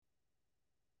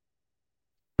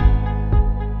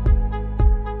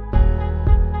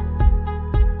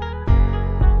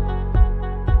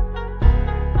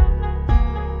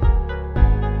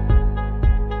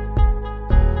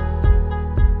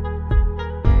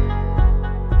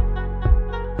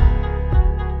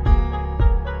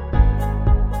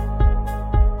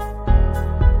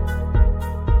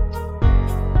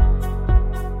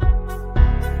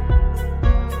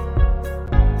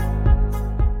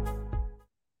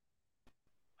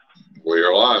We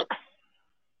are live.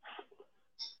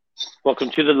 Welcome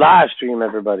to the live stream,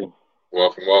 everybody.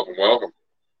 Welcome, welcome, welcome.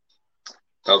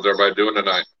 How's everybody doing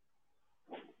tonight?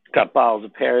 Got Balls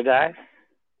of Paradise,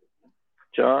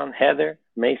 John, Heather,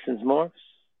 Mason's Morse.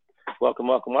 Welcome,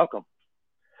 welcome, welcome.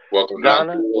 Welcome, John.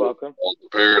 Donna, welcome. Balls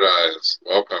of Paradise.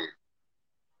 Welcome.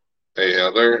 Hey,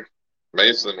 Heather.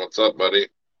 Mason, what's up, buddy?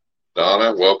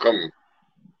 Donna, welcome.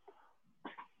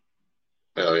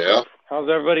 Hell yeah. How's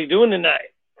everybody doing tonight?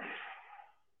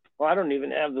 Well, I don't even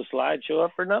have the slideshow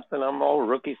up or nothing. I'm all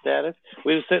rookie status.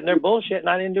 We were sitting there bullshitting.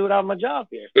 I didn't do it on my job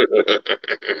here. That's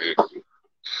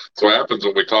what happens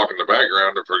when we talk in the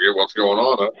background and forget what's going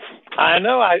on. Huh? I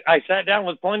know. I sat down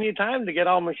with plenty of time to get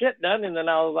all my shit done, and then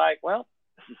I was like, well.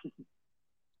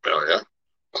 Hell yeah.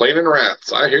 Cleaning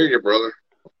rats. I hear you, brother.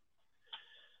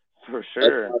 For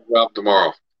sure. That's my job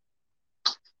tomorrow.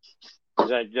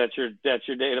 That's your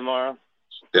day tomorrow?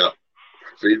 Yeah.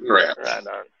 Feeding rats. Right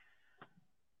on.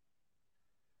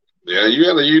 Yeah, you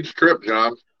had a huge trip,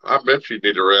 John. I bet you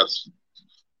need a rest.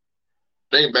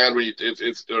 It ain't bad when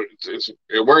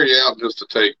it wear you out just to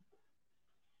take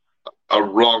a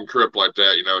long trip like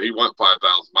that. You know, he went 5,000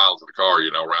 miles in the car,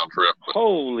 round trip. But,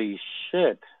 holy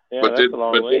shit. Yeah, that's a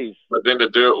long ways. But then to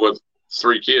do it with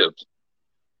 3 kids.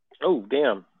 Oh,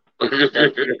 damn. You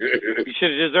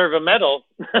should have deserved a medal.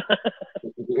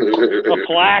 A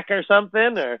plaque or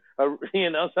something, or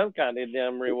some kind of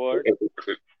damn reward.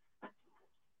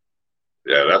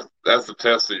 Yeah, that's the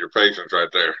test of your patience right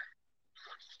there.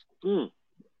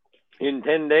 In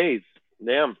 10 days.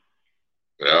 Damn.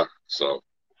 Yeah, so.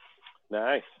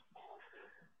 Nice.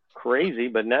 Crazy,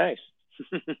 but nice.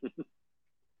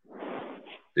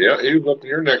 Yeah, he was up in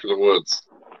your neck of the woods.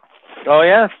 Oh,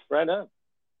 yeah? Right on.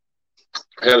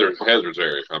 Heather's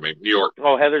area. I mean, New York.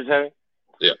 Oh, Heather's area?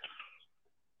 Yeah.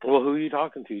 Well, who are you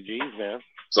talking to? Jeez, man. I'm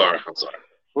sorry.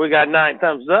 We got 9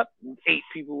 thumbs up, 8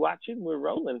 people watching. We're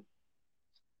rolling.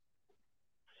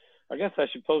 I guess I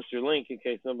should post your link in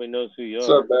case nobody knows who you are. What's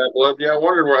up, Bad Blood? Yeah, I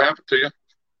wondered what happened to you.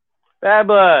 Bad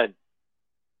Blood.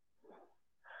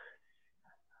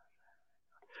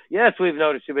 Yes, we've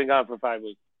noticed you've been gone for 5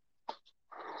 weeks.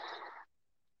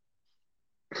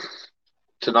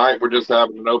 Tonight we're just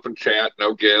having an open chat,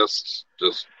 no guests.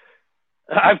 Just.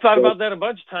 I've thought about that a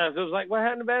bunch of times. It was like, what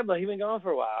happened to Bad Blood? He's been gone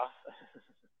for a while.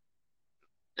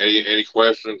 Any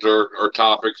questions or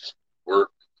topics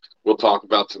we'll talk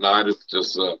about tonight? It's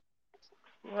just.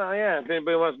 Well, yeah. If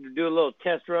anybody wants to do a little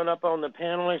test run up on the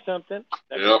panel or something,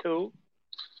 that'd be cool.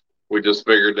 We just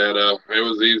figured that it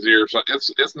was easier. So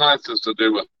it's nice just to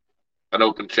do an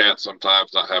open chat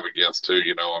sometimes, not have a guest too.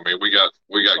 I mean, we got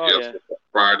guests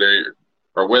Friday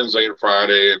or Wednesday and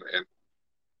Friday, and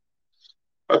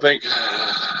I think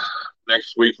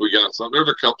next week we got some. There's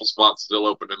a couple spots still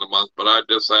open in the month, but I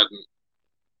just hadn't.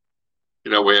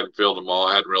 We hadn't filled them all.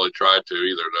 I hadn't really tried to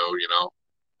either, though.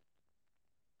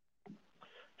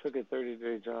 Took a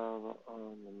 30-day job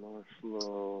on the North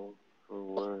Slope for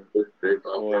work.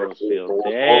 Oil field.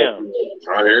 Damn.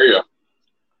 I hear you.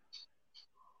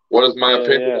 What is my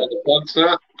opinion on the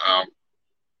sunset? I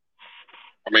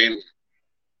mean,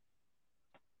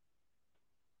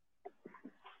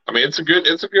 it's a good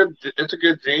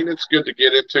gene. It's good to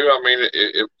get into. I mean,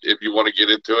 if you want to get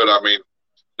into it, I mean,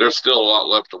 there's still a lot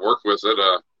left to work with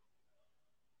it.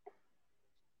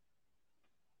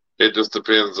 It just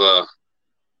depends.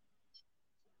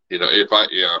 If I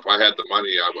had the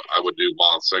money, I would do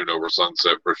monsoon over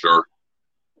sunset for sure.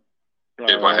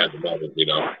 If I had the money,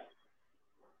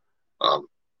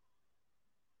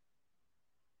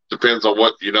 depends on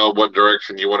what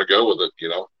direction you want to go with it.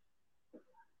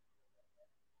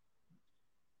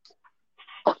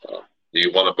 Do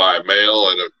you want to buy a male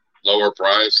at a lower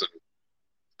price and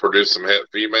produce some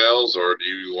females, or do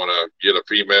you want to get a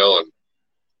female and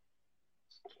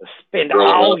spend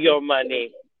all your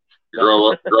money?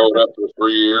 Grow it up for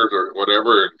 3 years or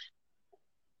whatever,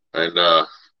 and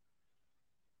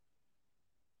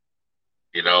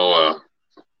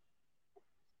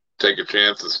take a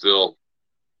chance and still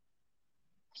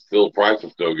the price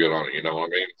is still good on it. You know what I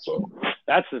mean? So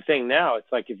that's the thing now.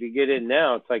 It's like if you get in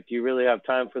now, it's like, do you really have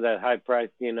time for that high price?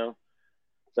 The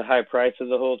high price of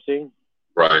the whole thing.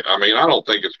 Right. I mean, I don't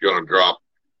think it's going to drop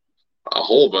a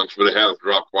whole bunch, but it has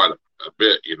dropped quite a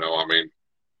bit.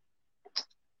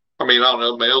 I mean, I don't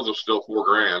know. Males are still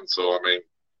 $4,000, so I mean,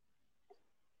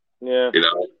 yeah.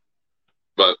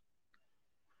 But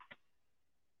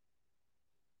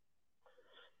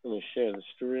let me share the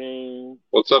stream.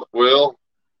 What's up, Will?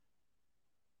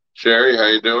 Sherry, how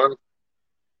you doing?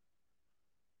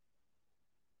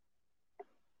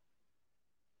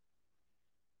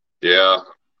 Yeah.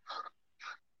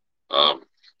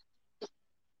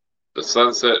 the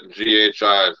Sunset and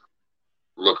GHI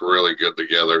look really good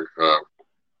together.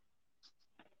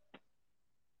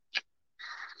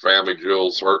 Family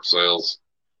Jewels, Hurt Sales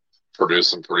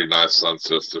produced some pretty nice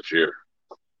sunsets this year.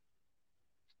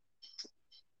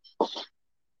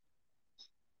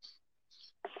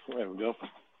 There we go.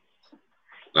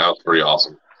 That was pretty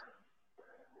awesome.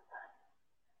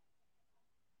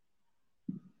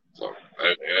 So,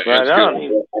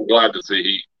 I'm glad to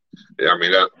see I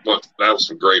mean, that's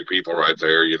some great people right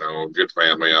there. You know, good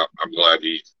family. I'm glad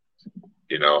he,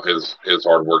 you know, his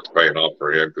hard work's paying off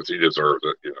for him because he deserves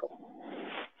it. You know.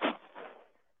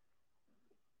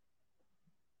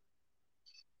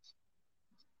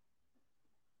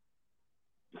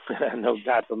 No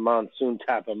type of monsoon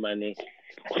type of money.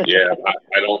 Yeah,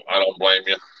 I don't blame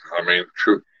you. I mean,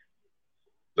 true.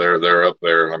 They're up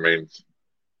there. I mean,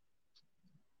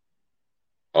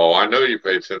 oh, I know you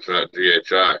paid attention to that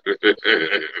GHI.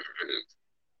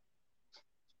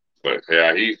 But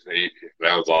yeah, he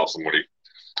that was awesome when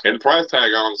and the price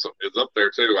tag on is up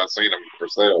there too. I've seen them for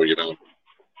sale, you know.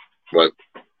 But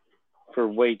for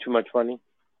way too much money.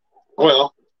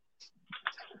 Well,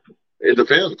 it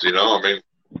depends, you know. I mean,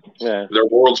 yeah, they're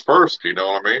world's first, you know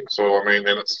what I mean? So I mean,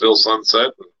 and it's still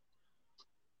Sunset.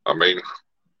 I mean,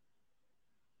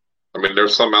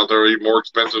 there's some out there even more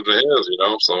expensive than his, you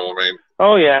know. So I mean.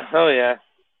 Oh yeah.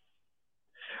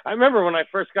 I remember when I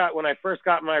first got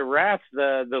my rats,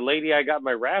 the lady I got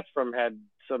my rats from had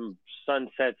some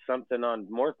Sunset something on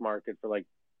Morph Market for like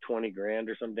 $20,000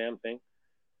 or some damn thing.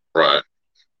 Right.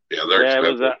 Yeah, they're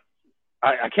expensive. It was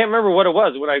I can't remember what it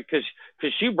was because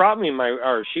she brought me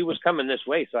she was coming this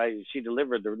way, so she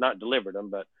delivered not delivered them,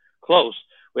 but close.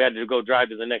 We had to go drive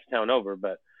to the next town over,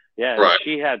 but yeah, right.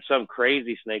 She had some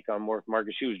crazy snake on Morph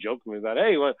Market. She was joking me about,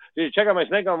 hey, did you check out my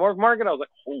snake on Morph Market? I was like,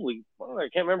 holy, I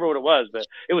can't remember what it was, but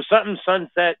it was something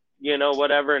Sunset, you know,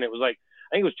 whatever, and it was like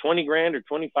I think it was $20,000 or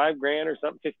 $25,000 or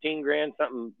something, $15,000,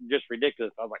 something just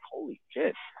ridiculous. I was like, holy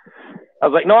shit. I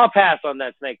was like, no, I'll pass on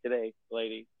that snake today,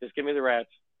 lady. Just give me the rats.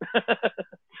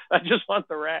 I just want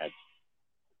the rats.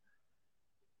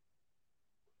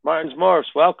 Martin's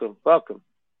Morphs, welcome.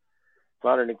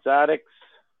 Modern Exotics.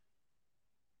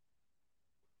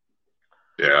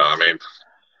 Yeah, I mean,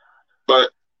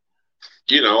 but,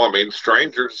 you know, I mean,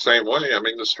 strangers the same way. I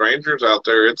mean, the strangers out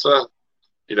there, it's a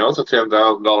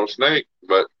 $10,000 snake,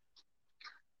 but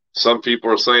some people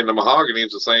are saying the mahogany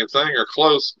is the same thing or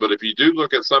close. But if you do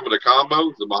look at some of the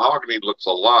combos, the mahogany looks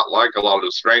a lot like a lot of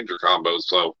the stranger combos.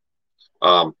 So,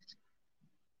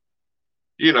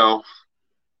 you know,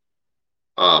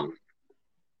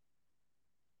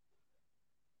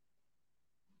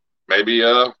 maybe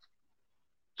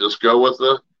just go with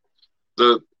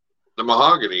the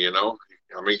mahogany. You know,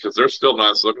 I mean, because they're still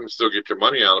nice looking, still get your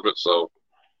money out of it. So,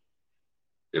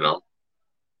 you know.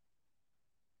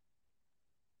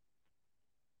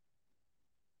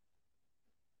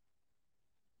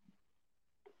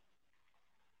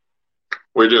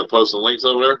 What are you doing? Posting links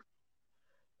over there?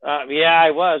 Yeah,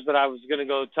 I was, but I was gonna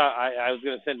go talk. I was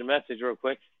gonna send a message real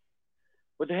quick.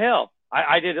 What the hell?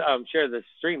 I did share the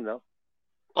stream though.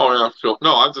 Oh yeah, cool.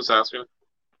 No, I'm just asking.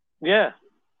 Yeah.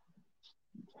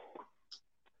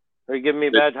 Are you giving me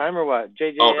a bad time or what?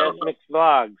 JJS Mixed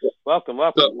Vlogs. Welcome.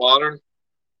 What's up, Modern?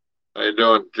 How you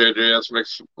doing, JJS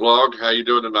Mixed Vlog? How you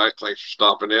doing tonight? Thanks for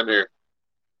stopping in here.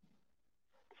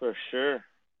 For sure.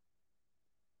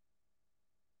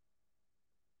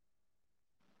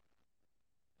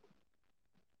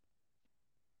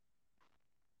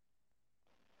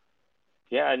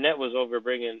 Yeah, Annette was over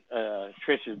bringing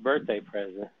Trish's birthday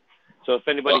present. So if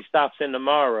anybody stops in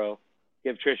tomorrow,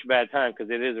 give Trish a bad time because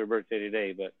it is her birthday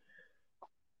today. But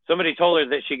somebody told her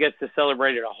that she gets to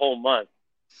celebrate it a whole month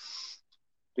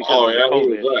because of the COVID. Who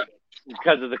was that?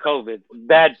 Because of the COVID.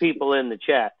 Bad people in the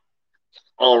chat.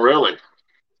 Oh, really?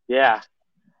 Yeah.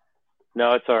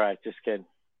 No, it's all right. Just kidding.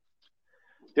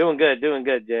 Doing good.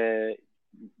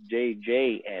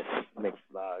 JJS Mixed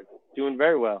Vlog. Doing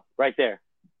very well. Right there.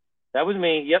 That was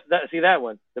me. Yep. See that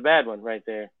one? The bad one right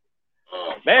there.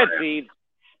 Oh, bad seed.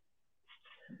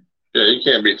 Yeah, you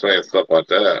can't be saying stuff like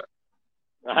that.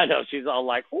 I know. She's all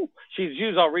like, oh, she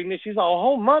was all reading it. She's all, a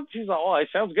whole month. She's all, oh, it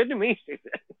sounds good to me.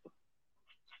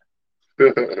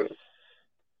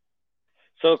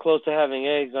 So close to having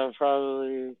eggs, I'm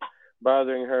probably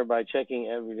bothering her by checking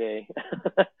every day.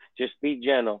 Just be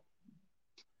gentle.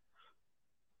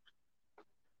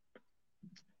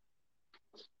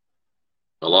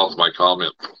 I lost my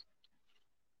comment.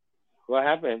 What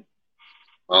happened?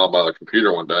 Oh, the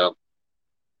computer went down.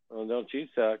 Oh, don't you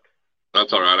suck.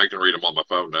 That's all right. I can read them on my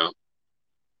phone now.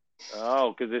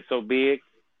 Oh, because it's so big?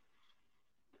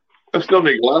 I still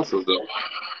need glasses, though.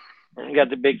 You got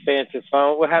the big fancy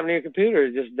phone. What happened to your computer?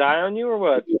 Did it just die on you or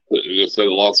what? It just said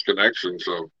lost connection.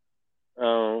 So.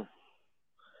 Oh.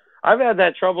 I've had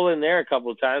that trouble in there a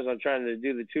couple of times. I'm trying to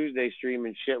do the Tuesday stream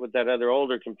and shit with that other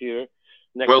older computer.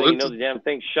 Next thing you know, the damn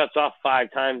thing shuts off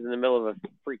 5 times in the middle of a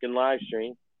freaking live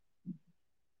stream.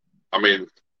 I mean,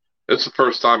 it's the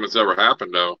first time it's ever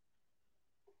happened, though.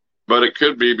 But it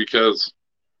could be because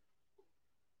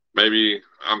maybe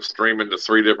I'm streaming to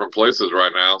 3 different places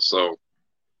right now. So.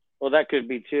 Well, that could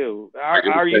be too.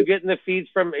 Are you getting the feeds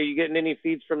from? Are you getting any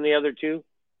feeds from the other 2?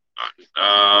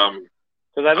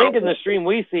 Because I think in the stream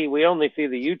we only see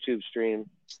the YouTube stream.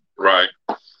 Right.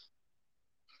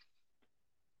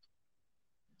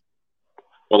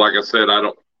 Well, like I said, I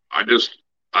don't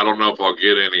know if I'll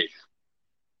get any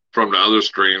from the other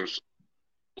streams.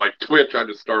 Like Twitch, I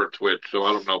just started Twitch, so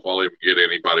I don't know if I'll even get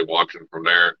anybody watching from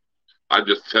there. I'm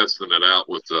just testing it out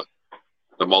with the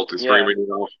multi-streaming, you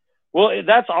know. Well,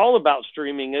 that's all about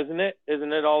streaming, isn't it?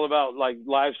 Isn't it all about like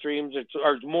live streams?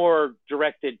 It's more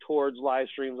directed towards live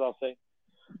streams, I'll say.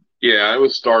 Yeah, it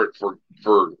was started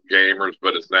for gamers,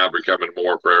 but it's now becoming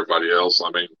more for everybody else.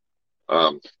 I mean,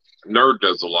 Nerd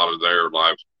does a lot of their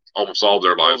almost all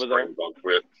their live streams on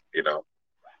Twitch, you know.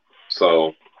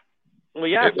 So. Well,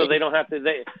 yeah, so they don't have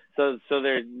to. So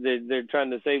they're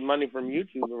trying to save money from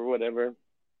YouTube or whatever.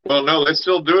 Well, no, they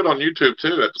still do it on YouTube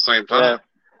too at the same time. Yeah.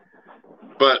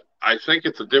 But I think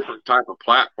it's a different type of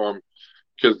platform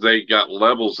because they got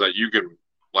levels that you can,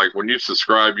 like when you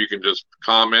subscribe, you can just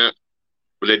comment.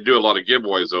 But they do a lot of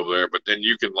giveaways over there. But then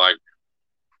you can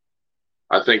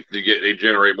I think they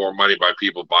generate more money by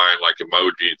people buying like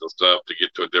emojis and stuff to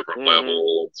get to a different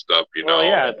level and stuff. You know. Well,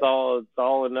 yeah, it's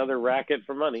all another racket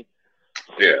for money.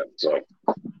 Yeah, so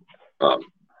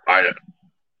I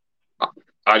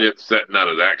didn't set none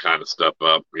of that kind of stuff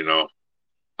up, you know.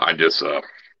 I just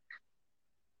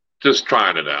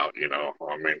trying it out, you know.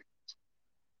 I mean,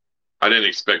 I didn't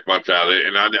expect much out of it,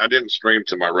 and I didn't stream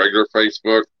to my regular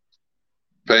Facebook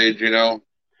page, you know,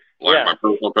 like my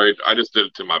personal page. I just did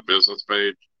it to my business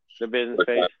page. The business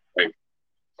page.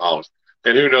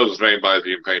 And who knows if anybody's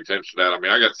even paying attention to that. I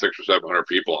mean, I got 600 or 700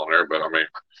 people on there, but I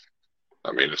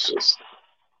mean, it's just,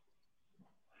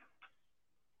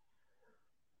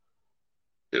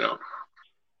 you know.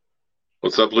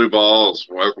 What's up, Blue Balls?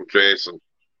 Welcome, Jason.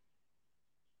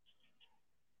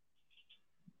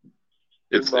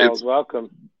 Blue Balls, welcome.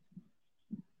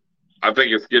 I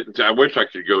think it's getting to, I wish I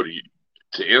could go to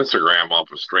Instagram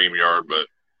off of StreamYard, but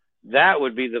that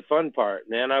would be the fun part,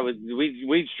 man.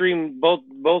 We'd stream both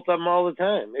of them all the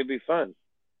time. It'd be fun.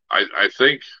 I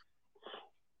think.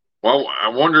 Well, I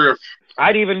wonder if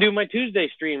I'd even do my Tuesday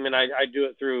stream, and I'd do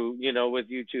it through, you know, with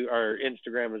YouTube or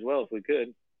Instagram as well if we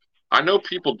could. I know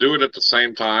people do it at the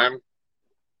same time.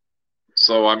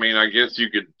 So, I mean, I guess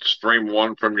you could stream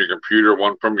one from your computer,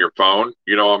 one from your phone.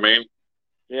 You know what I mean?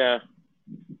 Yeah.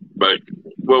 But,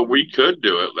 well, we could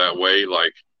do it that way,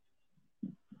 like.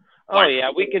 Oh,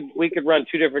 yeah, we could run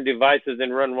 2 different devices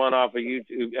and run one off of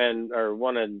YouTube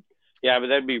but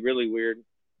that'd be really weird.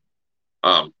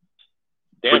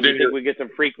 Damn, you think we get some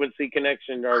frequency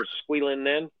connection or squealing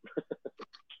then?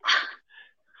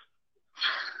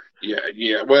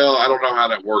 Yeah. Well, I don't know how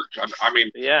that works. I mean,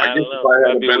 yeah, I don't know.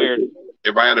 That'd be weird.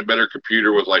 If I had a better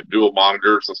computer with like dual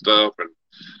monitors and stuff,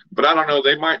 but I don't know,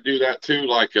 they might do that too.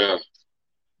 Like,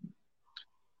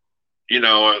 you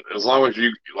know, as long as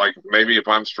you like, maybe if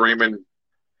I'm streaming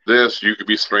this, you could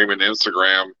be streaming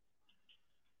Instagram.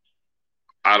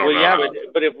 I don't know. Yeah,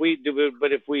 but if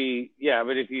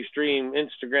you stream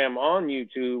Instagram on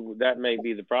YouTube, that may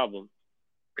be the problem.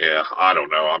 Yeah, I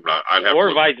don't know.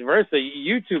 Or vice versa.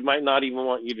 YouTube might not even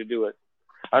want you to do it.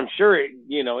 I'm sure,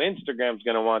 you know, Instagram's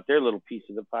going to want their little piece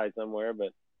of the pie somewhere,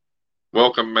 but.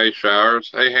 Welcome, May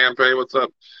Showers. Hey, Hampe, what's up?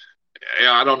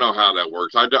 Yeah, I don't know how that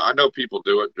works. I know people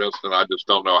do it, Justin. I just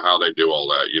don't know how they do all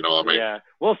that. You know what I mean? Yeah.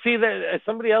 Well, see, that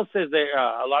somebody else says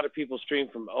a lot of people stream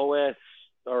from OS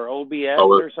or OBS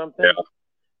or something. Yeah.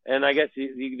 And I guess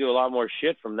you can do a lot more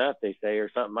shit from that, they say, or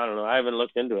something. I don't know. I haven't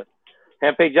looked into it.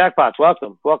 Hampe Jackpots,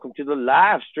 welcome. Welcome to the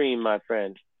live stream, my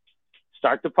friend.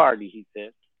 Start the party, he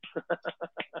said.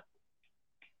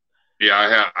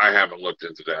 Yeah, I haven't looked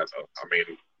into that. I mean,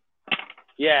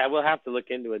 yeah, we'll have to look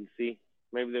into it and see.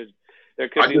 Maybe there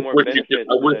could be more benefits to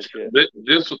that shit.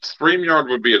 This StreamYard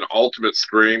would be an ultimate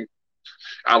stream.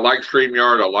 I like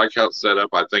StreamYard. I like how it's set up.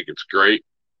 I think it's great.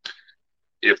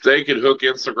 If they could hook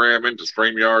Instagram into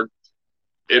StreamYard,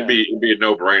 it'd be a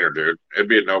no-brainer, dude. It'd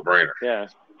be a no-brainer. Yeah.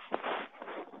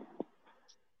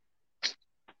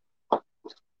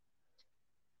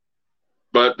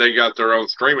 But they got their own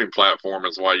streaming platform,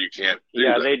 is why you can't do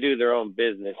that. They do their own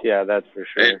business. Yeah, that's for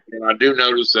sure. And I do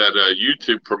notice that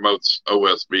YouTube promotes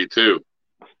OSB too.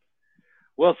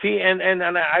 Well, see, and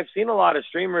I've seen a lot of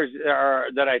streamers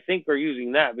that I think are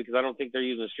using that because I don't think they're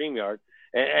using StreamYard,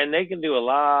 and they can do a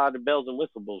lot of bells and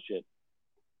whistle bullshit.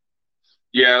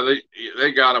 Yeah,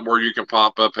 they got them where you can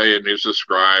pop up, hey, a new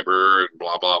subscriber, and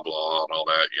blah blah blah, and all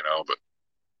that, But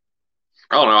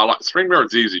I don't know.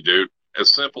 StreamYard's easy, dude.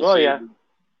 It's simple. Oh yeah.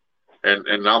 And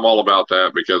I'm all about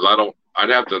that because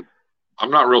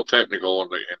I'm not real technical,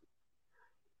 and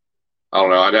I don't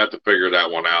know. I'd have to figure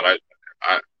that one out.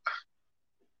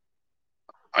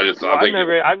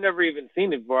 I've never even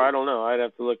seen it before. I don't know. I'd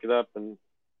have to look it up and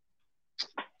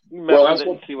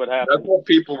see what happens. That's what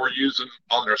people were using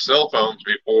on their cell phones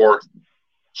before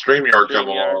StreamYard come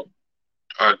along.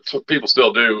 People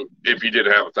still do if you did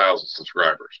have 1,000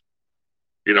 subscribers.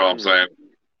 You know what I'm saying?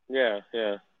 Yeah,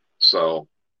 yeah. So,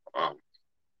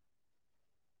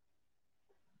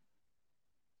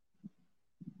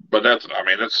 but it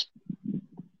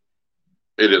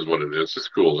is what it is. It's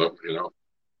cool though,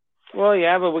 Well,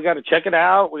 yeah, but we got to check it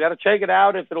out. We got to check it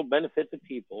out if it'll benefit the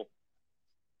people.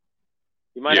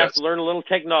 You might have to learn a little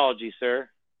technology, sir.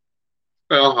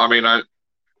 Well,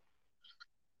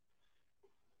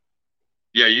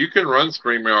 you can run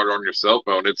StreamYard on your cell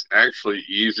phone. It's actually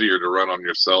easier to run on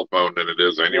your cell phone than it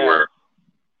is anywhere. Yeah.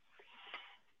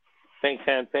 Thanks,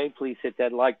 Hanfei. Please hit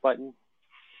that like button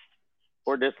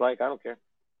or dislike. I don't care.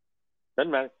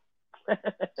 Doesn't matter.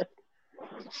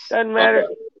 Doesn't matter.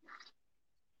 Okay.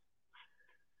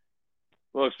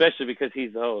 Well, especially because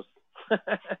he's the host.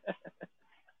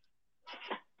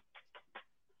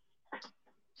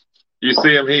 You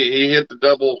see him? He hit the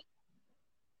double.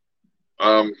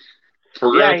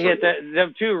 Yeah, he hit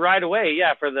them two right away.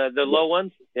 Yeah, for the low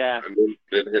ones. Yeah. And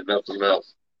didn't hit nothing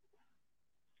else.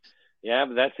 Yeah,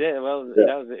 but that's it. Well,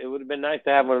 it would have been nice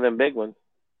to have one of them big ones.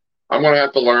 I'm gonna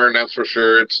have to learn. That's for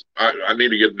sure. I need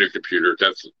to get a new computer.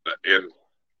 This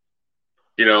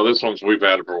one's we've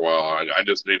had it for a while. I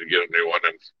just need to get a new one,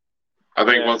 and I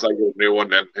think once I get a new one,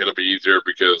 then it'll be easier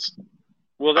because.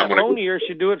 Well, that phone of yours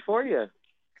should do it for you.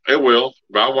 It will,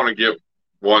 but I want to get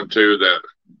one too that,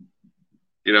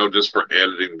 just for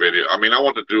editing video. I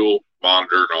want the dual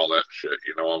monitor and all that shit.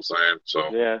 You know what I'm saying?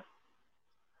 So yeah.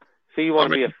 So you want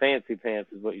to be a fancy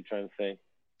pants, is what you're trying to say?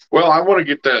 Well, I want to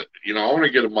get that. I want to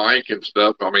get a mic and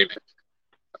stuff.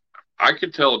 I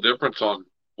could tell a difference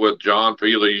with John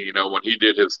Feely. When he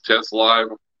did his test live,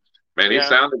 man, he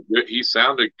sounded good. He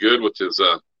sounded good with his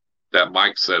that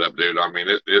mic setup, dude.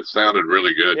 It sounded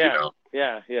really good. Yeah.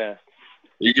 Yeah.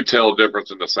 You could tell a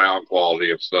difference in the sound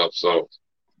quality and stuff. So,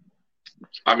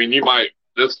 you might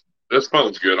this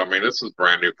phone's good. This is a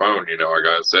brand new phone. I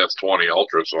got a S20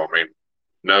 Ultra, so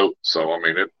Note. So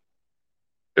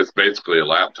it's basically a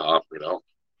laptop.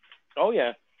 Oh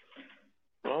yeah.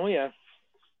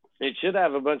 It should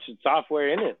have a bunch of software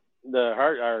in it.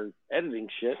 Our editing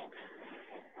shit.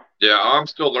 Yeah, I'm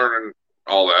still learning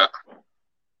all that.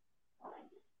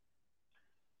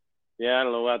 Yeah, I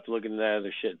don't know. We'll have to look into that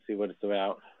other shit and see what it's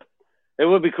about. It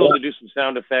would be cool to do some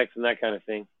sound effects and that kind of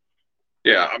thing.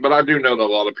 Yeah, but I do know that a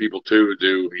lot of people too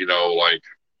do,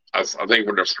 I think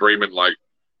when they're streaming like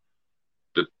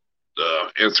the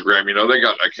Instagram, they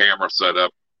got a camera set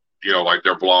up, like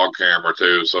their blog camera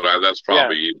too. So that's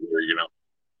probably easier,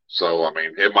 So,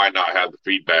 it might not have the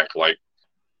feedback like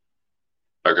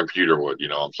a computer would, you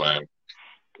know what I'm saying?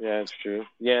 Yeah, that's true.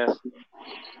 Yeah.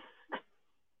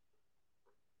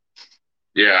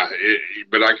 Yeah,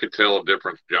 but I could tell a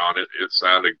difference, John. You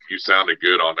sounded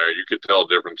good on there. You could tell a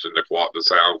difference in the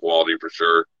sound quality for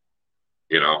sure.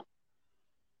 And,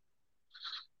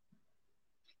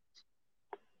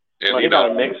 well, he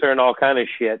got a mixer and all kind of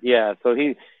shit. Yeah, so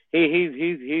he's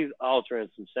altering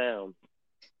some sound.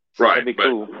 Right. That'd be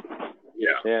cool.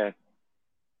 Yeah. Yeah.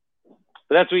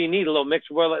 But that's where you need a little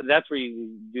mixer. Well, that's where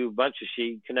you do a bunch of shit.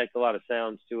 You connect a lot of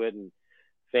sounds to it and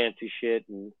fancy shit,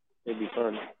 and it'd be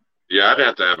fun. Yeah, I'd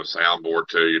have to have a soundboard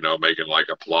too, making like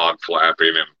applaud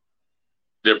flapping and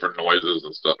different noises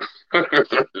and stuff.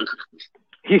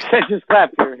 You said just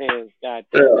clap your hands. God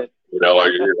damn it.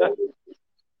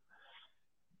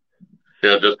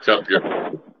 Yeah, just cup your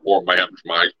 4-man's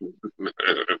mic.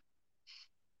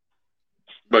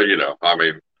 But,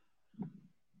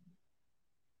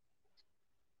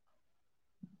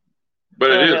 But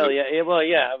it is. Hell yeah. Well,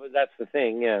 yeah, but that's the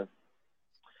thing, yeah.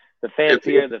 The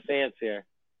fancier.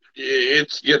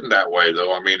 It's getting that way,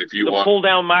 though. If you want pull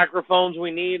down microphones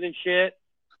we need and shit.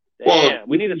 Damn,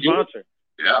 we need a sponsor.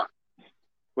 Yeah.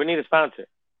 We need a sponsor.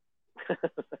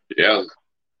 Yeah.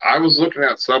 I was looking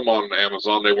at some on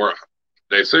Amazon.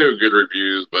 they say they're good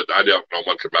reviews, but I don't know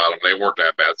much about them. They weren't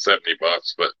that bad, $70,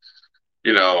 but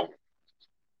you know,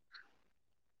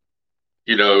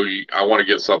 I want to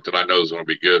get something I know is going to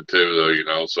be good too,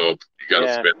 though. So you got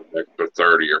to spend an extra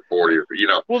 30 or 40,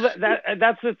 Well,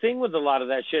 that's the thing with a lot of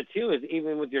that shit too. Is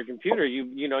even with your computer,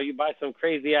 you buy some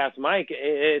crazy ass mic,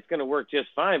 it's going to work just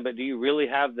fine. But do you really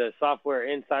have the software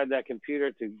inside that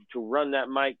computer to run that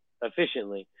mic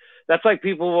efficiently? That's like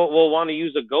people will want to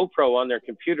use a GoPro on their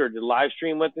computer to live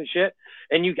stream with and shit.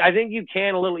 And I think you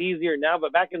can a little easier now,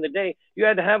 but back in the day, you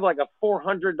had to have like a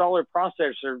 $400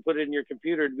 processor put in your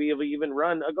computer to be able to even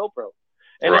run a GoPro.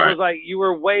 And It was like it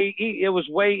was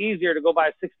way easier to go buy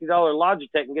a $60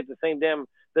 Logitech and get the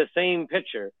same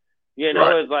picture.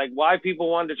 It's like why people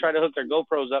wanted to try to hook their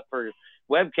GoPros up for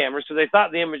web cameras, so they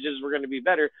thought the images were going to be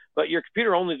better, but your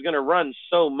computer only is going to run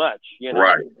so much.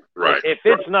 Right. If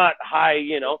it's not high,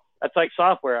 that's like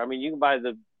software. I mean, you can buy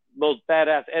the most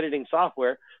badass editing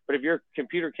software, but if your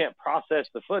computer can't process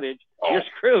the footage, you're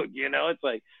screwed. It's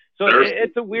like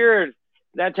it's a weird.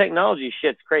 That technology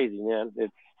shit's crazy, man.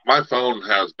 My phone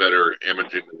has better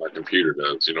imaging than my computer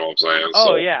does. You know what I'm saying?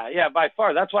 Oh, yeah, by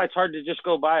far. That's why it's hard to just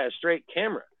go buy a straight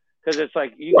camera, because it's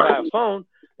like you buy a phone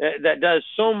that does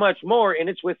so much more, and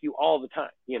it's with you all the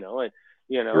time.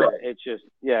 It's just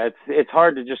it's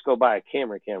hard to just go buy a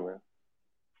camera.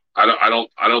 I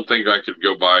don't think I could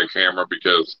go buy a camera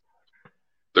because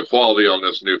the quality on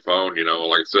this new phone,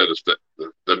 like I said, it's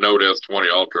the Note S20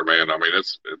 Ultra, man. I mean,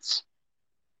 it's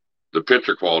the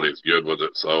picture quality is good with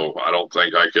it, so I don't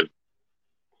think I could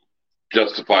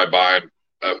justify buying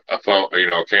a phone,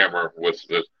 a camera with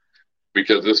this,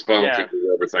 because this phone can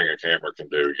do everything a camera can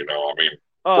do. I mean,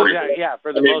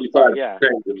 for the most part,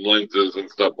 changing lenses and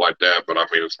stuff like that. But I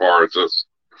mean, as far as this,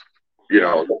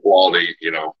 the quality,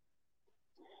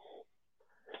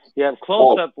 Yeah,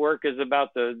 close-up work is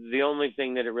about the only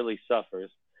thing that it really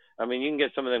suffers. I mean, you can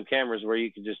get some of them cameras where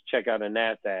you can just check out a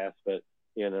gnat's ass, but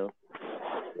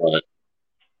Right.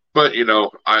 But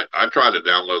I tried to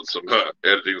download some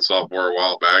editing software a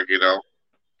while back,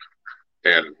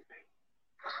 and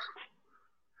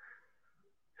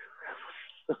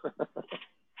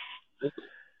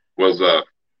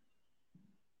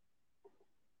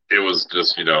it was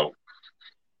just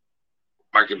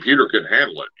my computer couldn't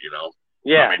handle it.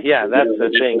 That's the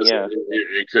thing.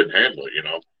 It couldn't handle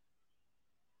it.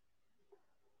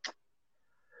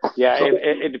 Yeah,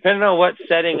 it depending on what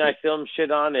setting I film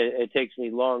shit on, it takes me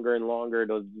longer and longer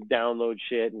to download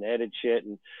shit and edit shit.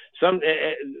 And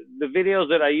the videos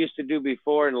that I used to do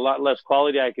before, and a lot less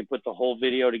quality, I could put the whole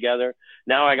video together.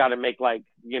 Now I got to make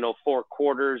 4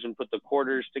 quarters and put the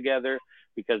quarters together,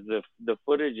 because the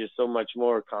footage is so much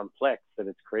more complex that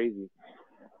it's crazy.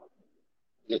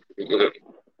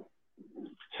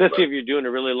 Especially if you're doing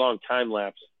a really long time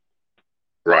lapse.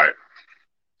 Right.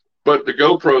 But the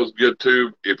GoPro is good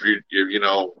too if you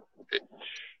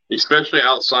especially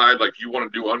outside, like you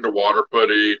want to do underwater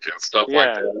footage and stuff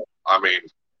like that. I mean,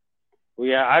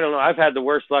 I don't know. I've had the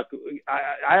worst luck.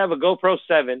 I have a GoPro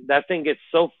 7. That thing gets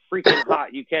so freaking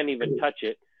hot you can't even touch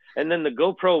it. And then the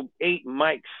GoPro 8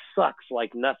 mic sucks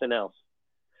like nothing else.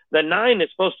 The 9 is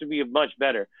supposed to be much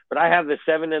better, but I have the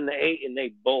 7 and the 8, and they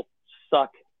both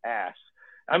suck ass.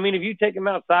 I mean, if you take them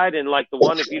outside, and like the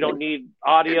one, if you don't need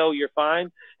audio, you're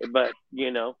fine. But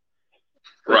the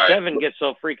 7 gets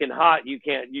so freaking hot, you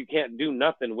can't do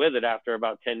nothing with it after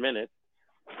about 10 minutes.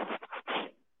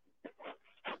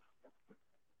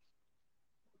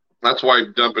 That's why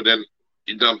you dump it in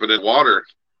water,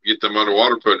 get them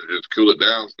underwater footage, just cool it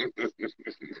down.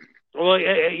 Well,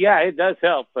 yeah, it does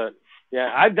help, but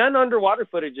I've done underwater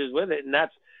footages with it, and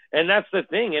that's the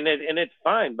thing, and it's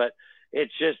fine, but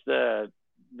it's just the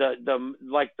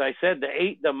like I said, the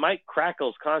 8, the mic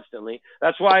crackles constantly.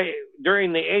 That's why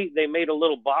during the 8 they made a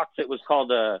little box that was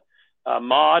called a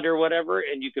mod or whatever,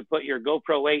 and you could put your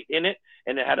GoPro 8 in it,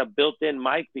 and it had a built-in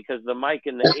mic, because the mic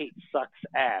in the 8 sucks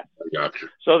ass. I got you.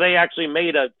 So they actually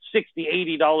made a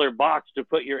 $60-$80 box to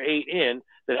put your 8 in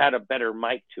that had a better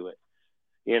mic to it.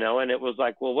 And it was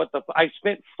like, well, I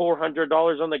spent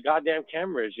 $400 on the goddamn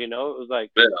cameras. It was like,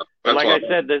 like I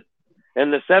said,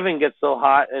 and the 7 gets so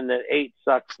hot, and the 8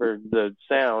 sucks for the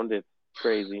sound. It's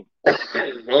crazy.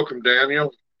 Welcome,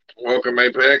 Daniel. Welcome,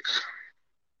 Apex.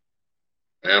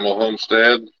 Animal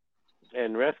Homestead.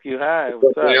 And Rescue High.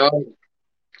 What's up?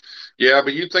 Yeah,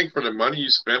 but you think for the money you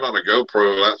spend on a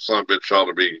GoPro, that son of a bitch ought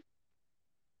to be.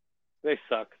 They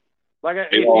suck. Like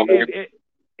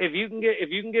if you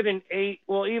can get an 8,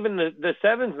 well, even the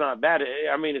 7's not bad.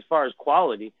 I mean, as far as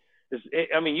quality.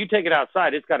 You take it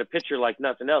outside, it's got a picture like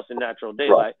nothing else in natural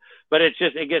daylight. Right. But it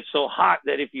gets so hot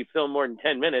that if you film more than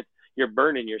 10 minutes, you're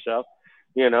burning yourself.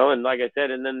 you know. And like I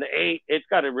said, and then the 8, it's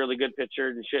got a really good picture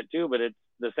and shit too, but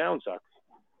the sound sucks.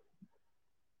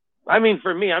 I mean,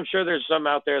 for me, I'm sure there's some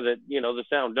out there that, you know, the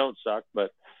sound don't suck,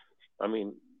 but I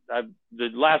mean, the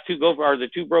last two the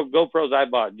two broke GoPros I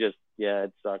bought, just, yeah,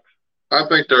 it sucks. I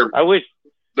think I wish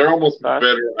they're almost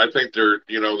better. I think they're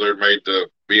made to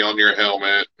be on your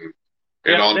helmet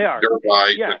and on your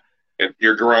bike and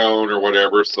your drone or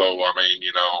whatever. So I mean,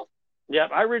 you know. Yeah,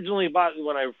 I originally bought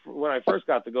when I first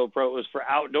got the GoPro, it was for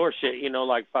outdoor shit, you know,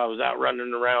 like if I was out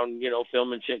running around, you know,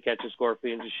 filming shit, catching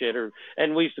scorpions and shit,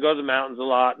 and we used to go to the mountains a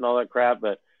lot and all that crap.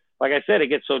 But like I said, it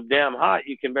gets so damn hot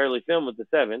you can barely film with the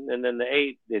 7, and then the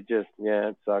 8, it just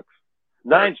it sucks.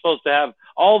 9's supposed to have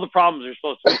all the problems are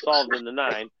supposed to be solved in the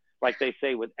 9, like they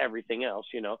say with everything else,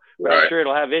 you know. But I'm sure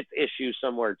it'll have its issues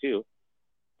somewhere too.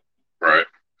 Right.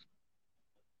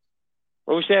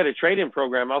 I wish they had a trade-in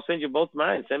program. I'll send you both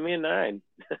mine. Send me a 9.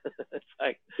 It's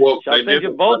like, well, I'll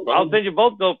send you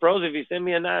both GoPros if you send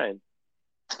me a 9.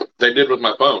 They did with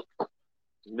my phone.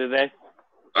 Did they?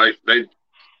 I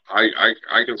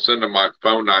can send them my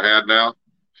phone I had now,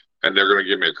 and they're going to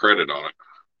give me a credit on it.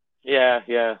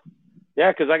 Yeah.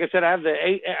 Because like I said, I have the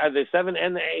 8, the 7,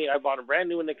 and the 8. I bought a brand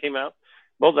new when they came out,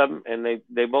 both of them, and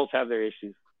they both have their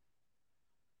issues.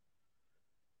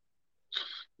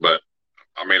 But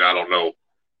I mean, I don't know,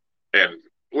 and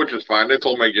which is fine. They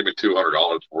told me to give me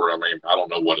 $200 for it. I mean, I don't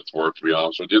know what it's worth, to be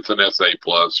honest with you. It's an SA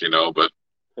Plus, you know, but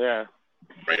yeah.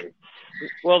 I mean,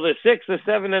 well, the 6, the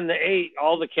 7, and the 8,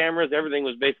 all the cameras, everything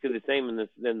was basically the same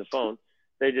in the phone.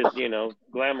 They just, you know,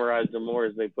 glamorized them more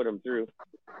as they put them through.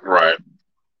 Right.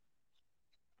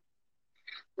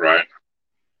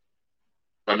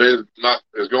 But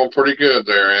it's going pretty good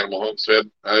there, Animal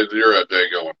Homestead. How's your day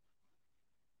going?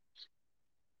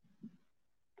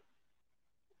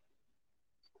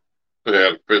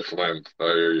 Yeah, fish lens. I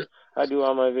hear you. I do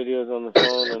all my videos on the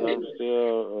phone, and I'm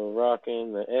still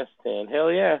rocking the S10.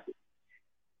 Hell yeah.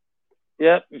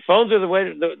 Yep, phones are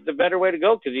the better way to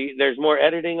go because there's more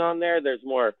editing on there. There's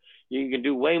more. You can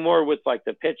do way more with like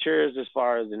the pictures as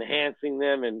far as enhancing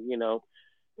them, and you know,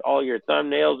 all your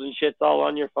thumbnails and shit's all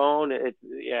on your phone.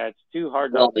 It's too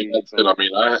hard not to use. I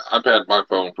mean, I've had my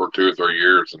phone for 2 or 3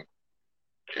 years,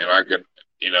 and I can,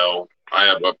 you know, I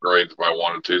have upgrades if I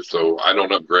wanted to. So I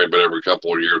don't upgrade, but every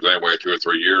couple of years anyway, 2 or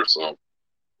 3 years. So.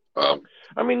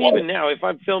 I mean, even now, if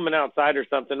I'm filming outside or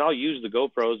something, I'll use the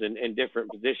GoPros in different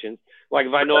positions. Like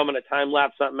if I know I'm going to time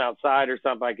lapse something outside or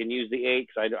something, I can use the 8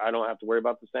 because I don't have to worry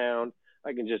about the sound.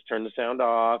 I can just turn the sound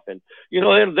off, and you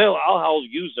know, I'll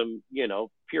use them, you know,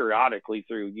 periodically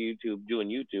through YouTube, doing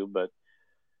YouTube. But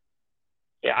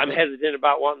yeah, I'm hesitant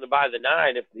about wanting to buy the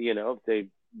 9 if they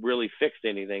really fixed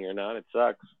anything or not. It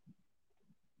sucks.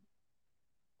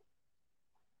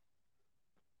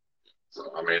 So,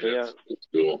 I mean, it's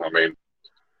cool. I mean,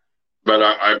 but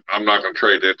I'm not going to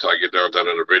trade it until I get done with that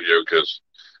other video because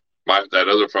that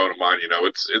other phone of mine, you know,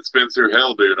 it's been through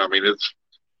hell, dude. I mean,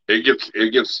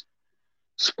 it gets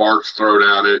sparks thrown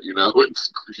at it, you know. It's,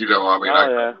 you know, I mean,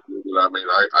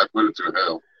 I put it through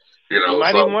hell. You know, you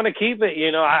might even want to keep it.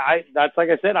 You know, that's like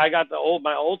I said, I got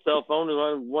my old cell phone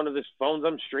is one of the phones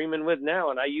I'm streaming with now,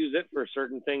 and I use it for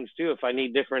certain things too. If I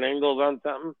need different angles on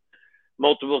something.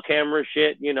 Multiple camera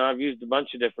shit, you know, I've used a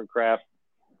bunch of different crap.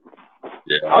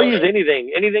 Yeah, I'll use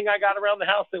anything I got around the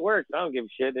house that works. I don't give a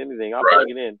shit, anything. I'll plug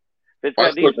it in. If it's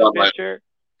got decent picture.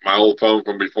 My old phone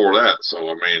from before that, so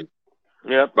I mean.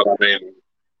 Yep. But I mean,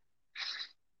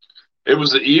 it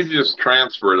was the easiest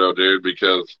transfer though, dude,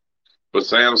 because with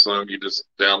Samsung, you just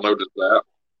download this app,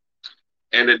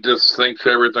 and it just syncs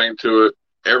everything to it.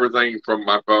 Everything from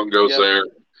my phone goes there,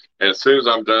 and as soon as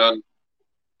I'm done,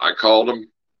 I called them.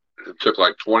 It took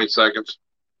like 20 seconds.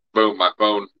 Boom, my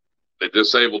phone. They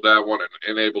disabled that one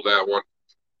and enabled that one.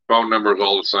 Phone numbers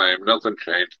all the same. Nothing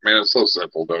changed. Man, it's so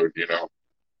simple, dude, you know.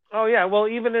 Oh, yeah. Well,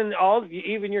 even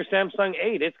your Samsung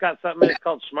 8, it's got something that's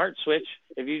called Smart Switch.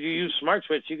 If you use Smart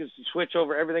Switch, you can switch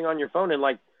over everything on your phone in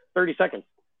like 30 seconds.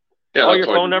 Yeah, all your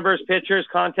phone numbers, pictures,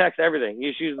 contacts, everything.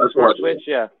 You just use the Smart Switch.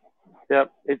 Yeah.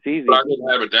 Yep, it's easy. But I didn't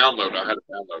have it downloaded. I had to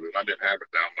download it. I didn't have it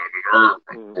downloaded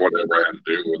or whatever I had to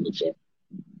do with it. So.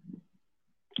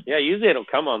 Yeah, usually it'll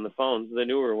come on the phones, the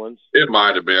newer ones. It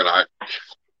might have been. I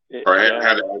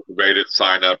had to activate it,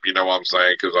 sign up, you know what I'm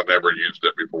saying, because I never used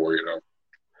it before, you know.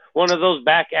 One of those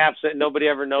back apps that nobody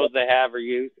ever knows they have or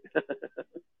use.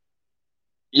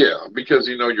 Yeah, because,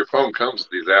 you know, your phone comes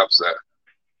with these apps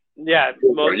that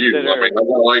most use. I mean, I got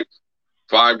like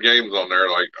 5 games on there,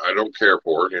 like, I don't care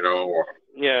for, you know.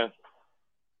 Yeah.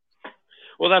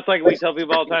 Well, that's like we tell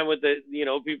people all the time with the, you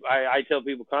know, people. I tell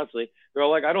people constantly, they're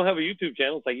all like, I don't have a YouTube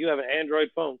channel. It's like, you have an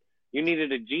Android phone. You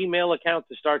needed a Gmail account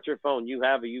to start your phone. You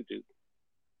have a YouTube.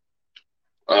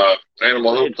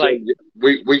 Animal Home. It's like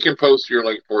we can post your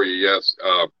link for you, yes.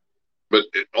 But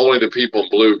only the people in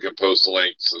blue can post the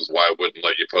links. Is why I wouldn't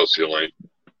let you post your link.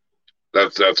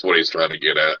 That's what he's trying to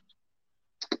get at.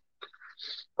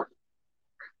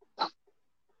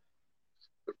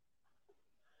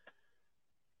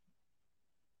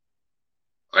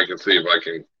 I can see if I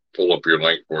can pull up your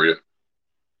link for you.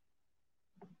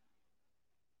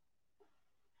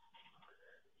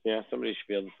 Yeah, somebody should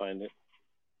be able to find it.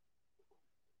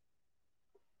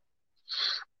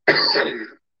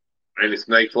 Any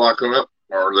snakes locking up,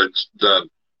 or are they just done?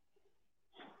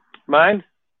 Mine?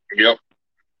 Yep.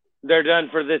 They're done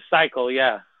for this cycle,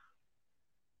 yeah.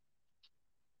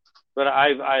 But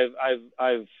I've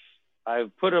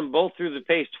put them both through the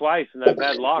pace twice, and I've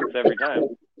had locks every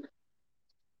time.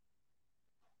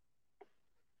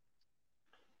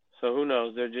 So who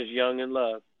knows? They're just young in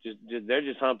love. They're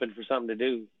just humping for something to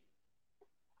do.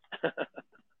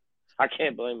 I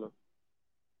can't blame them.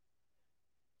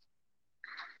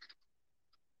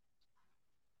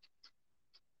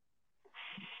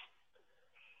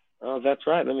 Oh, that's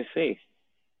right. Let me see.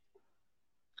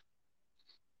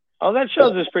 Oh, that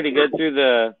shows us pretty good through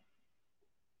the.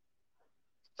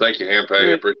 Thank you, Hampay.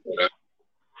 I appreciate it.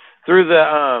 Through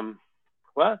the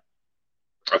what?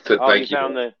 I said thank you.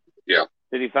 Found the. Yeah.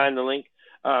 Did he find the link?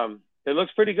 It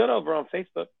looks pretty good over on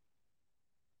Facebook.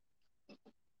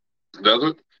 Does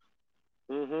it?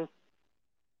 Mhm.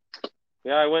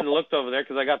 Yeah, I went and looked over there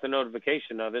because I got the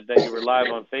notification of it that you were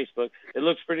live on Facebook. It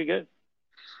looks pretty good.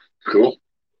 Cool.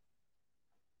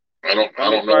 I don't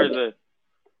know.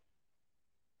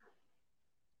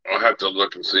 I'll have to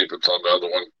look and see if it's on the other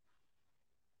one.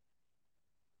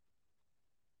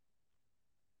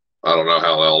 I don't know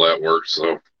how all that works,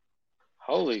 so.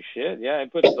 Holy shit. Yeah,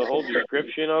 it puts the whole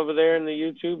description over there in the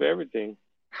YouTube, everything.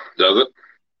 Does it?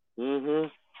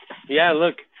 Mhm. Yeah,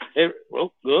 look.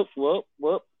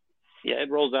 Whoop. Yeah, it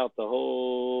rolls out the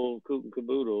whole coot and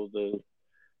caboodle. The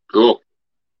cool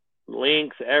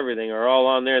links, everything are all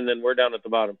on there, and then we're down at the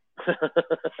bottom.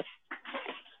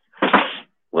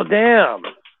 Well, damn.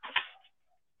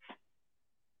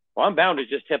 Well, I'm bound to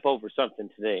just tip over something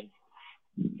today.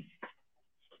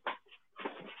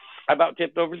 I about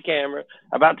tipped over the camera.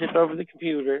 I about tipped over the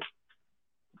computer.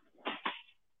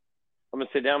 I'm going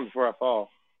to sit down before I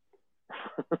fall.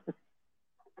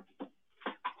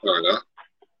 No.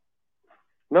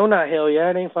 No, not hell yeah.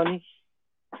 It ain't funny.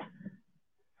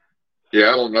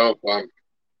 Yeah, I don't know if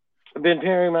I've been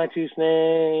pairing my two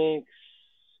snakes,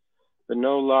 but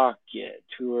no lock yet.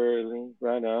 Too early.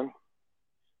 Right on.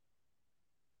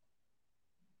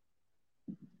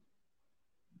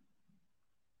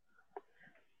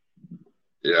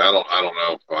 Yeah, I don't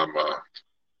know if I'm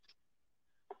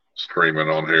streaming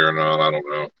on here or not. I don't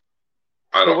know.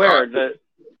 I don't know. The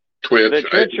Twitch. The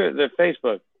Twitch or the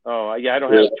Facebook? Oh, yeah, I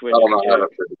don't have Twitch. I don't know how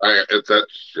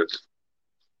to.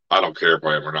 I don't care if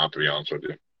I am or not, to be honest with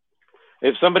you.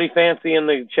 If somebody fancy in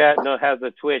the chat has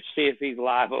a Twitch, see if he's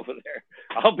live over there.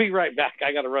 I'll be right back.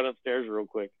 I got to run upstairs real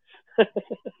quick. Show him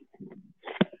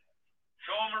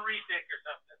a retick or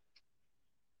something.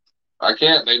 I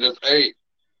can't. They just ate.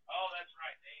 Oh, that's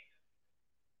right.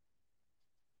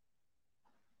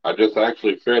 I just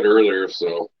actually fed earlier,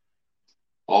 so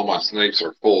all my snakes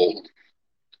are full,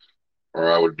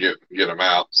 or I would get them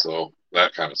out. So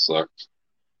that kind of sucks.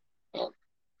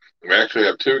 We actually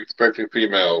have 2 expecting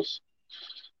females.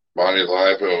 Bonnie's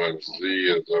LiPo and Z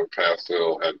is a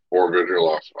pastel, had 4 visual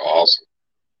locks. Awesome.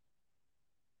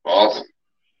 Awesome.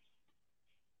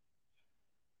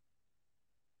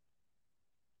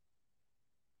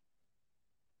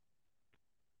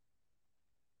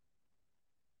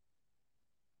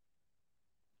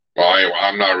 Well,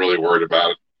 I'm not really worried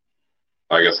about it.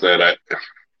 Like I said,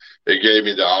 it gave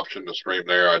me the option to stream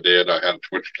there. I did. I had a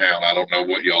Twitch account. I don't know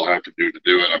what y'all have to do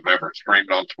it. I've never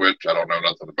streamed on Twitch. I don't know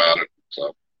nothing about it.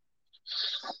 So,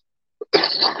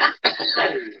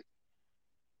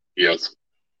 yes.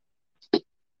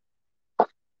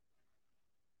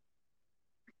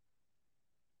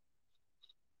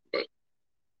 But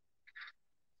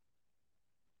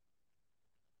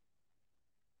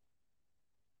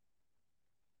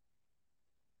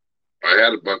I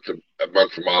had a bunch of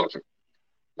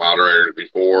moderators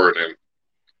before, and then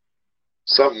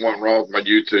something went wrong with my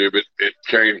YouTube. It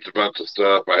changed a bunch of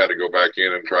stuff. I had to go back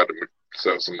in and try to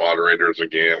set some moderators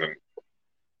again,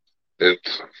 and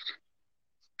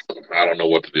I don't know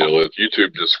what the deal is.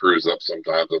 YouTube just screws up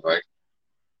sometimes, I think.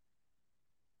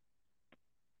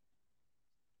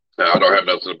 Now, I don't have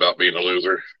nothing about being a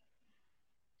loser.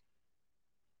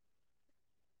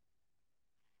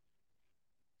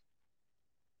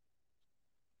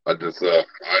 I just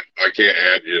I can't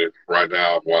add you right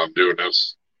now while I'm doing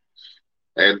this.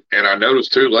 And I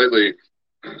noticed too lately,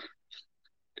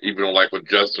 even like with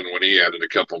Justin when he added a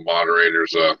couple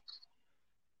moderators,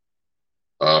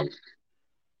 um,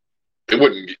 it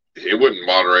wouldn't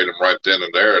moderate them right then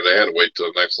and there. They had to wait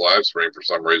till the next live stream for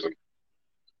some reason.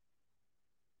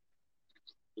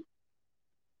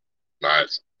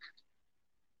 Nice.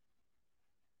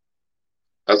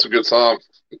 That's a good song.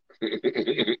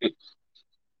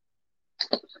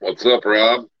 What's up,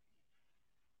 Rob?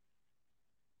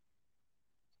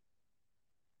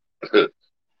 I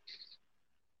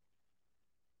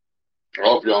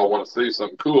hope y'all want to see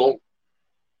something cool.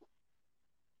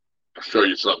 I'll show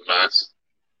you something nice.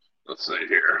 Let's see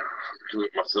here.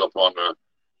 Put myself on the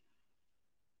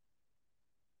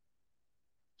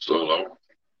solo.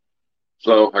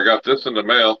 So I got this in the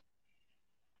mail.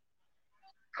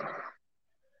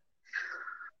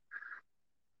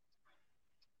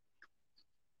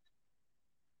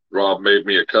 Rob made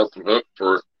me a custom hook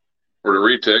for the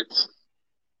retics.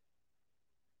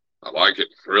 I like it.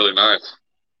 Really nice.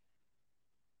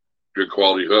 Good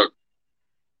quality hook.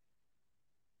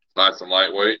 Nice and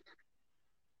lightweight.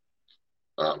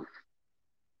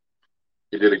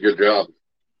 He did a good job.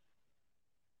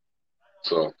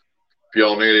 So if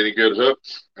y'all need any good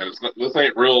hooks, and this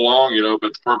ain't real long, but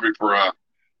it's perfect for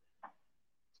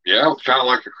it's kind of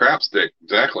like a crap stick,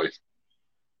 exactly.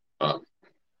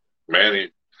 Man,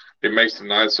 he makes some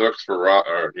nice hooks for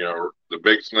the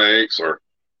big snakes or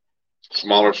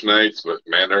smaller snakes, but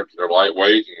man, they're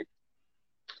lightweight, and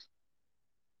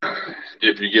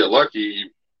if you get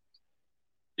lucky,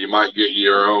 you might get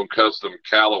your own custom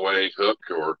Callaway hook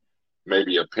or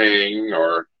maybe a Ping,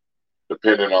 or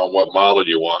depending on what model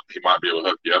you want, he might be able to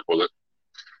hook you up with it.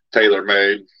 Tailor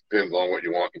made, depends on what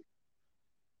you want.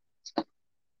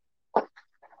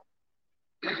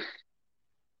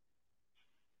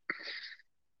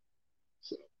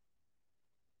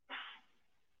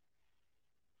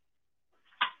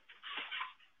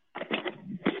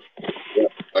 Yeah,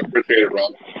 I appreciate it,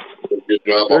 Rob. Good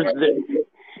job on that.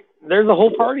 There's a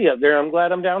whole party up there. I'm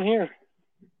glad I'm down here.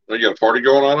 You got a party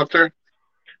going on up there?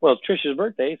 Well, it's Trisha's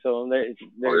birthday, so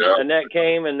Annette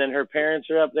came, and then her parents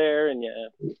are up there, and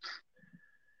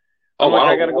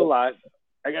I gotta go live.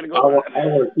 I don't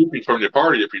want to keep you from your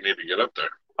party if you need to get up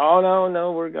there. Oh no,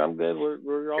 I'm good.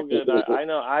 We're all good. I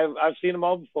know. I've seen them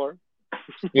all before.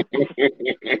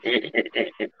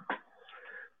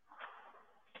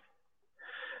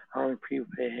 On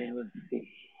prepay, let's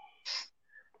see.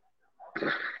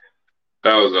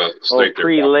 That was a snake.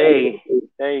 Prelay.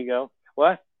 There you go.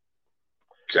 What?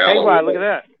 Callaway. Hey, wow, look at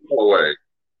that. Callaway.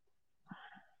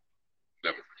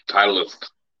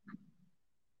 Titleist.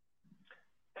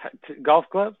 Golf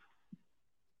club?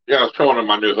 Yeah, I was showing him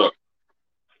my new hook.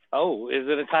 Oh, is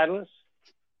it a Titleist?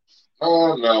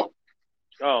 Oh, no.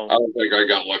 Oh. I don't think I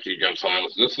got lucky against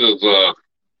Titleist. This is,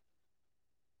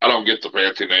 I don't get the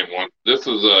fancy name one. This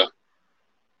is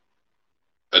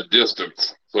a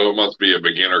distance, so it must be a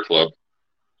beginner club.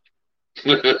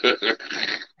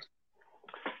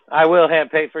 I will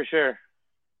hand pay for sure.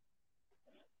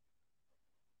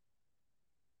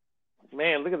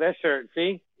 Man, look at that shirt.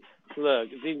 See? Look,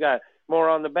 he's got more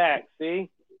on the back. See?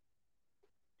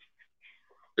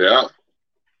 Yeah.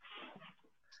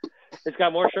 It's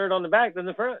got more shirt on the back than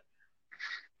the front.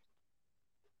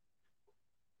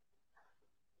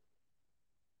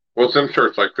 What's them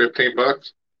shirts, like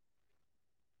 $15?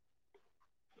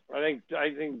 I think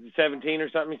 17 or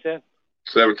something, he said.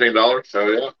 $17?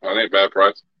 Oh, yeah. That ain't bad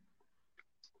price.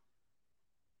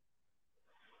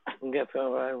 Get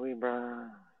filled by we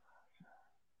brought.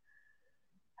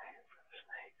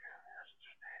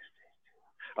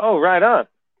 Oh, right on.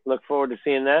 Look forward to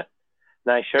seeing that.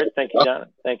 Nice shirt. Thank you, Donna.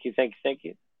 Thank you.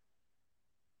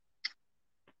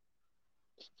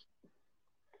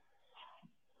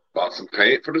 Bought some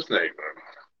paint for the snake.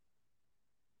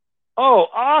 Oh,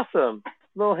 awesome.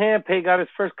 Little Handpay got his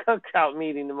first cookout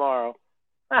meeting tomorrow.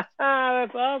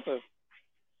 That's awesome.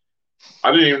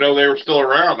 I didn't even know they were still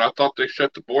around. I thought they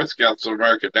shut the Boy Scouts of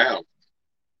America down.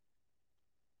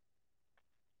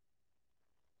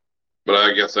 But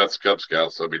I guess that's Cub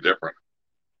Scouts, so it'll be different.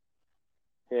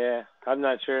 Yeah, I'm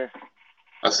not sure.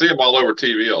 I see them all over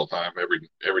TV all the time, every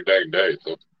dang day.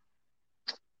 So.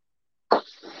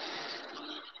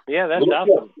 Yeah, that's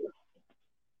awesome.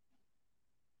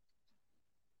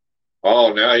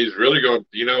 Oh, now he's really going.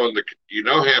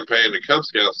 Handpay and the Cub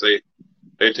Scouts,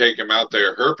 they take him out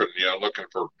there herping, looking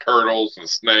for turtles and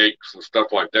snakes and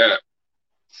stuff like that.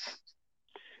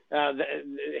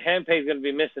 Handpay's going to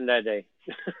be missing that day.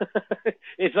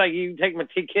 It's like you take my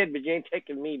kid, but you ain't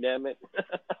taking me, damn it.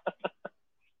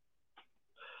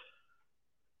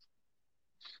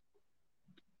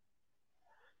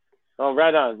 Oh,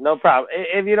 right on. No problem.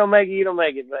 If you don't make it, you don't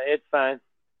make it. But it's fine.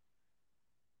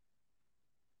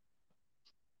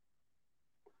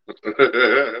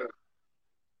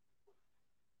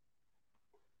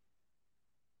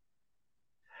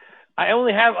 I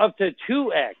only have up to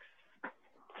 2X.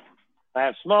 I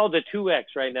have small to 2X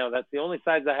right now. That's the only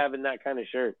size I have in that kind of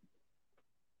shirt.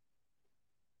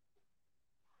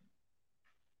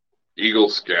 Eagle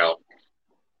Scout.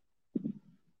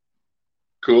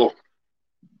 Cool.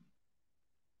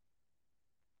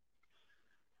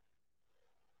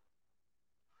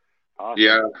 Awesome.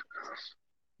 Yeah.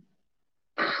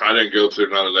 I didn't go through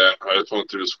none of that. I just went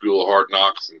through the school of hard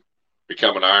knocks and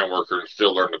become an iron worker and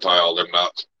still learn to tie all them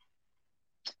knots.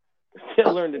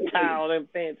 Still learn to tie all them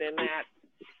fancy knots.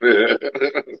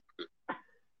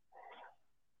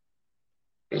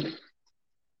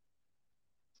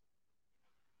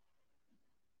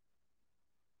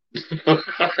 Oh,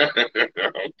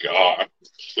 God.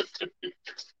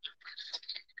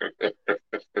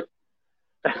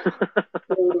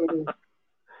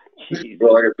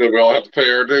 Well, like I said, we all have to pay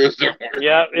our dues.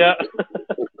 Yeah.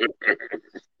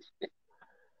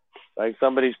 Like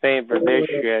somebody's paying for this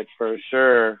shit for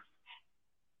sure.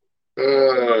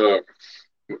 I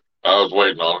was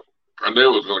waiting on it. I knew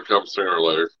it was going to come sooner or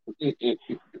later.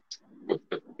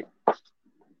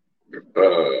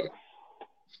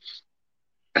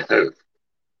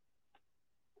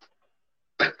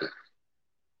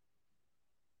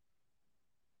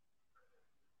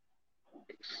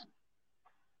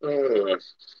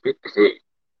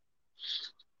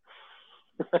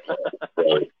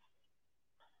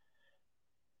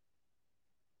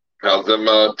 How's them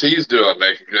teas doing?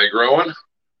 They growing?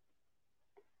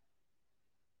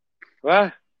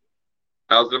 What?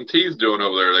 How's them teas doing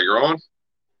over there? They growing?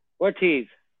 What teas?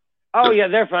 Oh yeah,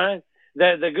 they're fine.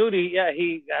 The Goody, yeah,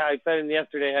 I fed him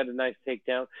yesterday, had a nice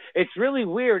takedown. It's really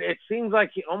weird. It seems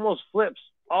like he almost flips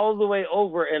all the way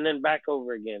over and then back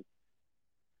over again.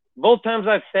 Both times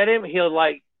I've fed him, he'll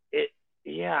like it.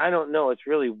 Yeah, I don't know. It's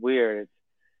really weird.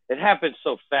 It happens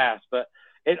so fast, but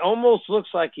it almost looks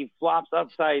like he flops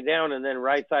upside down and then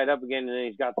right side up again, and then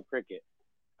he's got the cricket.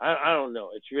 I don't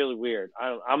know. It's really weird.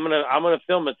 I'm gonna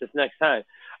film it this next time.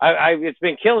 It's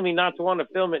been killing me not to want to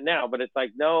film it now, but it's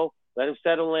like no, let him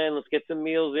settle in. Let's get some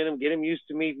meals in him, get him used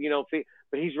to me,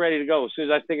 But he's ready to go. As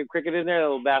soon as I stick a cricket in there, the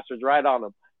little bastard's right on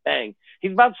him. Bang.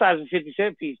 He's about the size of a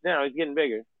 50-cent piece now. He's getting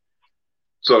bigger.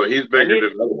 So he's bigger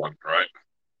than another one, right?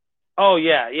 Oh,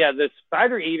 yeah. The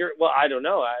spider eater, well, I don't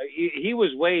know. He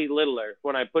was way littler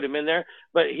when I put him in there,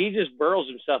 but he just burrows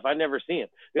himself. I never see him.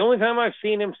 The only time I've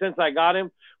seen him since I got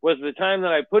him was the time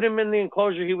that I put him in the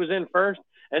enclosure he was in first,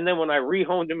 and then when I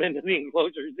rehoned him into the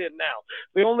enclosure he's in now.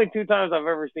 The only 2 times I've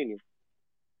ever seen him.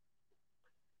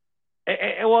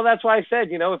 And well, that's why I said,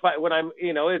 is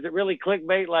it really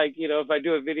clickbait? Like, if I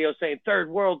do a video saying third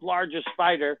world's largest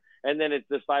spider, and then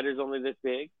the spider's only this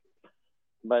big.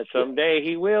 But someday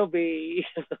he will be.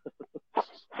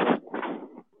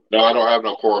 No, I don't have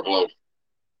no Coral Glow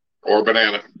or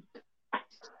banana.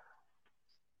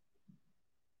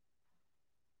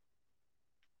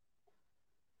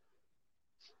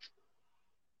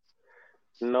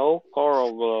 No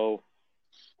Coral Glow.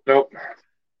 Nope.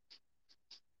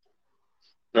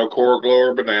 No Coral Glow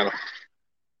or banana.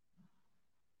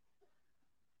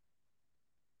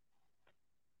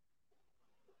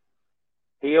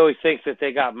 He always thinks that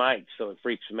they got mics, so it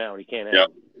freaks him out. He can't have. Yep,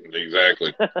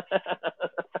 exactly.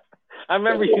 I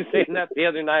remember you saying that the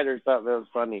other night or something. That was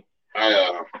funny.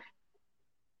 I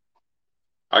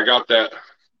got that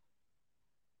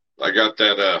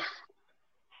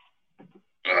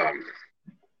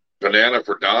banana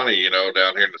for Donnie,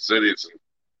 down here in the cities,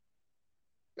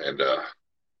 and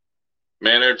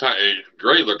man, every time,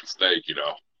 great looking snake,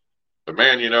 but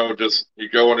man, just you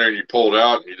go in there and you pull it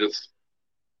out and you just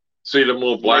see them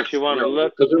little black. You want to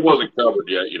look because it wasn't covered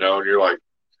yet, and you're like,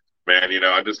 man,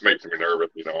 it just makes me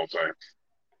nervous. You know what I'm saying?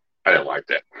 I didn't like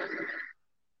that.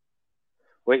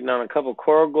 Waiting on a couple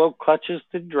Coral Glow clutches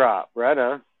to drop. Right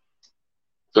on.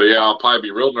 So yeah, I'll probably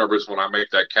be real nervous when I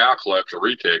make that cow clutch or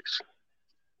retakes.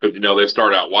 Because, they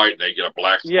start out white and they get a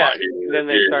black spot. Yeah, then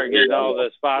they start getting all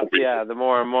the spots. Yeah, the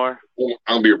more and more. I'm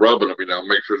going to be rubbing them,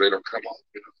 make sure they don't come off.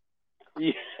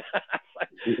 Yeah.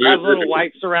 Have little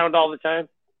wipes around all the time.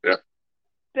 Yeah.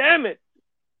 Damn it.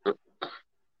 But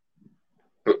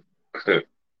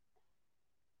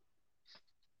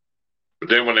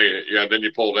then then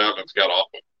you pull down and it's got a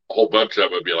whole bunch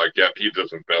of it, it'd be like, yeah, he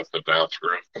just invested down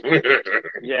screw.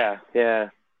 Yeah.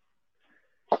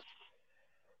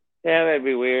 Yeah, that'd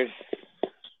be weird.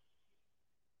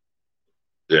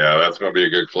 Yeah, that's going to be a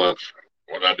good clutch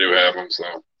when I do have them, so.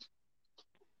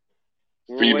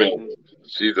 female.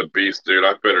 She's a beast, dude.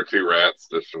 I fed her 2 rats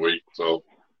this week. So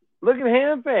look at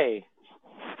Hampe.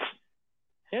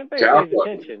 Hampe pays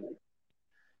attention.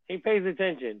 He pays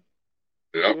attention.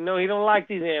 Yep. Even though he don't like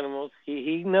these animals,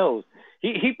 he knows.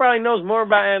 He probably knows more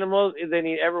about animals than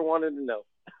he ever wanted to know.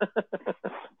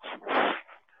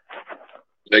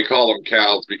 They call them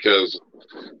cows because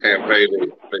Hampe,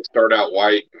 they start out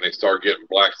white and they start getting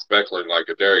black speckling like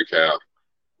a dairy cow.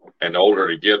 And the older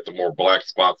they get, the more black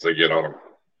spots they get on them.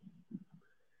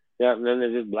 Yeah, and then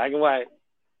they're just black and white.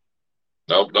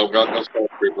 Nope, don't got no Storm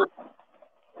Trooper.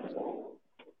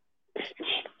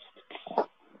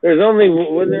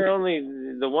 Wasn't there only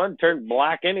the one turned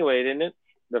black anyway, didn't it?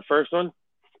 The first one?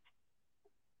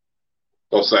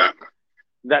 What's that?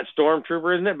 That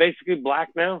Stormtrooper, isn't it basically black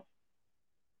now?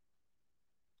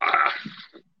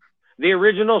 The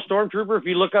original Stormtrooper, if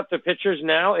you look up the pictures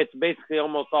now, it's basically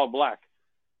almost all black.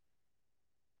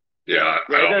 Yeah,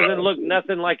 it doesn't look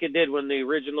nothing like it did when the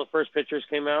original first pictures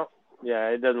came out. Yeah,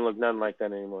 it doesn't look nothing like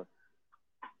that anymore.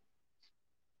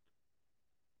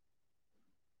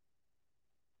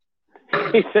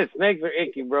 He said snakes are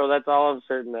icky, bro. That's all I'm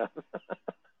certain of.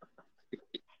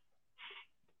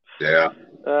 Yeah.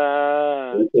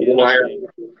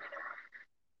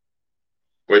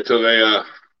 Wait till they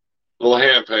little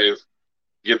Hampe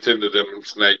gets into them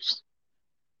snakes.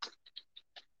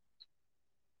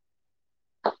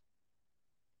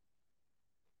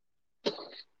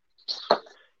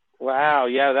 Wow,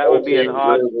 yeah, that would be an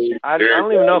odd. I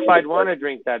don't even know if I'd want to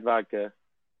drink that vodka.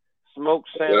 Smoked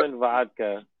salmon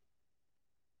vodka.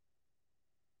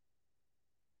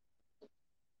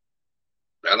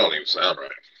 That don't even sound right.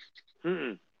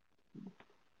 Mm-mm.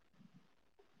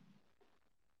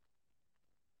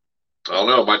 I don't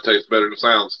know. It might taste better than it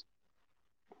sounds.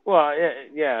 Well,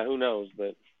 yeah, who knows?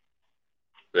 But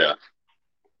yeah.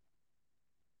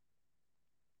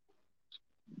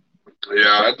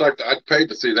 Yeah, I'd pay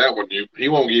to see that one. He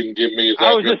won't even give me.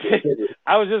 I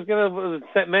was just gonna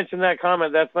mention that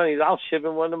comment. That's funny. I'll ship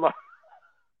him one tomorrow.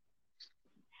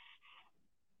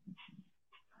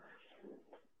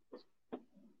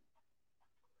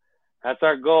 That's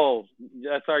our goal.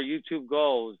 That's our YouTube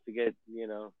goal, is to get,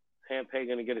 Hampe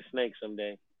gonna get a snake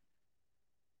someday.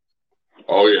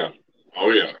 Oh yeah. Oh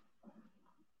yeah.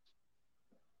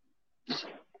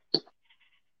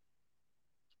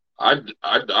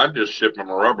 I'd just ship him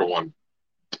a rubber one.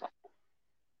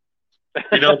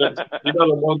 You know the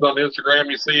ones on Instagram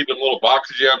you see, the little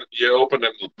boxes you open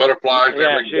and the butterflies.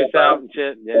 Yeah, shoots out and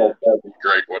shit. Yeah, that'd be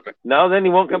great, wouldn't it? No, then he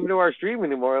won't come to our stream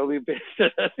anymore. He'll be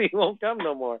pissed. He won't come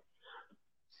no more.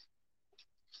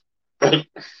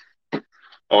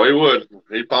 Oh, he would.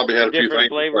 He probably had a few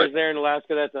different flavors there in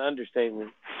Alaska. That's an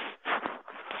understatement.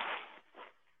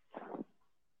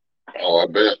 Oh, I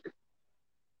bet.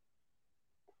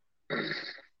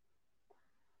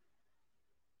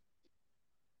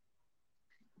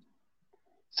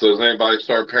 So has anybody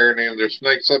started parenting their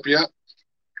snakes up yet?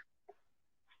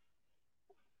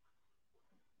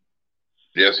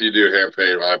 Yes, you do,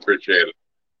 Hampe. I appreciate it.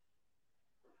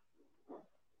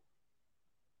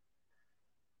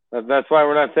 That's why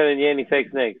we're not sending you any fake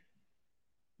snakes.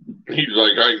 He's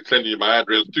like, I can send you my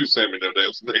address to send me no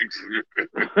damn snakes.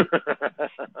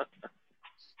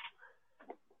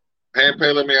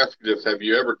 Hampe, let me ask you this. Have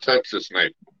you ever touched a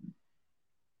snake?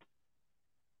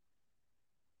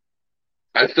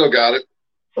 I still got it.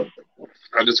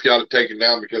 I just got it taken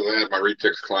down because I had my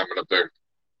retics climbing up there.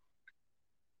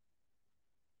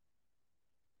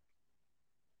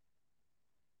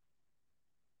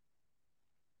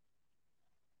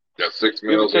 Got 6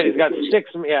 males. He's got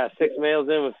six males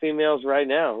in with females right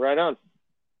now. Right on.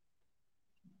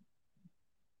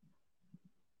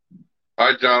 All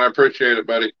right, John. I appreciate it,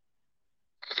 buddy.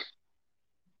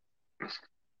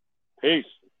 Peace.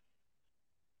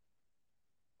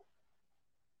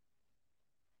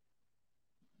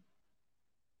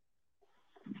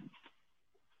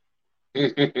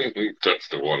 Touch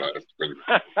the one eye.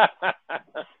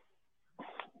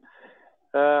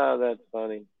 Oh, that's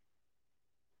funny.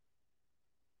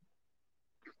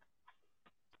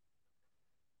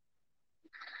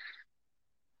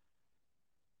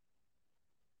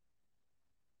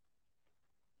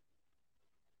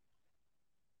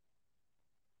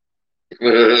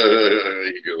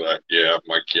 You go like, yeah,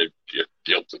 my kid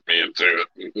guilted me into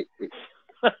it.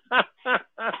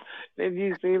 Did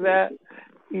you see that?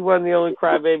 He wasn't the only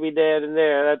crybaby dad in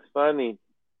there. That's funny.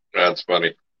 That's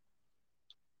funny.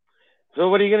 So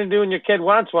what are you going to do when your kid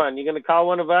wants one? You going to call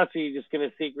one of us, or are you just going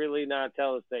to secretly not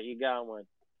tell us that you got one?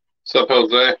 What's up,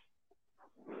 Jose?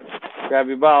 Grab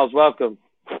your balls. Welcome.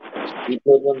 You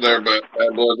put them there, but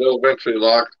they'll eventually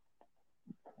lock.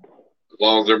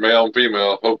 long as they're male and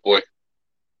female, hopefully.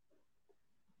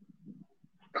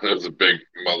 There's a big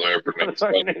mother effort.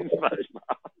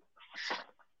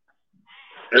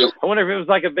 I wonder if it was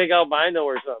like a big albino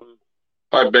or something.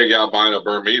 A big albino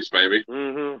Burmese, maybe.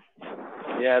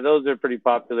 Mm-hmm. Yeah, those are pretty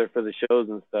popular for the shows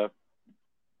and stuff.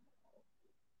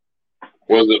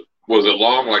 Was it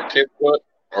long, like 10 foot,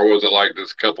 or was it like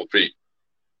just a couple feet?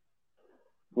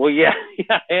 Well, yeah,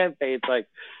 hand paint's like,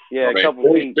 a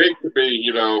couple feet. Big to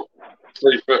be,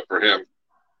 3 foot for him.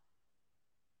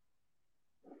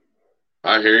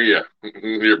 I hear you.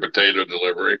 Your potato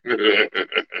delivery.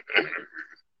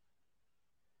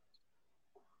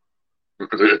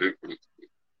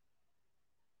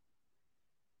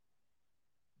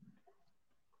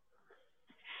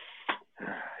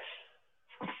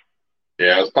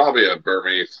 Yeah, it's probably a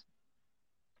Burmese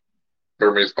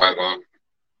python.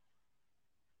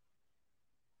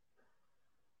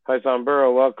 Python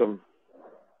Burrow, welcome.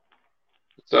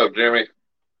 What's up, Jimmy?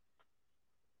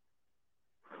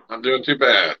 I'm doing too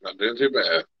bad.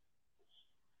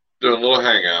 Doing a little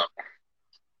hangout.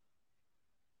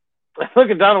 Look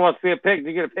at Donald wants to see a pig.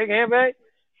 Did you get a pig handbag?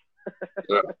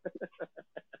 Yeah.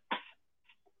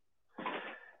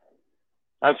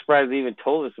 I'm surprised he even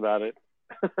told us about it.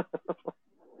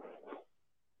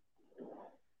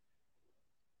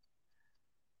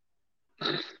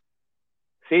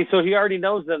 See, so he already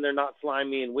knows them. They're not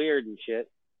slimy and weird and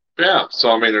shit. Yeah,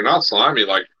 so I mean, they're not slimy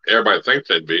like everybody thinks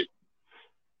they'd be.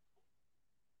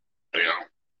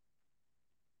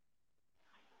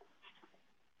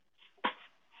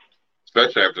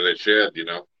 Especially after they shed,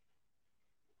 Yeah,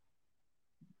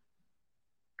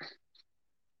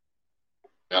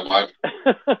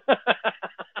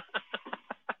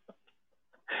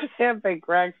 Handbag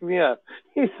cracks me up.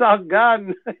 He saw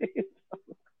God.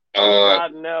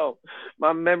 God, no.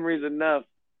 My memory's enough.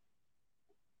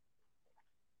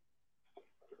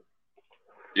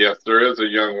 Yes, there is a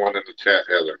young one in the chat,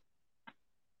 Heather.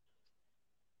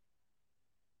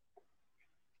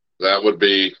 That would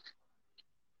be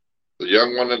the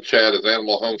young one in the chat is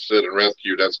Animal Homestead and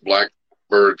Rescue. That's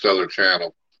Blackbird's other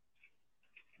channel.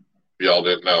 If y'all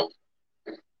didn't know.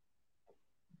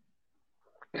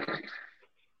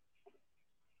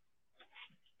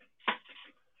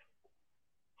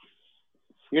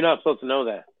 You're not supposed to know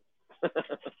that.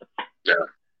 Yeah.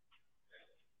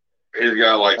 He's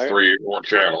got like 3 or 4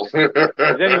 channels. Is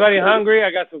anybody hungry?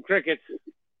 I got some crickets.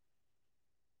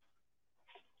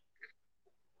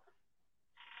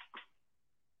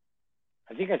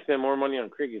 I think I spend more money on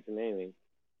crickets than anything.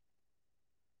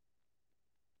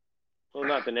 Well,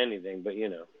 not than anything, but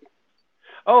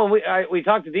Oh, we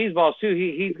talked to These Balls too.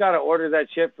 He's got to order that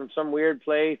shit from some weird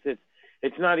place.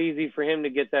 It's not easy for him to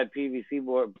get that PVC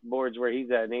boards where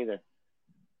he's at neither.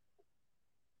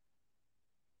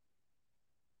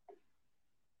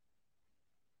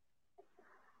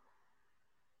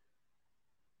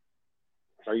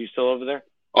 Are you still over there?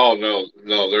 Oh no,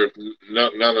 there's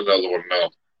none another one. No.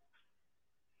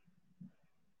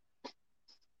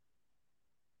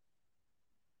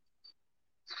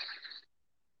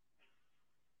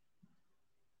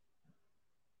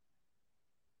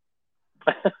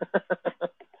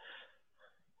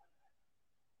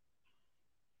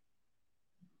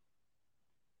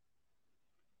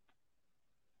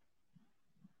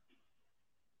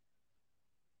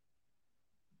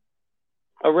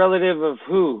 A relative of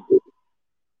who?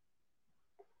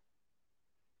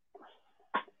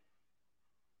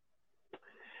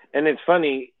 And it's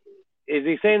funny. Is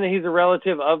he saying that he's a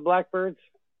relative of Blackbirds?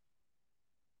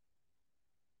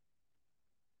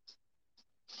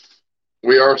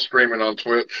 We are streaming on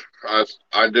Twitch.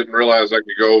 I didn't realize I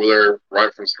could go over there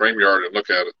right from StreamYard and look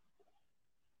at it.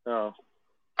 Oh.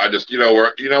 I just, when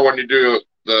you do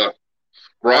the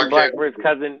broadcast. Blackbird's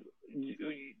cousin.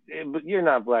 You're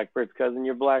not Blackbird's cousin.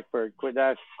 You're Blackbird.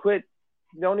 Quit.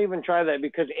 Don't even try that,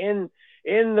 because in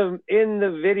the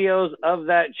videos of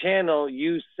that channel,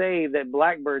 you say that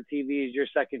Blackbird TV is your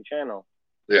second channel.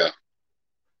 Yeah.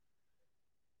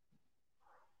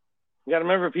 You got to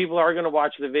remember, people are going to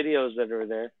watch the videos that are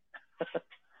there.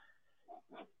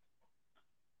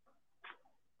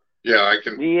 Yeah, I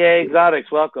can. DA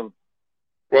Exotics, welcome.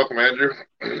 Welcome, Andrew.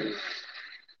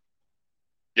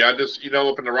 Yeah, just,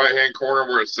 up in the right-hand corner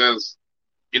where it says,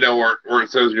 where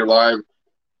it says you're live,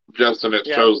 Justin, it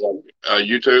shows like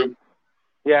YouTube.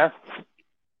 Yeah.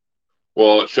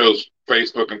 Well, it shows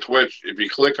Facebook and Twitch. If you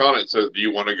click on it, it says, do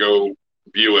you want to go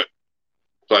view it?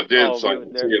 So I did, so I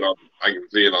can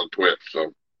see it on Twitch.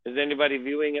 So is anybody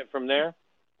viewing it from there?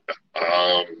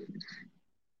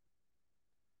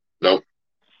 Nope.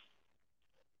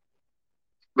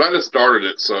 But I just started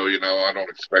it, so I don't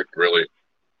expect really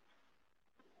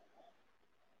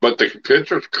But the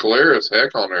picture's clear as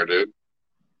heck on there, dude.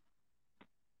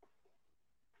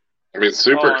 I mean,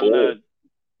 super clear.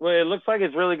 Well, it looks like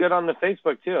it's really good on the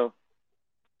Facebook too.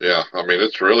 Yeah, I mean,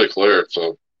 it's really clear,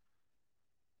 so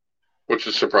which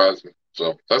is surprising.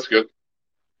 So that's good.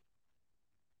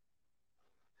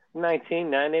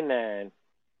 1999.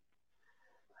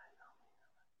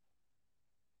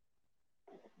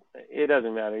 It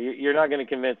doesn't matter. You're not going to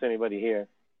convince anybody here.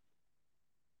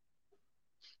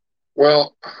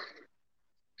 Well,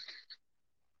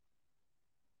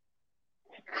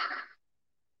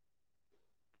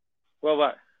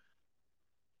 what?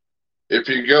 If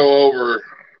you go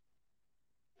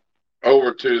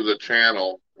over to the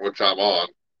channel, which I'm on,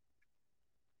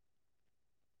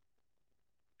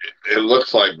 it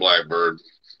looks like Blackbird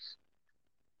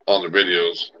on the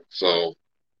videos. So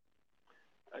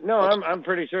no, I'm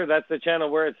pretty sure that's the channel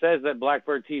where it says that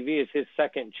Blackbird TV is his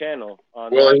second channel.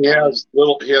 Well, he has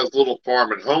little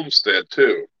farm and homestead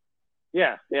too.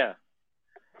 Yeah.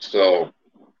 So.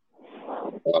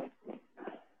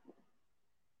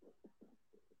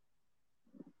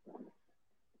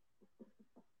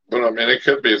 But I mean, it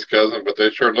could be his cousin, but they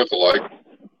sure look alike.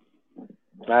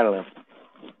 I don't know.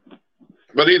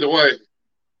 But either way,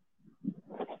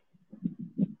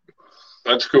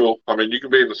 that's cool. I mean, you can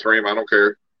be in the stream. I don't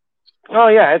care. Oh,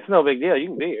 yeah, it's no big deal. You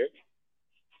can be here.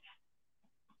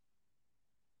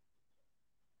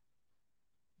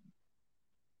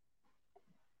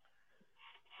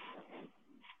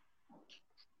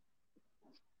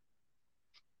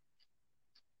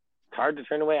 It's hard to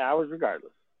turn away hours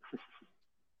regardless.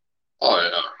 Oh,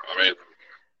 yeah. I mean,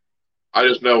 I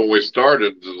just know when we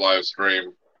started the live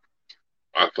stream,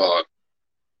 I thought,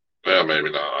 yeah,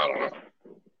 maybe not. I don't know.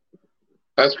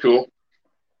 That's cool.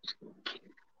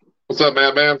 What's up,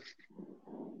 Madman?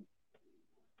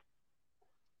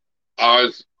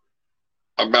 It's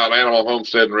about Animal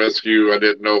Homestead and Rescue. I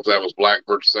didn't know if that was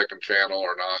Blackbird's second channel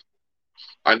or not.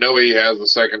 I know he has a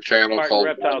second channel Martin called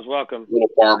Reptiles Welcome. Little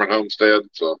Farm and Homestead.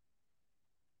 So,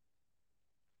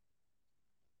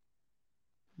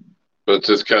 but it's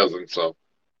his cousin. So,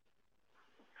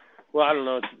 well, I don't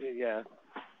know. Yeah.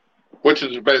 Which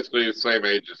is basically the same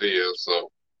age as he is.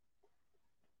 So.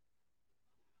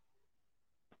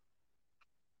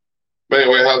 But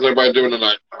anyway, how's everybody doing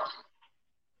tonight?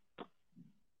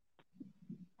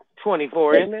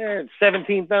 24 in there,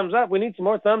 17 thumbs up. We need some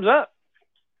more thumbs up.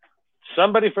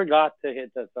 Somebody forgot to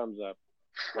hit that thumbs up.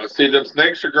 I see them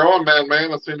snakes are growing,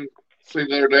 man. I seen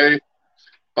the other day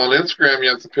on Instagram.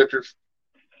 You had some pictures.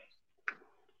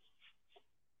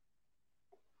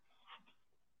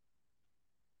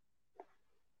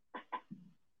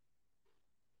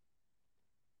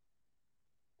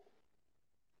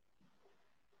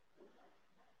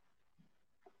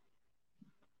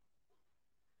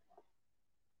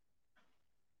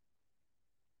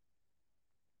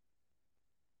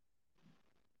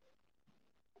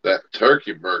 That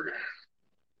turkey burger.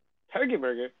 Turkey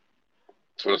burger?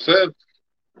 That's what I said.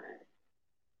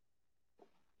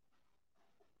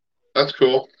 That's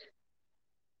cool.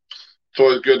 It's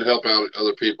always good to help out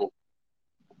other people.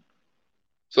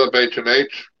 What's up,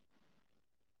 H&H?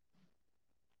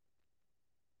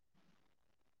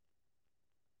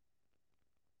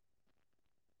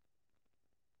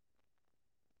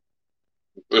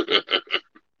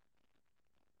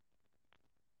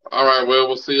 All right, well,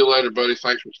 we'll see you later, buddy.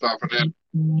 Thanks for stopping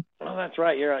in. Oh, that's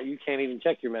right. You're out. You can't even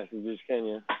check your messages, can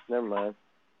you? Never mind.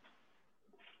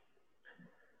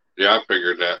 Yeah, I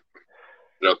figured that.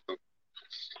 Justin.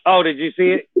 Oh, did you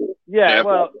see it? Yeah,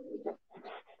 well,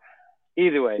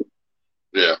 either way.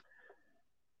 Yeah.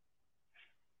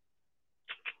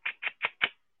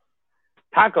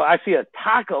 Taco. I see a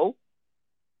taco.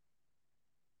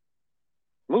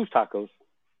 Moose tacos.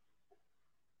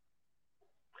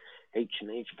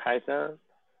 H&H Python.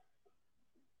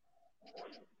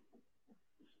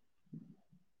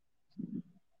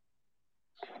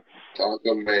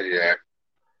 Taco Maniac.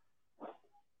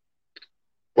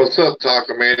 What's up,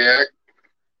 Taco Maniac?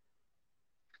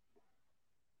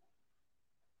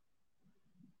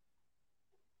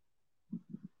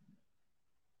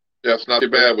 Yeah, it's not too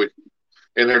bad. We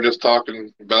in here just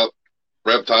talking about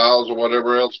reptiles or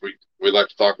whatever else we like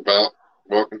to talk about.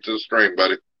 Welcome to the stream,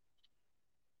 buddy.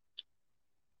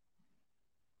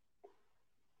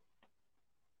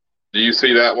 Do you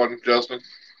see that one, Justin?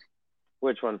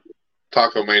 Which one?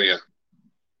 Taco Mania.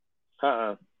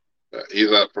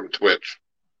 He's up from Twitch.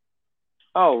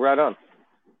 Oh, right on.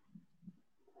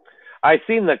 I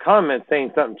seen the comment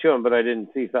saying something to him, but I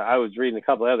didn't see. I was reading a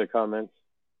couple of other comments.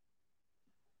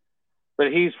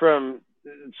 But he's from,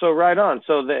 so right on.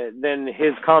 So then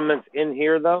his comments in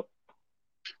here, though?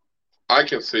 I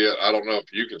can see it. I don't know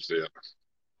if you can see it.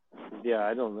 Yeah,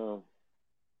 I don't know.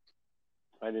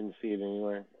 I didn't see it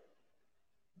anywhere.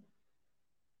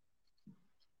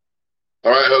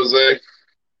 All right, Jose.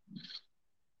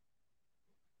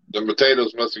 The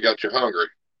potatoes must have got you hungry.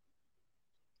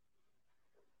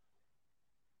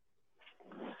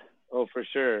 Oh, for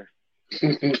sure.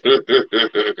 That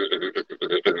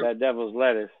devil's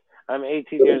lettuce. I'm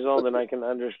 18 years old, and I can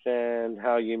understand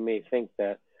how you may think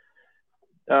that.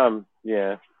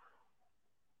 Yeah.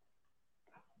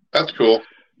 That's cool.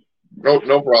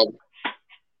 No problem.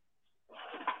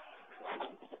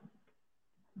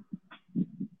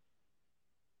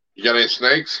 You got any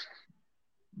snakes?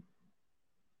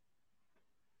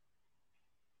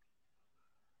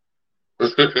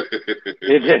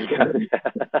 It just got.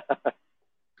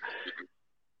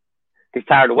 He's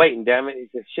tired of waiting. Damn it! He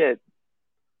said, "Shit."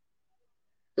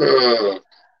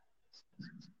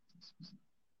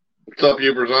 What's up,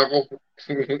 Huber's uncle?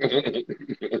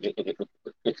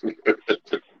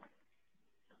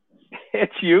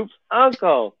 It's Youp's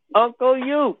uncle. Uncle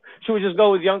Youp. Should we just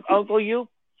go with young Uncle Youp?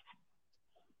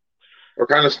 What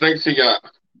kind of snakes you got?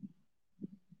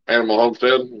 Animal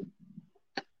Homestead?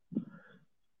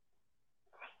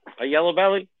 A yellow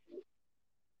belly?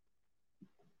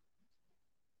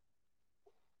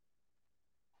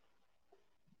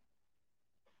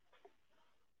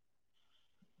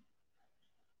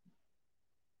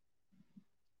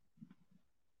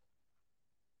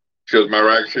 Shows my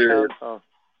racks here. Oh.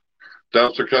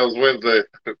 Dumpster comes Wednesday.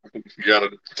 You got to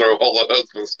throw all the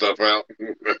husband stuff out.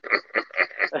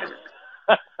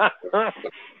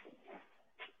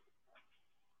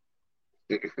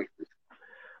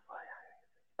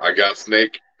 I got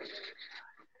snake.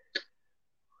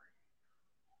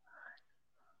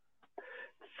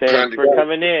 Thanks for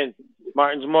coming in.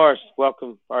 Martin's Morse,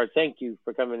 welcome. Or thank you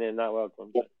for coming in, not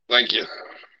welcome. Thank you.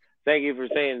 Thank you for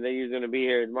saying that you're going to be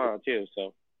here tomorrow, too.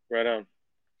 So, right on.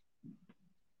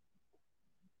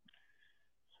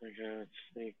 I got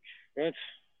snake. What?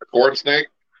 A corn snake?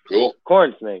 Cool.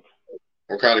 Corn snake.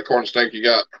 What kind of corn snake you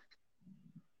got?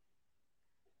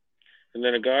 And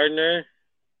then a gardener.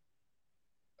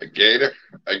 A gator?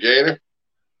 A gator?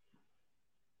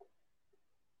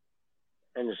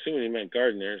 I'm assuming he meant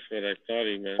gardener. That's what I thought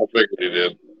he meant. I figured he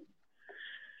did.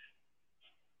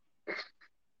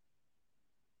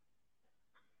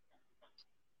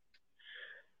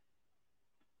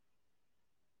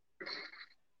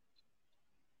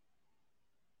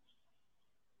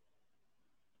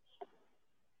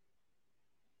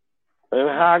 And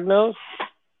hog nose?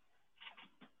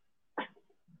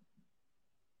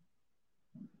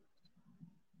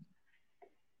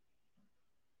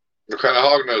 What kind of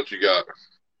hog nose you got?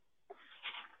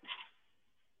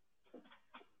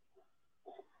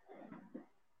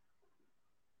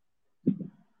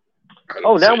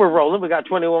 Oh, now we're rolling. We got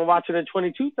 21 watching and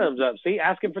 22 thumbs up. See,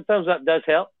 asking for thumbs up does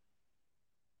help.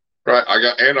 Right. I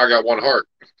got one heart.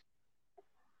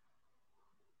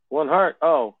 One heart.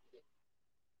 Oh.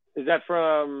 Is that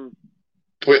from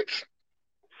Twitch?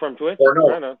 From Twitch? Or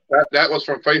no. That was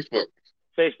from Facebook.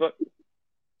 Facebook.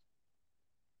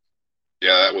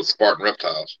 Yeah, that was Spartan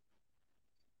Reptiles.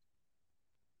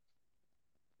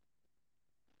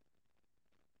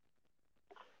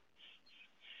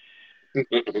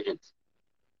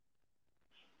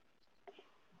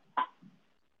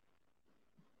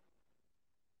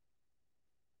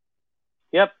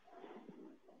 Yep.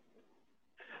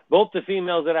 Both the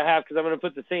females that I have, because I'm going to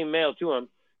put the same male to them,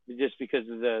 just because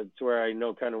of to where I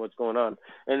know kind of what's going on.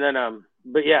 And then,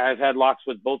 but yeah, I've had locks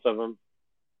with both of them.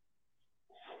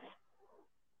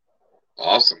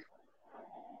 Awesome.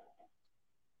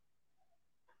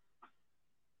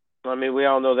 I mean, we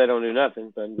all know they don't do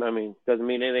nothing, but I mean, doesn't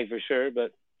mean anything for sure.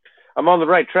 But I'm on the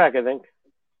right track, I think.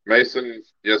 Mason,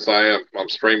 yes, I am. I'm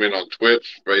streaming on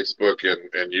Twitch, Facebook,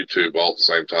 and YouTube all at the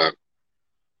same time.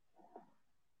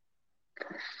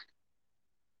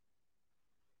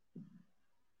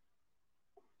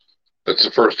 It's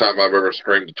the first time I've ever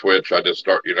streamed to Twitch. I just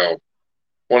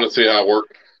want to see how it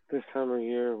works. This time of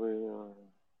year,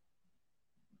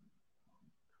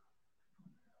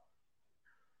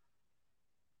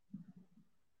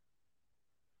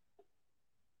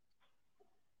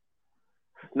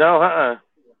 No,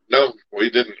 No, we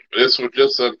didn't. This was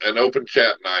just an open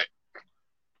chat night.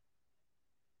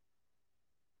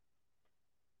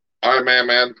 All right,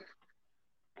 man.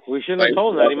 We shouldn't have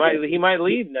told him that. He might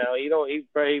leave now. He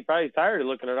probably tired of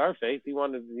looking at our face. He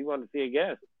wanted to see a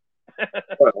guest.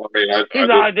 Well, I mean, he's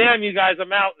like, damn, you guys,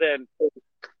 I'm out then.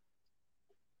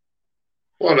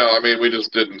 Well, no, I mean, I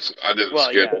didn't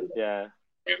schedule. Yeah.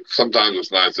 I mean, sometimes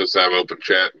it's nice just to have open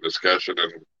chat and discussion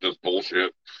and just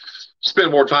bullshit.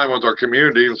 spend more time with our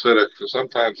community instead of, because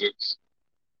sometimes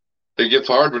it gets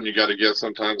hard when you got a guest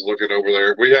sometimes looking over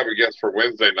there. We have a guest for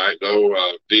Wednesday night though,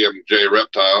 DMJ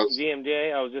Reptiles.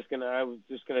 DMJ, I was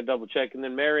just gonna double check, and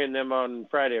then Mary and them on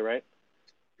Friday, right?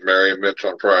 Mary and Mitch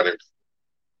on Friday.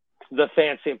 The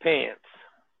Fancy Pants.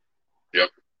 Yep.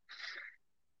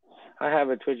 I have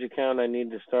a Twitch account. I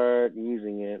need to start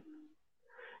using it.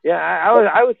 Yeah,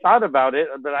 I was thought about it,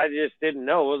 but I just didn't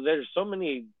know. Well, there's so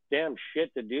many damn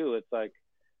shit to do. It's like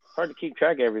hard to keep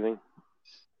track of everything.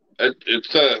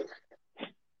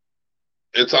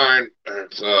 It's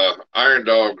Iron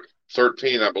Dog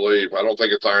 13, I believe. I don't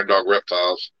think it's Iron Dog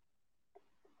Reptiles.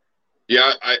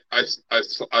 Yeah, I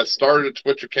started a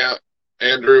Twitch account,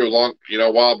 Andrew,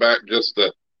 a while back.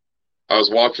 I was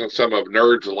watching some of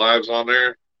Nerds lives on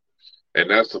there, and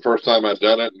that's the first time I'd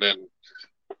done it. And then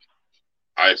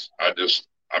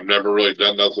I've never really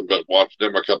done nothing but watch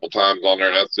them a couple times on there.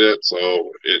 And that's it.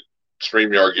 So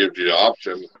StreamYard gives you the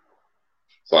option.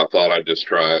 So I thought I'd just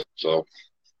try it. So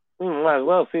might as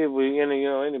well see if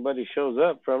anybody shows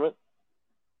up from it.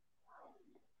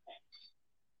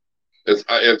 It's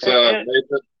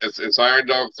Iron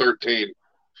Dog 13.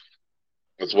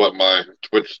 That's what my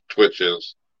Twitch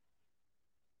is.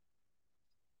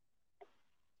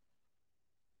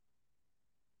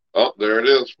 Oh, there it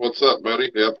is. What's up,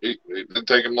 buddy? Yep, he didn't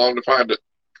take him long to find it.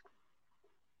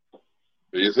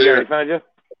 He's here. Yeah, he found you?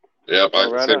 Yep, I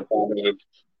can see him commented.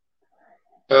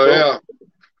 Oh, yeah.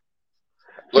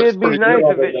 It'd be nice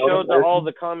if it showed all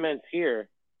the comments here.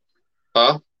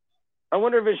 Huh? I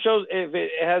wonder if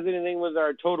it has anything with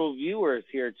our total viewers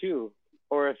here too,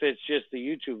 or if it's just the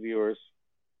YouTube viewers.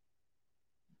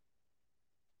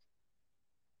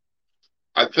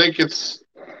 I think it's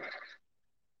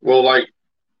like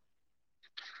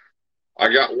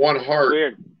I got one heart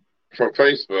from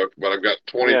Facebook, but I've got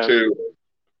 22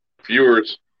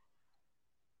 viewers.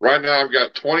 Right now, I've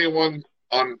got 21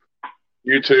 on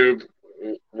YouTube,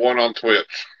 1 on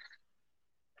Twitch.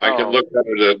 I can look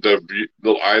under the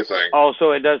little eye thing. Oh,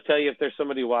 so it does tell you if there's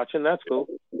somebody watching. That's cool.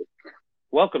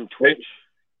 Welcome, Twitch.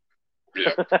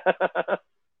 Yeah.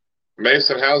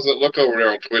 Mason, how's it look over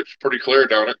there on Twitch? Pretty clear,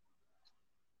 don't it?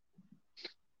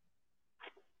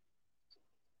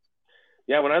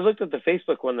 Yeah, when I looked at the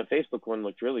Facebook one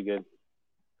looked really good.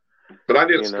 But I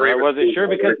didn't stream I wasn't sure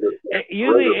because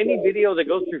usually any video that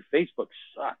goes through Facebook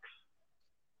sucks.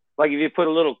 Like if you put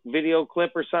a little video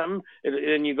clip or something,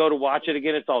 and you go to watch it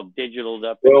again, it's all digitaled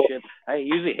up and shit. I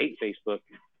usually hate Facebook.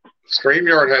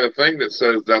 StreamYard had a thing that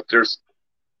says that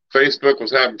Facebook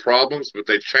was having problems, but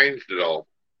they changed it all.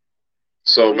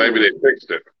 So maybe they fixed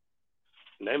it.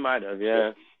 They might have,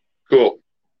 yeah. Cool.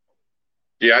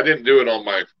 Yeah, I didn't do it on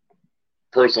my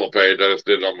personal page. I just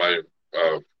did it on my...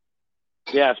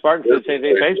 yeah, Spartan said the same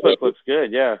thing. Facebook looks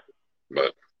good, yeah.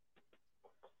 But...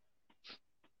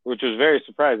 which was very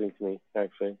surprising to me,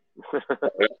 actually.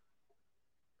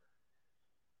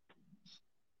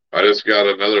 I just got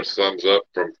another thumbs up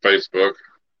from Facebook.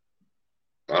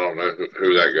 I don't know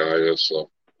who that guy is,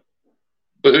 so.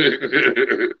 But,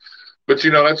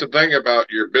 that's the thing about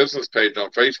your business page on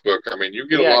Facebook. I mean, you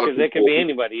get a lot of people. Yeah, because it could be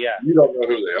anybody, yeah. You don't know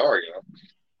who they are,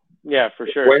 Yeah, for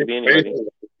sure. It could be anybody.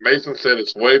 Mason said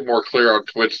it's way more clear on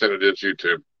Twitch than it is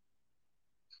YouTube.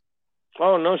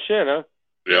 Oh, no shit, huh?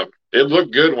 Yeah. It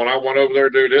looked good when I went over there,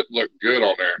 dude. It looked good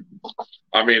on there.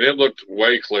 I mean, it looked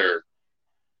way clear.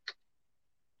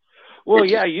 Well,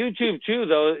 yeah, YouTube too,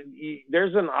 though.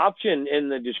 There's an option in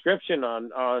the description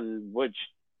on which,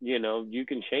 you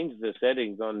can change the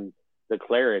settings on the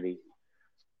clarity.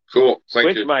 Cool.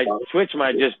 Thank you. Twitch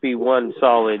might just be one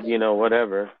solid,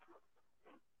 whatever.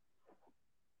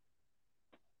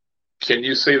 Can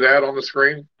you see that on the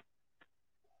screen?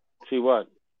 See what?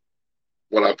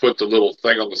 When I put the little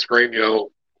thing on the screen,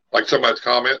 like somebody's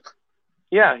comment?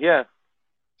 Yeah, yeah.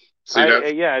 See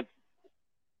that? Yeah.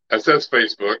 That says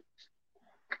Facebook.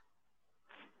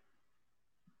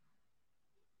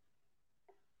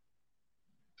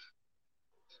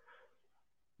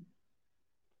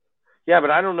 Yeah,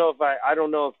 but I don't know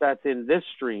if that's in this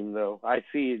stream though. I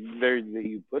see there that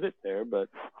you put it there, but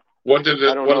what's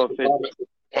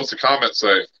the comment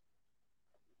say?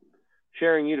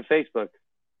 Sharing you to Facebook.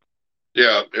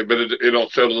 Yeah, but it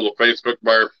don't show the little Facebook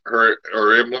by her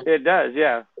or emblem. It does,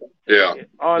 yeah. Yeah.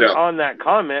 On that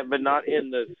comment, but not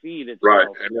in the feed itself. Right,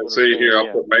 and then see here,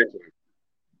 I'll put Mason.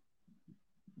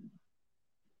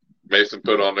 Mason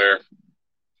put on there.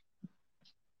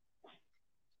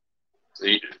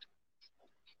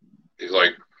 He's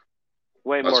like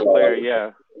way more clear,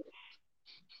 yeah.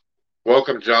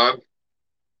 Welcome, John.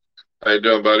 How you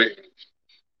doing, buddy?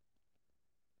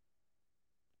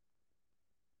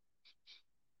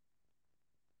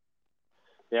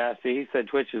 Yeah, see, he said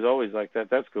Twitch is always like that.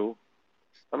 That's cool.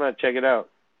 I'm going to check it out.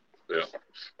 Yeah.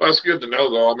 Well, that's good to know,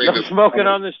 though. I mean, no smoking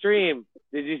on the stream.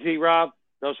 Did you see, Rob?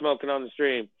 No smoking on the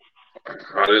stream.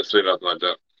 I didn't see nothing like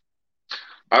that.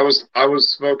 I was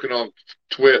smoking on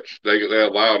Twitch. They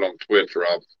allowed on Twitch,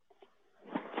 Rob.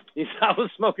 I was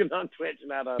smoking on Twitch,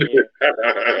 not on here.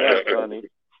 That's funny.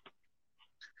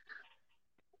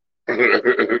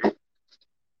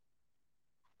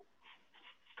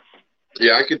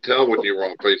 Yeah, I could tell when you were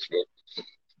on Facebook.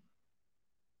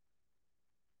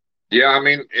 Yeah, I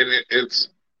mean,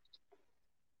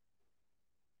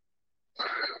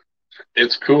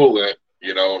 it's cool that,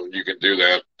 you know, you can do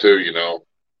that too, you know.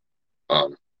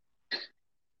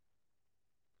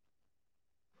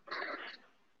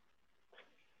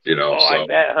 You know, oh, so. I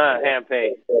bet, huh,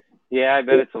 Hampe? Yeah, I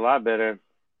bet it's a lot better.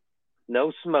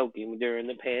 No smoking during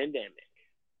the pandemic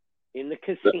in the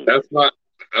casino. That's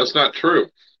not true.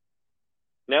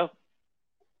 No?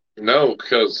 No,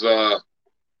 because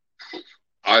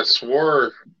I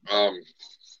swore,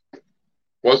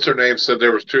 what's her name said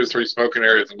there was 2 or 3 smoking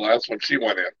areas, and the last one she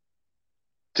went in.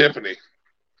 Tiffany.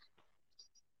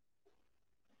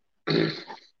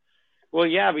 Well,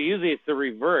 yeah, but usually it's the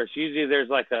reverse. Usually there's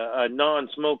like a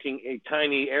non-smoking, a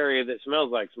tiny area that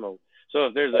smells like smoke. So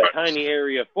if there's a tiny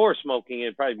area for smoking,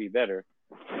 it'd probably be better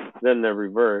than the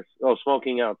reverse. Oh,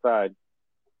 smoking outside.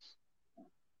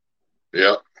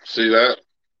 Yeah, see that?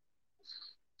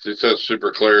 She said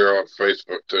super clear on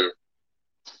Facebook too.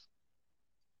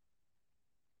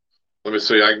 Let me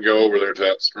see. I can go over there to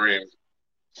that stream.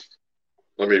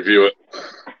 Let me view it.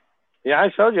 Yeah,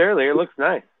 I showed you earlier. It looks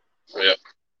nice. Yeah.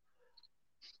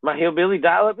 My hillbilly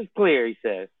dial-up is clear, he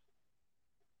says.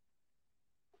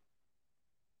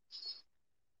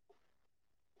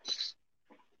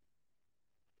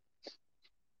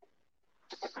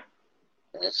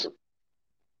 Awesome.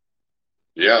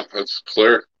 Yeah, it's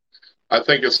clear. I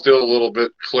think it's still a little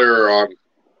bit clearer on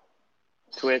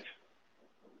Twitch,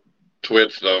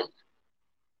 though.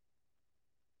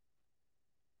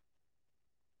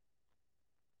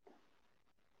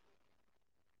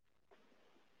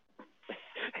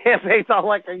 It's all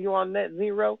like, are you on net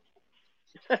zero?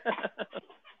 It's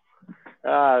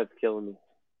killing me.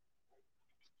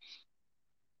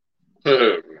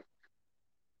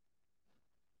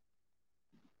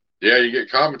 Yeah, you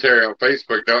get commentary on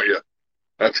Facebook, don't you?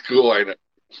 That's cool, ain't it?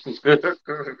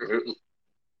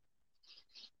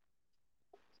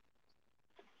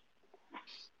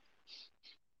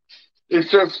 It's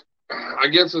just, I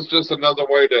guess it's just another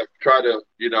way to try to,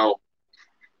 you know,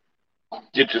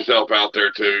 get yourself out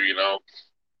there too, you know.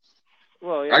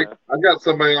 Well, yeah. I got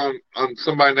somebody on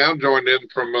somebody now joined in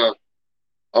from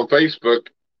on Facebook.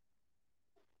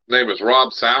 His name is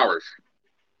Rob Sowers.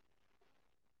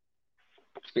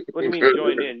 What do you mean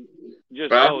join in?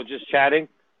 Just chatting?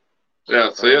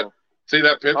 Yeah, see it? See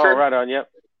that picture? Oh, right on. Yep.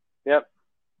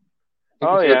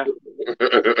 Oh, yeah.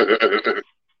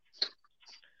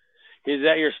 Is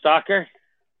that your stalker?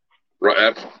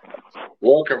 Right.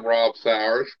 Welcome, Rob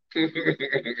Sowers. He's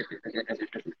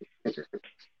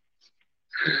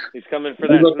coming for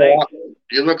that snake.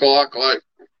 You look a lot like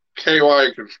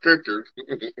KY Constrictor.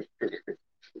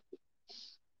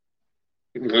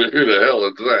 Who the hell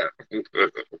is that?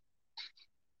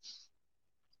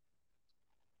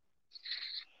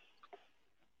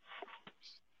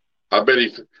 I bet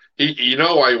he you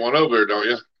know why he went over there, don't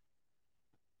you?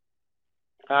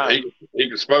 He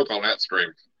can smoke on that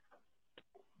stream.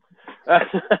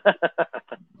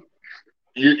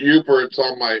 Youper, it's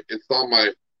on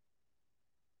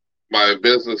my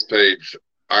business page,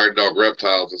 Iron Dog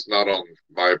Reptiles. It's not on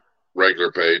my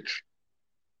regular page.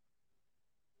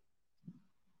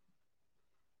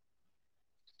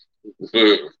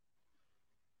 It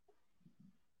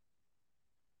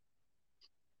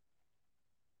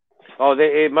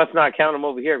must not count them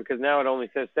over here because now it only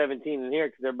says 17 in here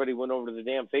because everybody went over to the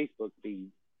damn Facebook feed.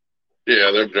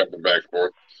 Yeah, they're jumping back and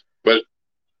forth. But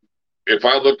if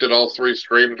I looked at all 3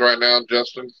 streams right now,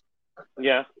 Justin,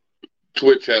 yeah,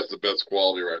 Twitch has the best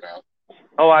quality right now.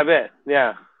 Oh, I bet.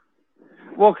 Yeah.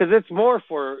 Well, because it's more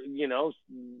for, you know,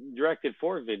 directed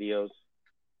for videos.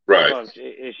 Right. So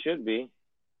it should be.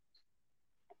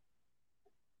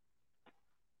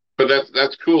 But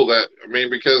that's cool.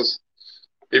 Because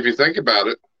if you think about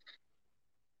it,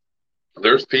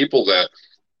 there's people that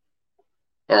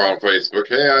are on Facebook.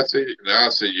 Hey, I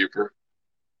see Youper.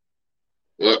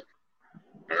 Look,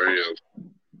 there he is.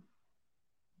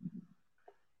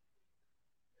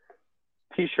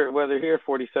 T-shirt weather here,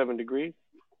 47 degrees.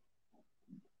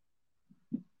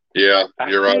 Yeah,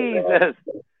 you're right. Jesus.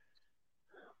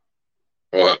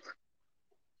 What?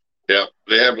 Yeah,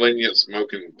 they have lenient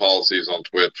smoking policies on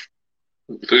Twitch.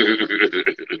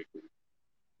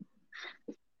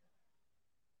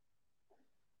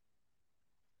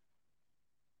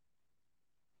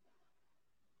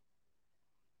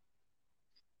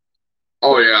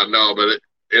 Oh yeah, no, but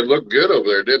it looked good over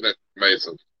there, didn't it,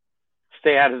 Mason?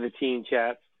 Stay out of the teen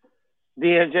chats.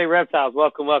 DMJ Reptiles,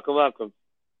 welcome, welcome, welcome.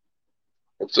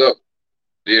 What's up,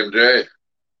 DMJ?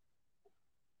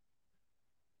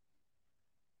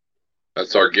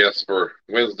 That's our guest for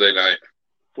Wednesday night.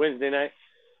 Wednesday night.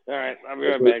 All right, I'll be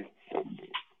right back.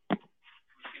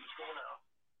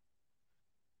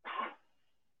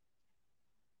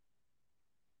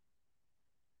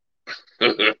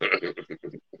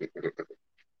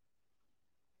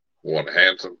 One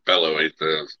handsome fellow, he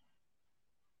says.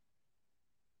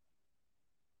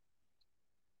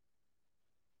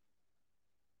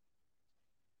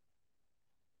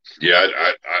 Yeah,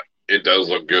 it does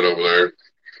look good over there.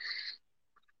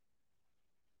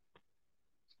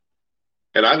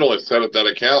 And I'd only set up that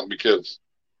account because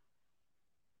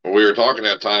we were talking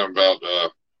that time about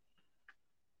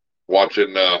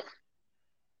watching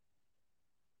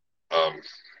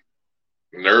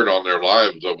Nerd on their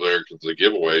lives over there because the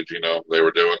giveaways, they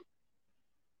were doing.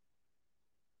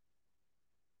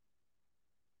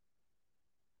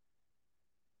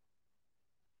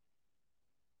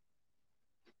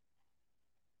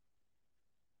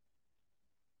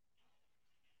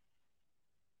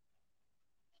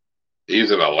 He's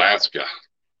in Alaska.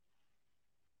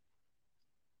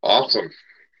 Awesome.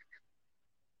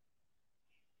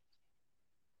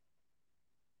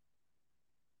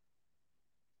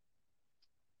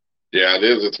 Yeah, it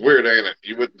is. It's weird, ain't it?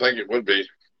 You wouldn't think it would be.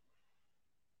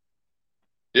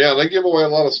 Yeah, they give away a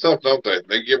lot of stuff, don't they?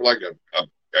 They give like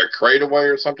a crate away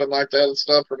or something like that and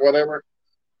stuff or whatever.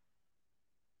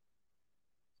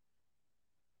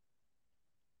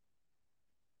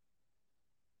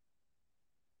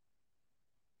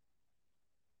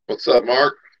 What's up,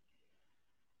 Mark?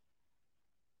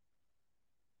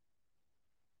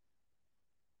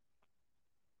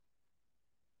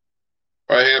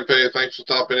 Right hand pay. Thanks for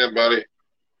stopping in, buddy.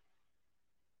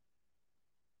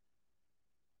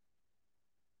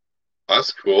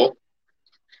 That's cool.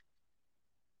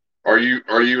 Are you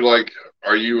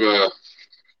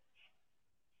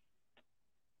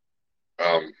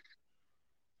um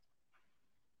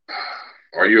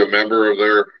are you a member of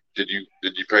their did you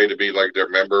pay to be like their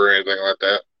member or anything like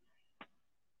that?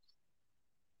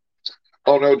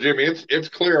 Oh no, Jimmy, it's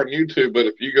clear on YouTube, but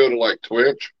if you go to like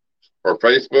Twitch or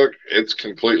Facebook, it's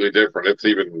completely different. It's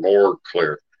even more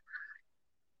clear.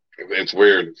 It's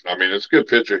weird. I mean, it's a good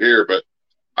picture here, but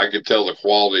I can tell the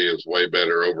quality is way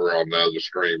better over on the other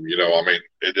stream. I mean,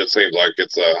 it just seems like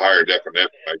it's a higher definition,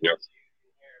 I guess.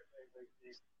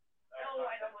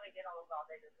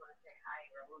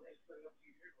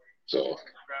 So.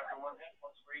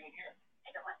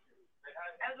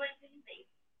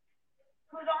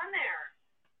 Who's on there?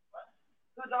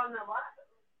 Who's on the what?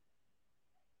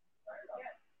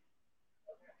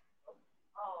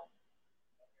 Oh.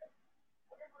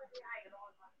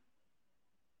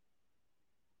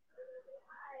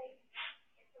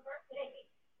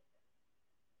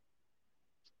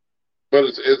 But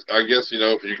it's I guess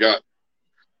if you got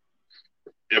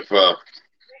if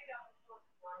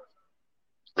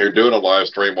you're doing a live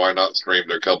stream, why not stream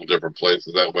to a couple different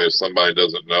places? That way, if somebody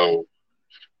doesn't know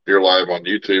you're live on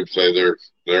YouTube, say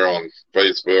they're on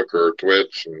Facebook or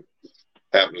Twitch and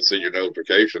happen to see your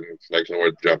notification, they can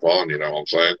always jump on. You know what I'm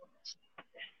saying?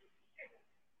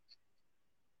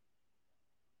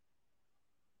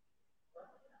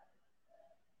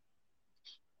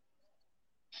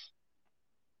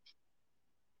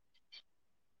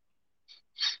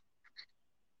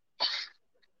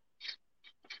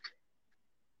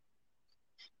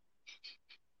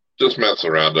 Just mess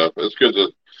around up. It's good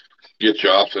to get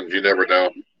your options. You never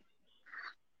know. In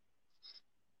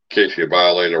case you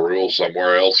violate a rule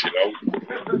somewhere else,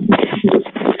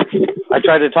 I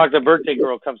tried to talk to birthday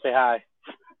girl. Come say hi.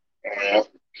 Yeah.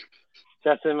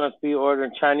 Justin must be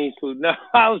ordering Chinese food. No,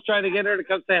 I was trying to get her to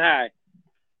come say hi.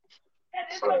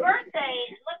 It's my birthday.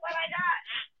 Look what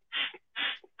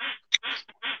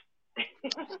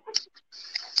I got.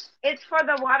 It's for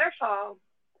the waterfall.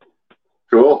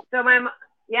 Cool. So my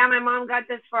mom got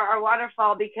this for our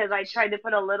waterfall because I tried to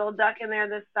put a little duck in there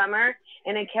this summer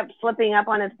and it kept slipping up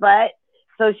on its butt.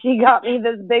 So she got me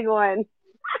this big one.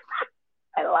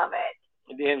 I love it.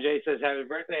 DMJ says happy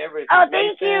birthday. Everybody says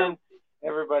thank you.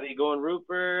 Everybody going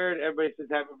Rupert. Everybody says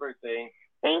happy birthday.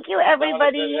 Thank you,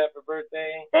 everybody. Donna says happy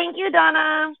birthday. Thank you,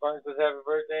 Donna. Spark says happy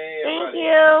birthday. Thank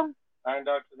you. Iron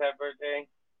Dog says happy birthday.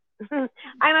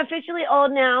 I'm officially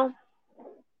old now.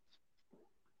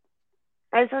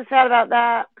 I'm so sad about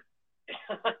that.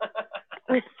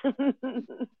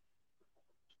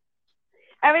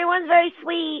 Everyone's very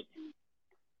sweet.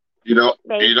 You know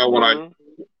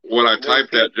when I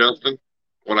typed that, Justin,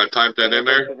 when I typed that in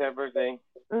there, you ever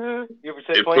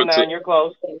said 29? You're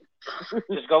close.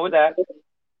 Just go with that.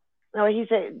 No, he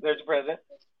said. There's a present.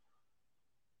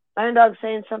 Iron Dog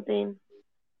saying something.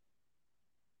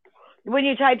 When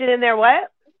you typed it in there,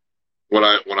 what? When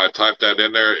I typed that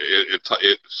in there, it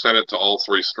sent it to all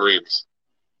 3 streams.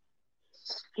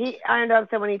 Iron Dog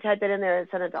said when he typed it in there, it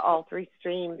sent it to all 3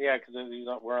 streams. Yeah, because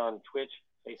we're on Twitch,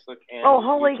 Facebook, and oh,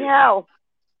 holy YouTube. cow!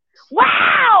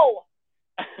 Wow!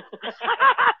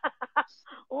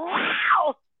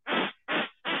 Wow!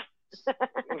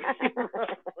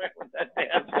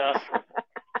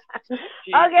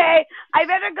 Okay, I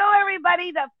better go,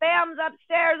 everybody. The fam's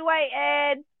upstairs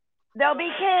waiting. There'll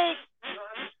be cake.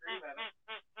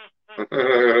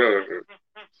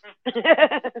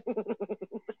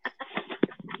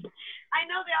 I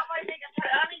know they all might think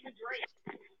I need to drink.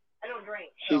 I don't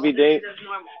drink. She'd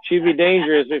be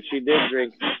dangerous if she did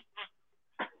drink.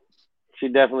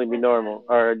 She'd definitely be normal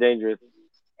or dangerous.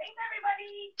 Thanks,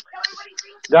 everybody. Tell everybody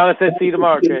thanks. Donna said, "See you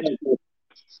tomorrow, Trish." Thank you,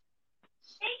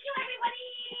 everybody.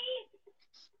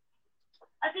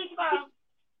 I'll see you tomorrow.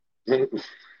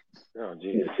 Oh,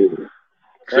 jeez.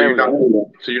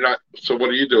 So what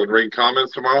are you doing? Reading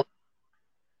comments tomorrow?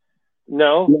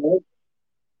 No.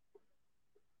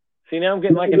 See, now I'm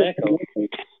getting like an echo.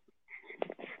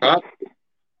 Huh?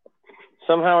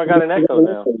 Somehow I got an echo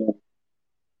now.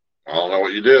 I don't know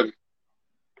what you did.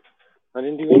 I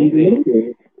didn't do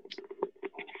anything.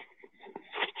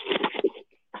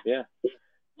 Yeah.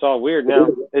 It's all weird now.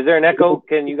 Is there an echo?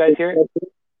 Can you guys hear it?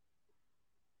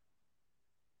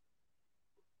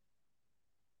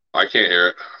 I can't hear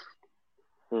it.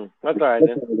 That's all right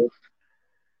then.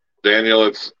 Daniel,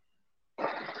 it's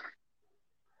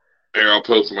here. I'll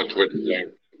post my Twitter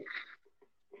thing.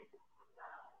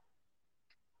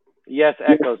 Yes,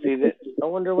 echo. See that? I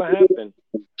wonder what happened.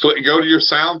 Go to your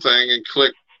sound thing and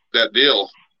click that deal.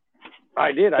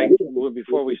 I did.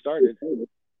 Before we started.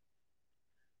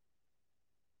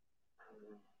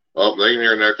 Oh, they can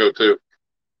hear an echo too.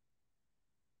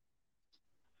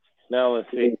 Now let's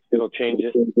see. It'll change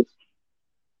it.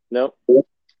 Nope.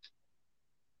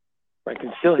 I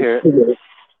can still hear it.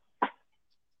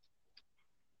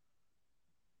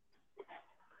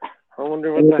 I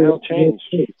wonder what the hell changed.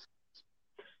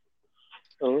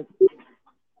 Oh.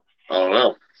 I don't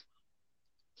know.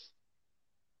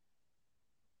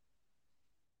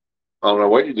 I don't know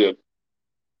what you did.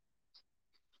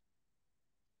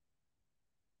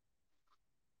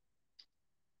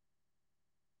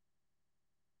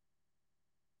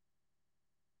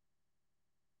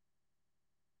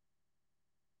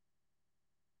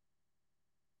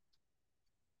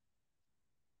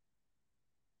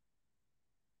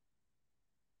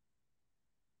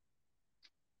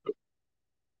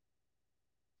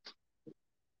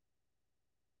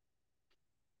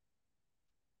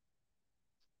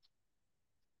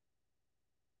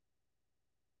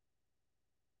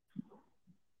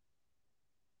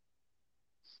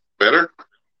 Better?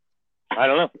 I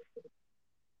don't know.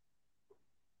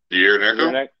 Do you hear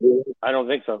an echo? I don't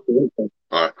think so.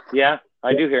 All right. Yeah,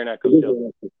 I do hear an echo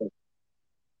still.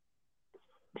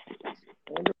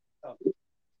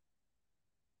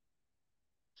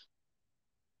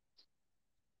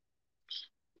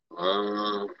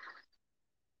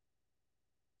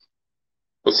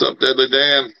 What's up, Deadly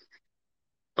Dan?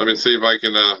 Let me see if I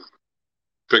can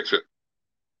fix it.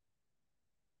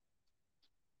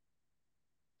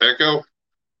 Echo?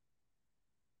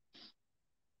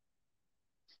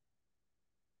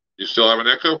 You still have an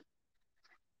echo?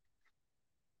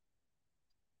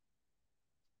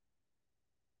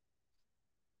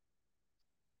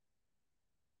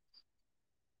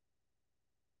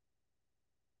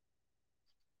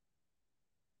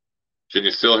 Can you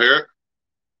still hear it?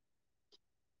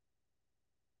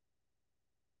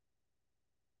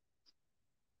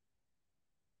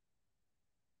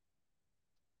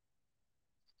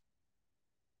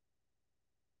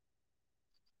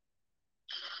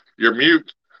 You're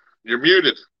mute. You're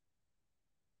muted.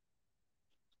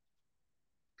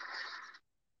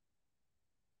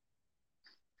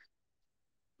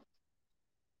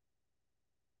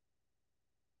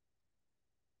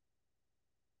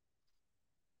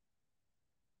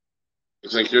 You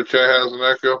think your chat has an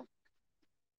echo?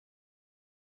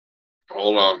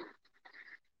 Hold on.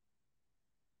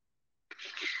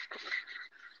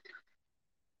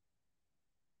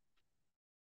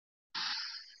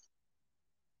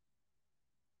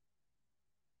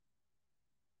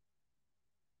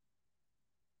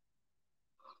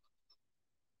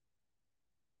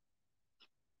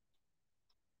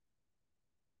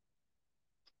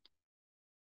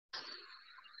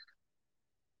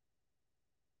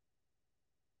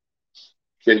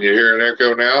 Can you hear an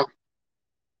echo now?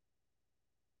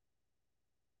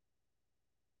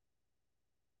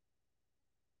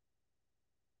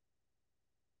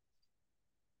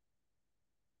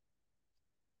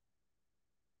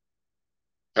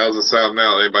 How's it sound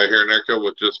now? Anybody hear an echo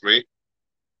with just me?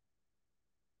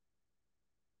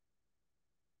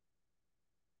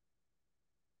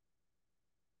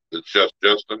 It's just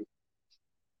Justin.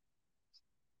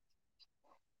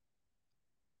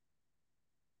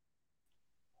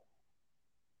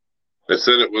 They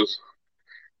said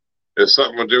it's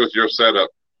something to do with your setup.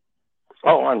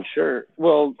 Oh, I'm sure.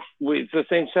 Well, it's the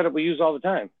same setup we use all the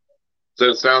time. So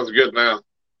it sounds good now.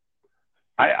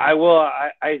 I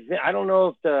don't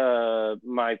know if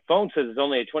my phone says it's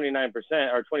only at 29%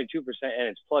 or 22% and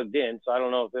it's plugged in, so I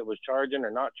don't know if it was charging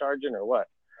or not charging or what.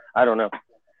 I don't know.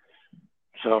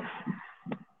 So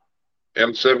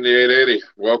M7880,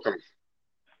 welcome.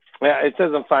 Yeah, it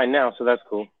says I'm fine now, so that's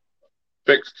cool.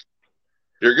 Fixed.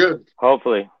 You're good.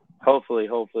 Hopefully.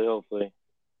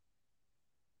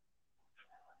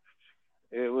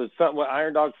 It was something with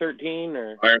Iron Dog 13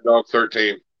 or Iron Dog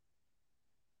 13.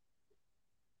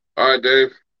 All right,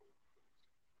 Dave.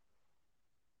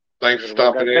 Thanks for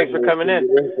stopping in. Thanks for coming in.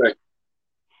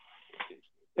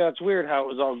 Yeah, it's weird how it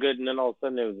was all good and then all of a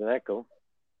sudden it was an echo.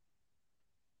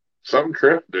 Something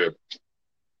Tripp did.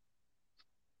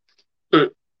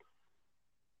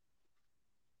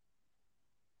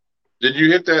 Did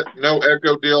you hit that no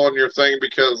echo deal on your thing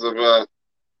because of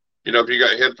if you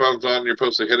got headphones on, you're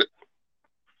supposed to hit it?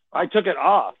 I took it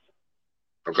off.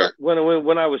 Okay. When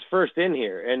I was first in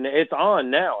here, and it's on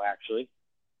now, actually.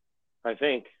 I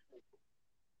think.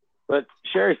 But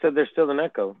Sherry said there's still an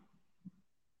echo.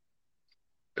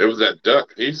 It was that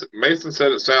duck. Mason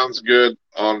said it sounds good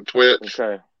on Twitch.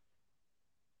 Okay.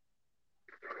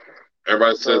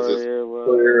 Everybody says it's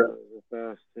clear. The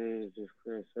fast stage is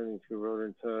clear, 72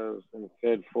 rodent tubs and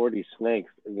fed 40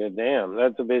 snakes. Good damn,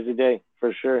 that's a busy day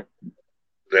for sure.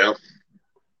 Yeah.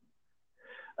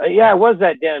 Yeah, it was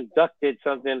that damn duck did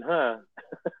something, huh?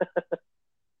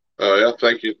 Oh yeah,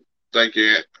 thank you,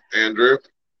 Andrew.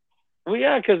 Well,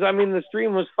 yeah, because I mean the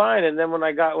stream was fine, and then when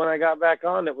I got back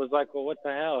on, it was like, well, what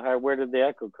the hell? Where did the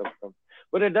echo come from?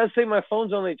 But it does say my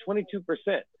phone's only 22%,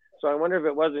 so I wonder if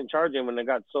it wasn't charging when it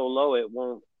got so low, it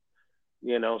won't,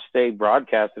 stay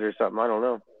broadcasted or something. I don't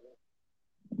know.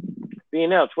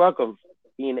 B&H, welcome.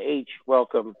 B&H,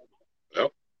 welcome.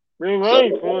 Yep.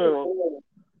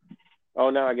 Oh,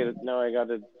 now I got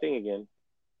a thing again.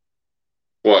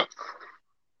 What?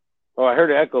 Oh, I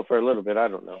heard an echo for a little bit. I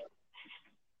don't know.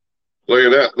 Look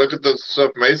at that. Look at the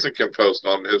stuff Mason can post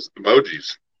on his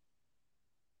emojis.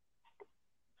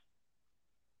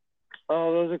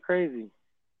 Oh, those are crazy.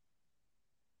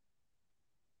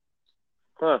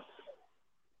 Huh.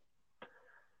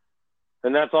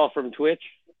 And that's all from Twitch?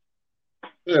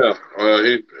 Yeah.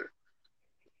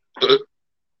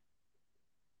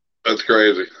 That's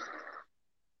crazy.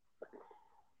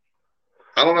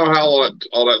 I don't know how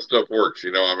all that stuff works,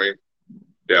 you know what I mean?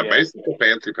 Yeah, Mason's a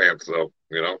fancy pants, though,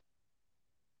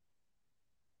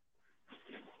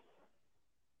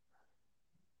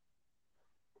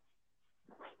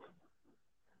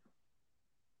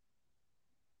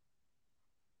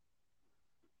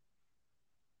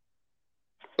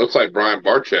 Looks like Brian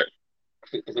Barczyk.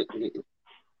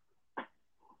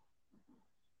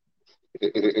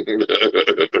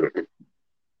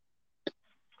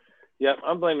 Yep,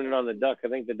 I'm blaming it on the duck. I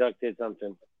think the duck did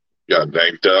something. God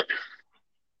dang duck.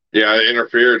 Yeah, it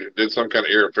interfered. It did some kind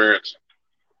of interference.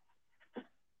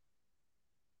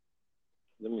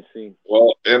 Let me see.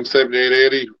 Well,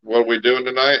 M7880, what are we doing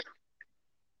tonight?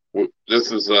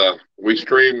 This is, we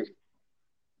stream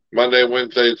Monday,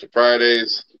 Wednesdays, to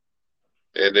Fridays.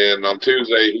 And then on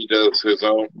Tuesday, he does his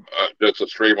own, does a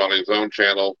stream on his own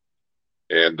channel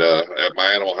and at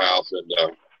my animal house. And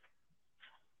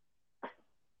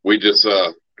we just,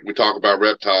 we talk about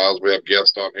reptiles. We have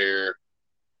guests on here,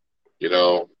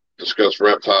 discuss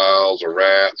reptiles or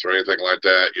rats or anything like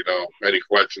that, any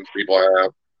questions people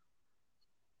have.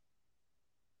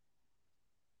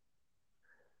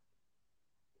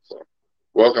 So,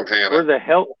 welcome, Hannah.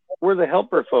 We're the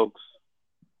helper folks.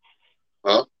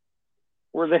 Huh?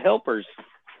 We're the helpers.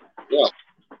 Yeah.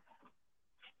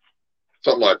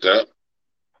 Something like that.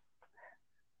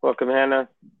 Welcome, Hannah.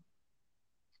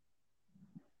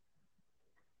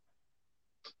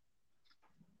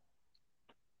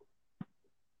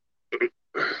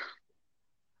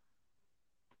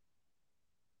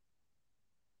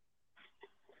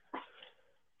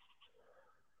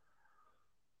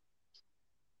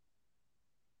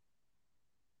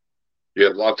 You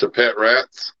have lots of pet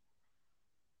rats?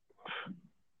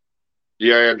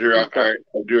 Yeah, Andrew, I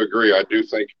do agree. I do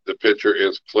think the picture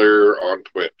is clearer on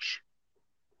Twitch.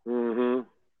 Mm-hmm.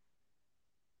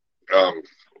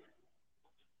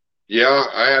 Yeah,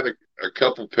 I had a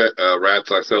couple pet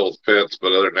rats I sell as pets,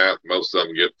 but other than that, most of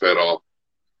them get fed off,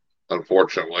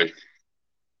 unfortunately.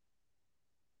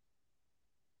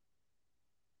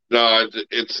 No,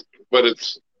 but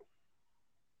it's.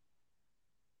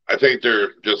 I think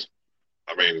they're just.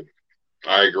 I mean,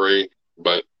 I agree,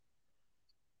 but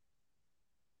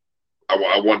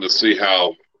I wanted to see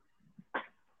how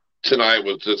tonight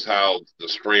was just how the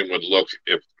stream would look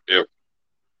if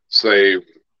say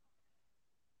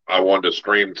I wanted to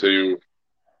stream to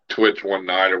Twitch one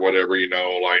night or whatever,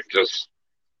 like just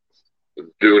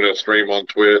doing a stream on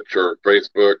Twitch or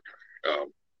Facebook.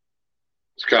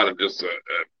 It's kind of just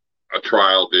a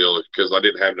trial deal because I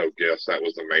didn't have no guests. That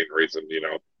was the main reason,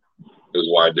 is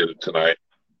why I did it tonight.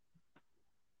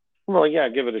 Well, yeah,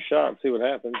 give it a shot and see what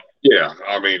happens. Yeah,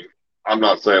 I mean, I'm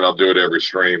not saying I'll do it every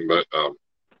stream, but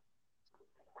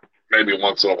maybe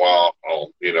once in a while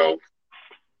I'll,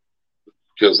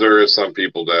 because there is some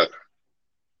people that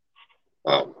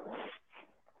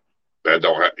that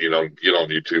don't have, get on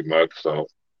YouTube much, so.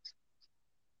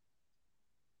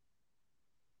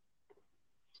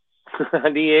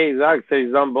 DA Zach says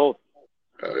he's on both.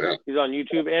 Yeah. He's on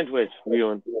YouTube and Twitch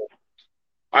viewing.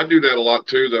 I do that a lot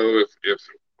too, though. If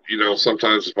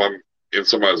sometimes if I'm in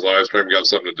somebody's live stream, got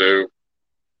something to do,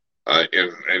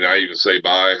 and I even say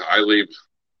bye, I leave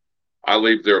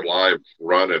their live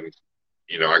running.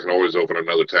 I can always open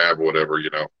another tab or whatever.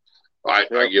 I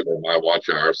give them my watch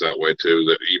hours that way too.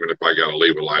 That even if I got to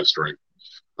leave a live stream,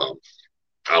 I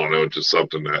don't know, it's just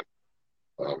something that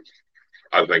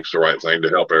I think is the right thing to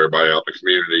help everybody out in the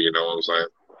community. You know what I'm saying?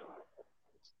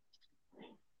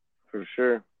 For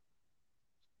sure.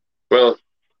 Well,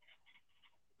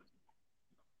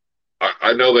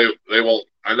 I know they won't.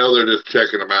 I know they're just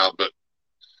checking them out, but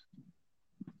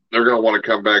they're going to want to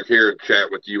come back here and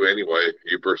chat with you anyway,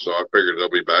 Hubert. So I figured they'll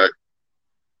be back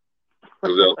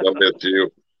because they'll miss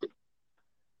you.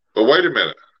 But wait a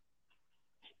minute.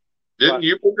 Didn't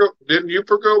you go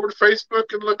over to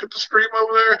Facebook and look at the stream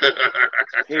over there?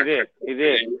 He did.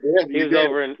 He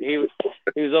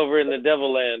was over in the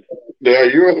Devil Land. Yeah,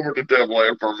 you were over in the Devil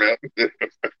Land for a minute.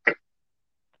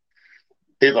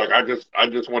 He's like, I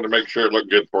just wanted to make sure it looked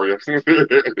good for you.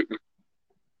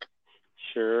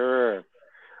 Sure.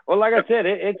 Well, like I said,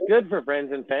 it's good for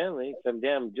friends and family. You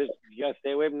gotta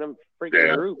stay away from them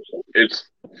freaking groups. It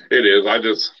is. I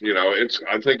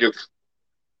think it's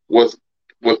with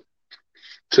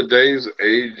today's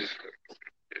age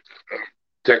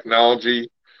technology.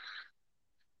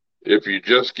 If you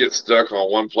just get stuck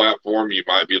on one platform, you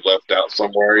might be left out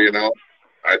somewhere.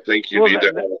 I think you need to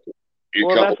have.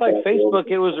 Well, that's like Facebook.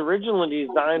 It was originally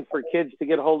designed for kids to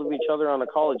get a hold of each other on a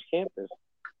college campus.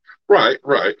 Right.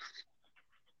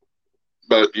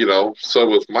 But, so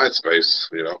was MySpace,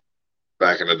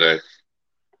 back in the day.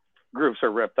 Groups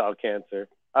are reptile cancer.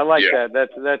 I like that.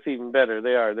 That's even better.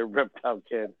 They're reptile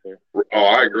cancer. Oh,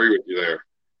 I agree with you there.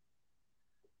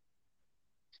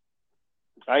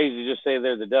 I usually just say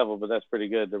they're the devil, but that's pretty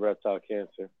good, the reptile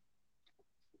cancer.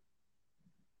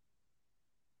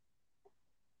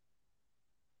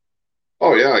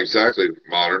 Oh yeah, exactly.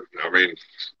 Modern. I mean,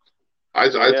 I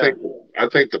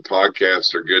think the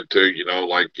podcasts are good too.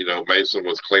 Mason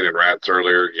was cleaning rats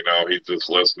earlier. He's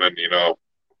just listening.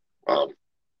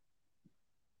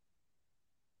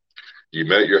 You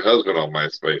met your husband on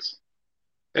MySpace.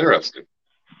 Interesting.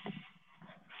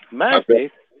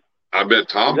 MySpace. I bet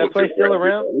Tom. Is that place still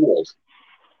around?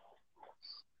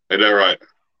 Ain't that right?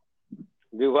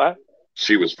 Do what?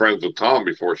 She was friends with Tom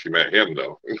before she met him,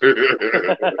 though.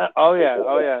 Oh yeah.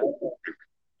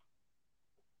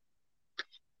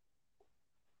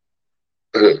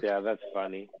 Yeah, that's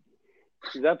funny.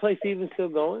 Is that place even still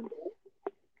going?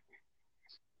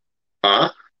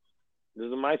 Huh? Does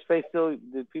the MySpace do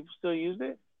people still use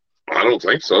it? I don't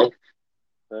think so.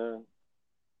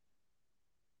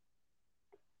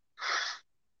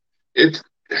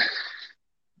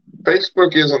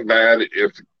 Facebook isn't bad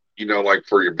if like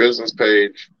for your business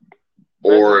page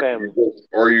or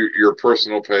your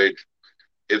personal page.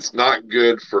 It's not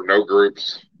good for no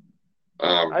groups.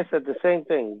 I said the same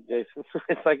thing, Jason.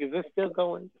 It's like, is this still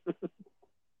going?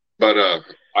 But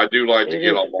I do like to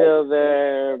get on. It's still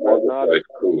there, but not as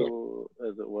cool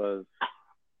as it was.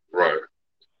 Right.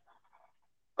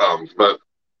 But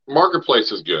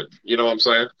Marketplace is good. You know what I'm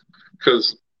saying?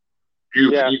 Because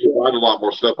you can find a lot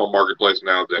more stuff on Marketplace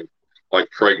now than like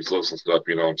Craigslist and stuff.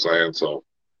 You know what I'm saying? So.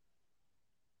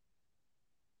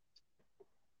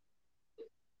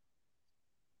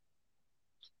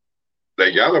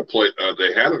 they got a play.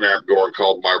 They had an app going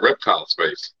called My Reptile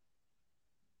Space.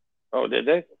 Oh, did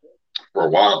they? For a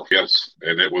while, yes,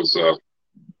 and it was doing.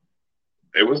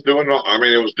 I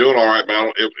mean, it was doing all right,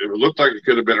 but it looked like it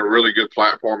could have been a really good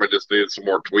platform. It just needed some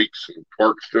more tweaks and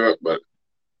quirks to it, but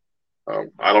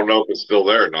I don't know if it's still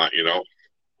there or not. You know.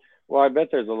 Well, I bet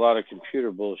there's a lot of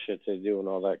computer bullshit to do and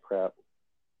all that crap.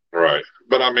 Right,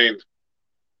 but I mean,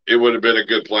 it would have been a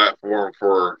good platform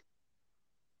for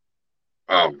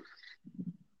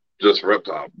just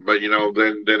Reptile. But you know,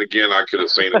 then again, I could have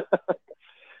seen it.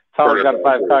 Tom's got a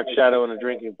 5 o'clock shadow and a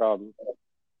drinking problem.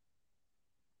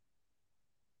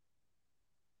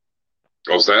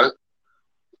 What's that?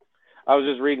 I was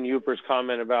just reading Uper's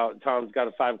comment about Tom's got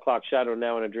a 5 o'clock shadow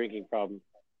now and a drinking problem.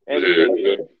 And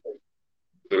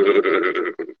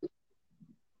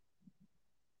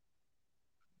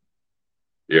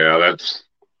yeah, that's.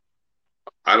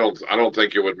 I don't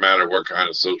think it would matter what kind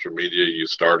of social media you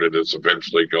started. It's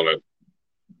eventually going to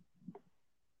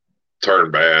turn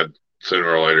bad sooner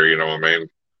or later. You know what I mean?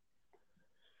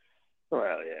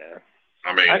 Well, yeah.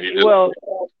 I mean,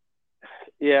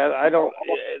 yeah. I don't.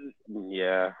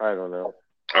 Yeah, I don't know.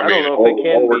 I don't know if it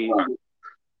can be.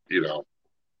 You know,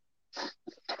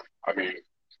 I mean,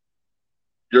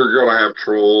 you're going to have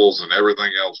trolls and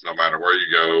everything else, no matter where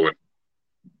you go, and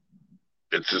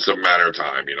it's just a matter of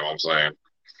time. You know what I'm saying?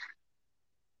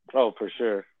 Oh, for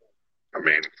sure. I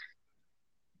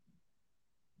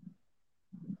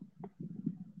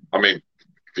mean,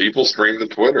 people stream to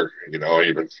Twitter. You know,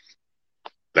 even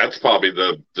that's probably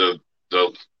the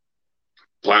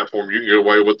platform you can get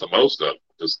away with the most of,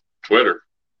 is Twitter.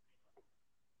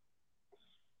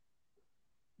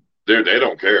 Dude, they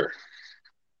don't care.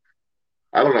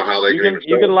 I don't know how they you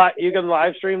can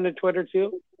live stream to Twitter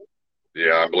too.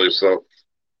 Yeah, I believe so.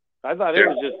 I thought it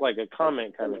was just like a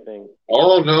comment kind of thing.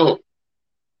 Oh no,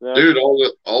 dude!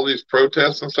 All these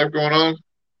protests and stuff going on,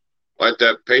 like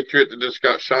that patriot that just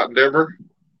got shot in Denver.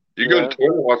 You go to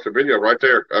Twitter and watch the video right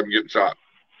there. I'm getting shot.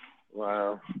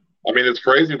 Wow. I mean, it's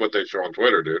crazy what they show on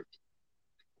Twitter, dude.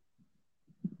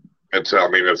 It's. I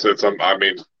mean, I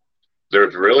mean,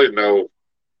 there's really no.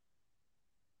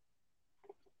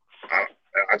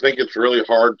 I think it's really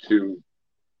hard to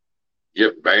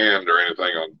get banned or anything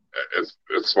on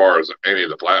as far as any of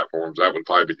the platforms. That would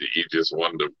probably be the easiest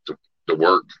one to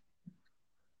work.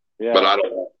 Yeah. But I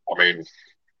don't. I mean,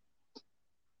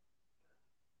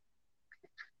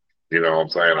 you know what I'm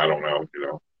saying? I don't know. You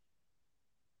know,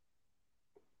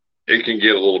 it can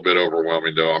get a little bit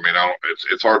overwhelming, though. I mean,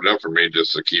 it's hard enough for me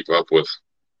just to keep up with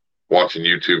watching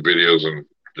YouTube videos and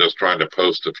just trying to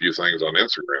post a few things on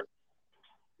Instagram.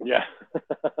 Yeah.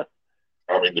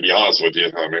 I mean, to be honest with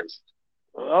you, I mean.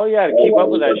 Oh yeah, to keep up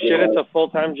with that shit, it's a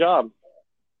full-time job.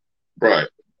 Right.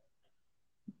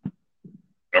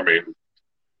 I mean,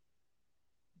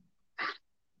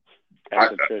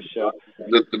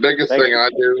 the biggest thing I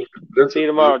do. See you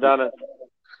tomorrow, Donna.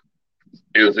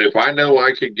 Is if I know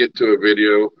I can get to a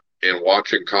video and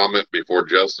watch and comment before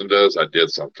Justin does, I did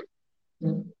something.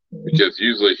 Because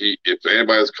usually if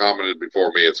anybody's commented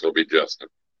before me, it's going to be Justin.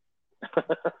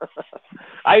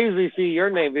 I usually see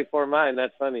your name before mine.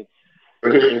 That's funny.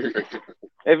 If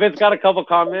it's got a couple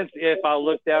comments, if I'll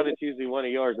look down, it's usually one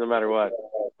of yours, no matter what.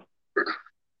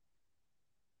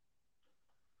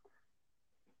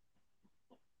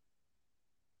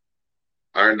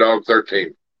 Iron Dog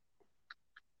 13.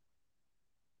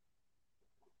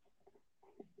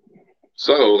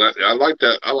 So I like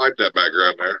that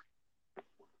background there.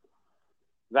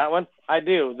 That one? I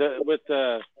do.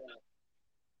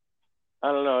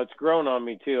 I don't know. It's grown on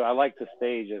me too. I like the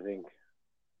stage, I think.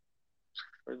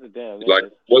 Where's the damn? Like,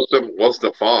 what's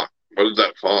the font? What is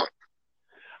that font?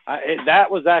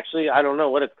 That was actually, I don't know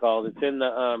what it's called. It's in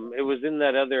it was in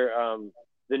that other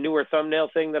the newer thumbnail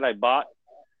thing that I bought.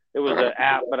 It was an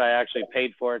app, but I actually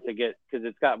paid for it to get, because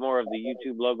it's got more of the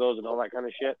YouTube logos and all that kind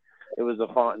of shit. It was a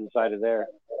font inside of there.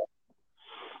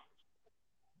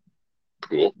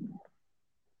 Cool.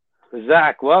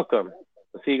 Zach, welcome.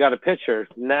 I see you got a picture.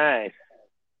 Nice.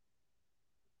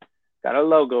 Got a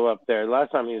logo up there.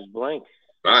 Last time he was blank.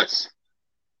 Nice.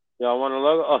 Y'all want a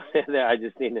logo? Oh, there. I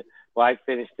just need it. Well, I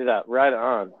finished it up. Right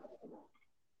on.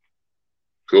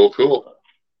 Cool.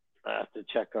 I have to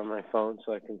check on my phone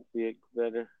so I can see it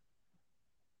better.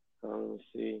 Let me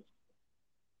see.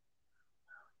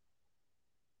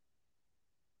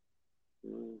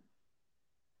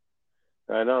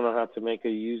 I don't know how to make a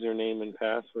username and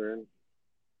password.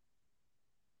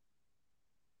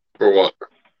 For what?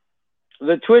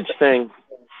 The Twitch thing.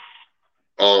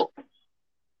 Oh.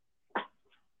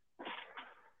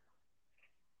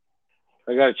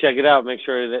 I got to check it out, make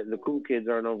sure that the cool kids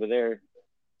aren't over there.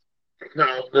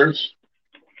 No, there's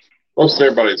most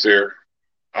everybody's here.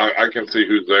 I can see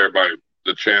who's there by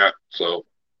the chat. So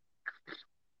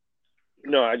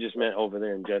no, I just meant over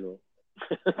there in general.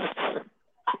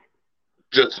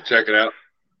 just to check it out.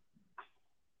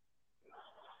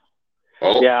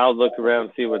 Oh. Yeah, I'll look around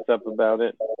and see what's up about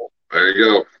it. There you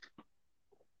go.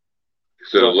 He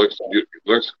said it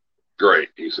looks great,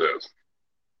 he says.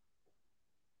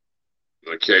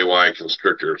 The KY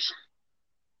constrictors.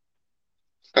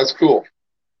 That's cool.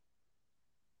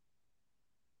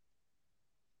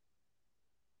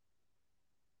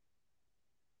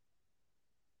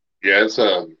 Yeah, it's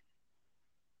I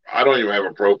don't even have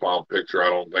a profile picture,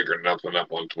 I don't think, or nothing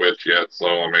up on Twitch yet. So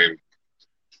I mean,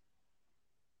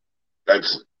 that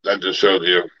just shows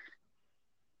you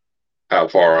how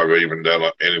far I've even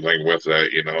done anything with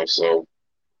that, you know. So,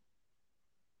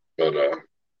 but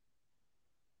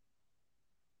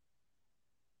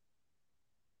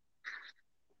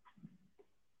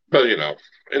you know,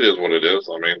 it is what it is.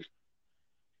 I mean,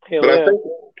 but I think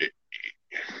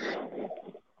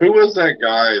who was that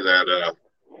guy that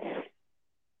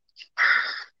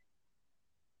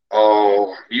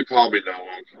oh, you probably know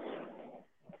him,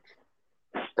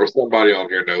 or somebody on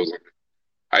here knows him.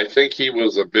 I think he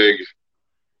was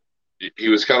he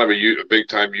was kind of a big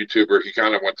time YouTuber. He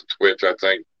kind of went to Twitch, I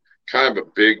think. Kind of a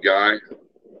big guy.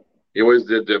 He always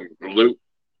did them loot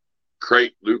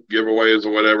giveaways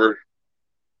or whatever.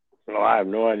 Oh, I have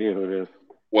no idea who it is.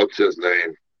 What's his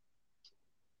name?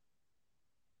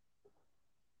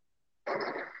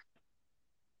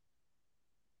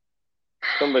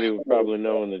 Somebody would probably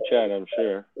know in the chat, I'm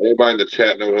sure. Anybody in the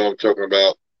chat know who I'm talking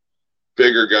about?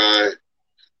 Bigger guy.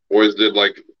 Always did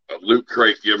like loot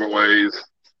crate giveaways.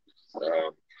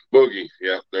 Boogie.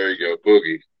 Yeah, there you go.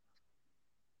 Boogie.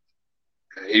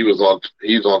 He's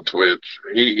on Twitch.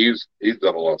 He's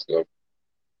done a lot of stuff.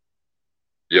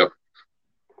 Yep.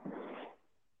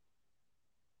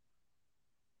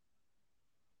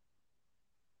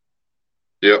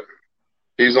 Yep.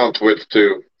 He's on Twitch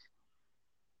too,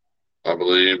 I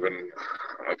believe, and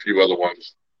a few other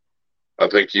ones. I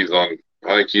think he's on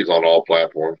all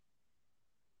platforms.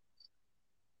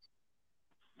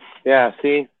 Yeah,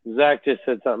 see? Zach just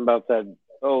said something about that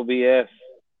OBS.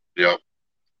 Yep.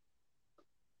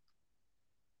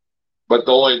 But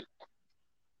the only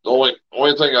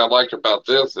thing I like about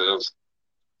this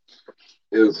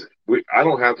is I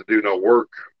don't have to do no work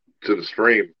to the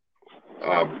stream.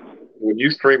 When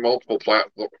you stream multiple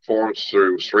platforms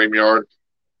through StreamYard,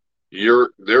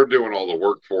 they're doing all the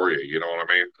work for you. You know what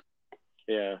I mean?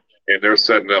 Yeah. And they're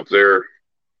setting up their,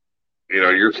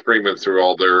 you're streaming through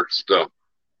all their stuff.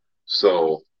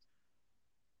 So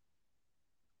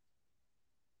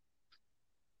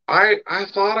I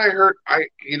thought I heard I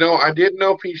didn't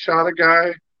know if he shot a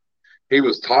guy. He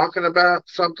was talking about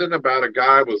something about a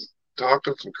guy was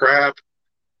talking some crap,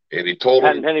 and he told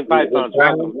him Penny Python's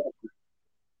welcome.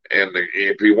 And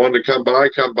if he wanted to come by,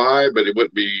 but it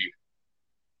wouldn't be.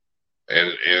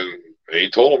 And he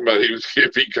told him that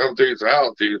if he come to his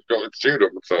house, he was going to shoot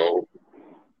him. So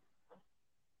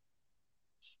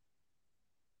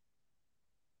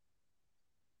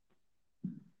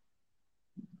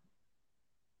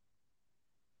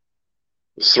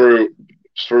through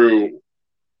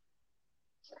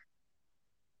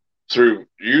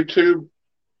YouTube,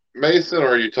 Mason, or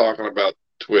are you talking about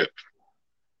Twitch?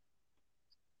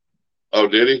 Oh,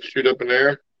 did he shoot up in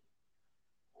there?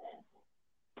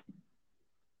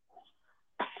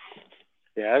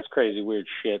 Yeah, that's crazy, weird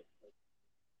shit.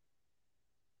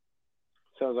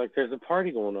 Sounds like there's a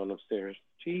party going on upstairs.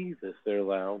 Jesus, they're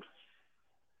loud.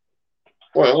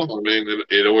 Well, I mean,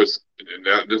 it always.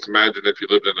 Just imagine if you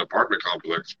lived in an apartment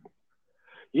complex.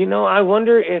 I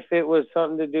wonder if it was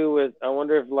something to do with. I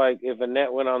wonder if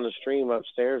Annette went on the stream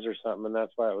upstairs or something, and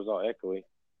that's why it was all echoey.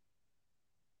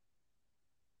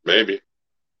 Maybe.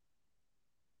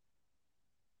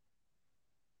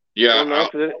 Yeah,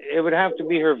 it would have to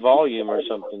be her volume or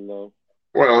something, though.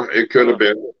 Well, it could have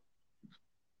been.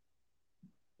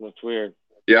 That's weird.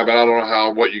 Yeah, but I don't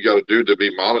know what you got to do to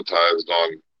be monetized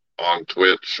on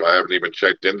Twitch. I haven't even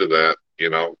checked into that.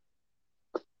 I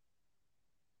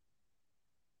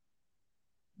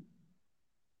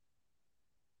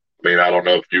mean, I don't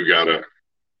know if you got to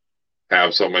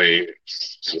have so many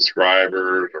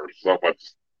subscribers or so much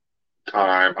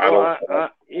time.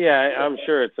 Yeah, I'm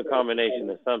sure it's a combination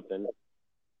of something.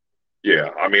 Yeah,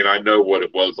 I mean, I know what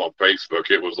it was on Facebook.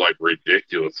 It was like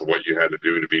ridiculous what you had to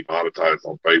do to be monetized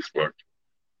on Facebook.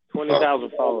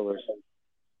 20,000 followers.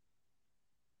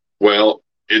 Well,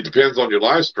 it depends on your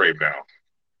live stream now.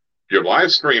 You're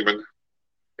live streaming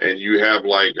and you have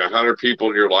like 100 people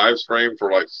in your live stream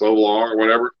for like so long or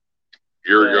whatever,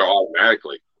 you're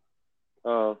automatically.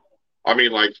 Oh. I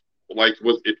mean, like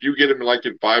if you get them like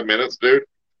in 5 minutes, dude,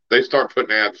 they start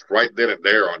putting ads right then and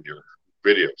there on your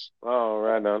videos. Oh,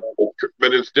 right on.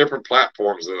 But it's different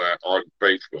platforms than that on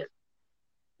Facebook.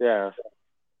 Yeah.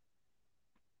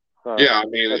 Huh. Yeah, I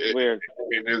mean, that's weird. I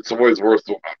mean, it's always worth.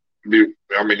 I mean,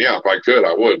 yeah, if I could,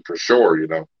 I would for sure, you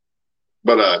know.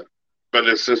 But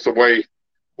it's just the way.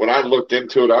 When I looked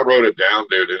into it, I wrote it down,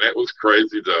 dude, and it was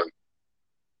crazy to,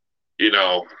 you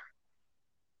know,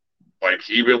 like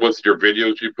even with your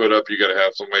videos you put up, you got to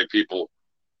have so many people,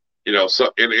 you know.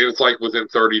 So and it's like within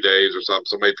 30 days or something,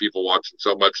 so many people watching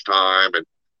so much time,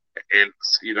 and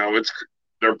you know, it's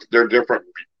they're different.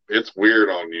 It's weird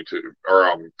on YouTube or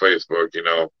on Facebook, you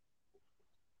know.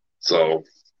 So,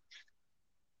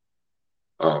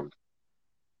 oh,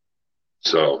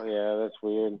 yeah, that's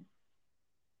weird.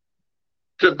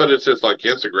 But it's just like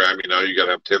Instagram, you know, you got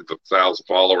to have 10,000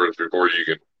 followers before you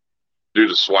can do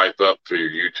the swipe up to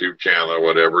your YouTube channel or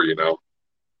whatever, you know.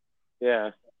 Yeah.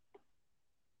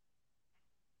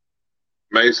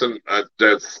 Mason,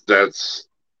 that's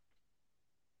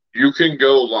you can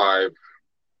go live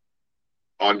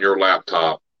on your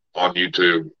laptop on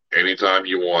YouTube anytime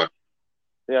you want.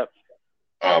 Yep.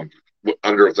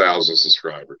 Under 1,000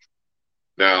 subscribers.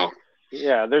 Now.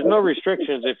 Yeah, there's no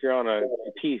restrictions if you're on a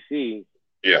PC.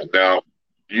 Yeah. Now,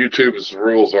 YouTube's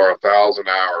rules are 1,000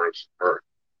 hours or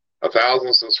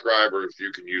 1,000 subscribers.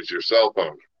 You can use your cell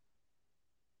phone,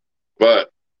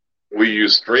 but we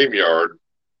use StreamYard,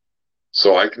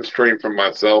 so I can stream from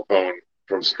my cell phone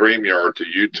from StreamYard to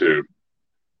YouTube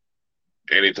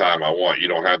anytime I want. You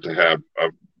don't have to have a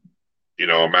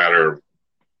matter of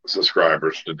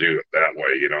subscribers to do it that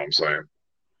way. You know what I'm saying?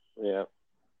 Yeah.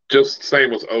 Just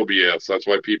same with OBS. That's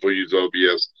why people use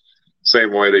OBS.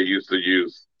 Same way they used to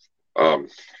use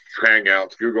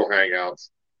Hangouts, Google Hangouts,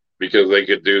 because they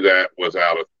could do that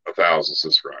without 1,000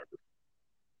 subscribers.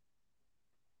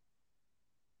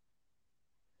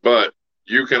 But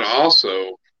you can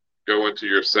also go into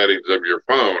your settings of your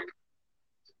phone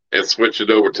and switch it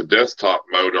over to desktop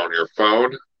mode on your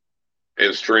phone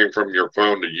and stream from your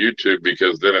phone to YouTube,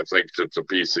 because then it thinks it's a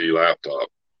PC laptop.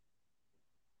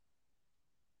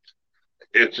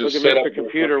 It's just look at Mr.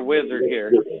 Computer Wizard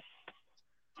here.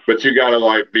 But you gotta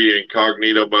like be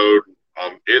incognito mode.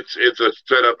 It's a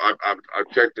setup I've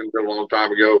checked into a long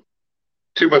time ago.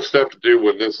 Too much stuff to do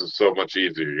when this is so much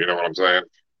easier. You know what I'm saying?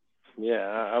 Yeah,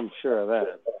 I'm sure of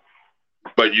that.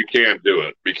 But you can't do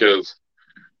it because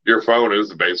your phone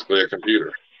is basically a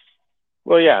computer.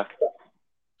 Well, yeah.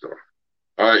 So,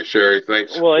 all right, Sherry,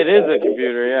 thanks. Well, it is a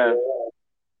computer, yeah.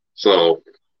 So,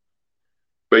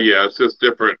 but yeah, it's just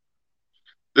different.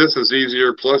 This is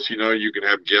easier. Plus, you know, you can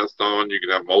have guests on. You can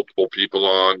have multiple people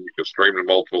on. You can stream to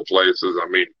multiple places. I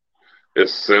mean,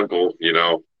 it's simple, you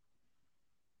know.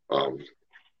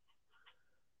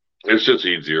 It's just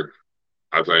easier,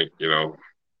 I think, you know.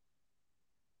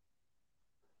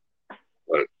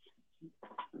 But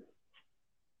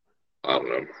I don't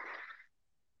know.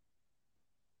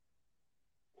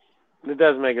 It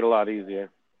does make it a lot easier.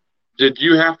 Did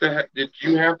you have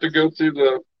to go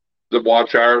through the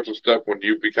watch hours and stuff when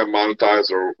you become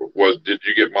monetized, or did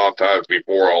you get monetized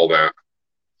before all that?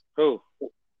 Who?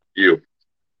 You.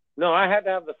 No, I had to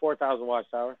have the 4,000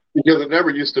 watchtower. Because it never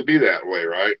used to be that way,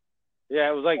 right? Yeah,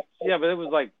 it was like, but it was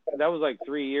like, that was like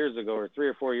 3 years ago or 3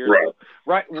 or 4 years ago.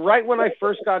 Right when I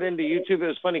first got into YouTube, it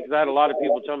was funny because I had a lot of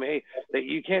people tell me, hey, that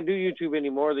you can't do YouTube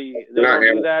anymore. They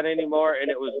don't do that anymore. And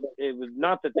it was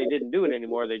not that they didn't do it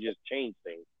anymore. They just changed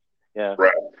things. Yeah.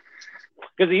 Right.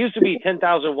 Because it used to be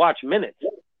 10,000 watch minutes.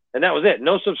 And that was it.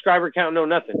 No subscriber count, no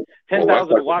nothing.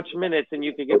 10,000 watch minutes and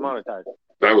you could get monetized.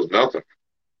 That was nothing.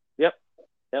 Yep.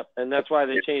 And that's why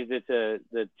they changed it to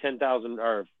the 10,000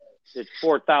 or it's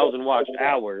 4,000 watch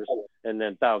hours and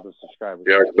then 1,000 subscribers.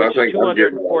 Yeah, I think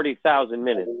 240,000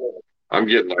 minutes. I'm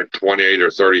getting like 28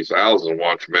 or 30,000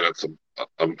 watch minutes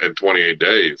in 28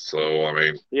 days. So, I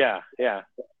mean. Yeah.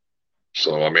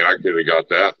 So, I mean, I could have got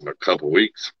that in a couple of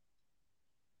weeks.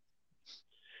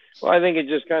 Well, I think it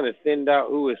just kind of thinned out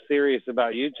who was serious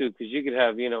about YouTube, because you could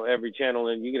have, every channel,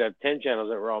 and you could have 10 channels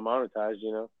that were all monetized,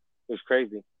 It was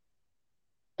crazy.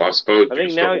 I suppose. I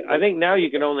think now you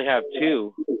can only have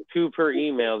two per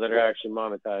email that are actually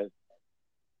monetized.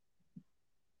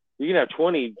 You can have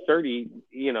 20, 30,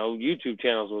 YouTube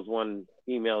channels with one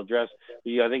email address.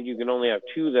 But I think you can only have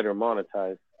 2 that are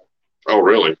monetized. Oh,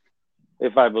 really?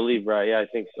 If I believe right. Yeah, I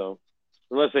think so.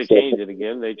 Unless they change it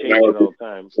again. They change it all the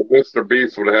time. So Mr.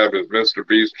 Beast would have his Mr.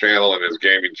 Beast channel and his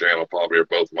gaming channel probably are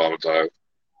both monetized.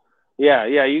 Yeah.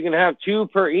 You can have 2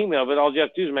 per email, but all you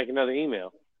have to do is make another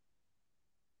email.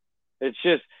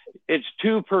 It's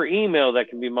 2 per email that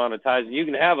can be monetized. You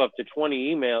can have up to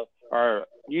 20 email or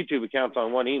YouTube accounts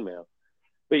on one email,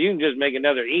 but you can just make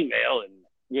another email and,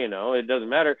 you know, it doesn't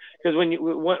matter. Because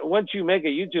once you make a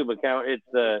YouTube account,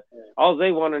 it's all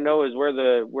they want to know is where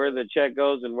the check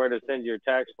goes and where to send your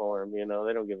tax form. You know,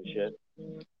 they don't give a shit.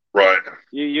 Right.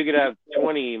 You could have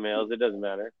 20 emails. It doesn't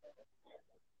matter.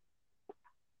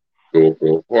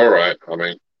 Cool. All right. I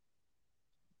mean,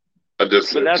 but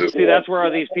that's where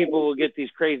all these people will get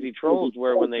these crazy trolls,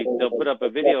 where when they'll put up a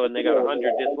video and they got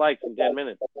 100 dislikes in 10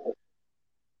 minutes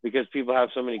because people have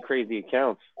so many crazy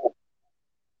accounts.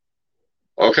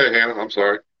 Okay, Hannah, I'm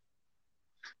sorry.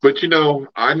 But, you know,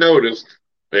 I noticed,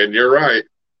 and you're right,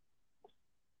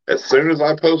 as soon as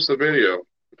I post the video,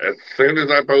 as soon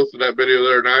as I posted that video the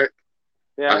other night,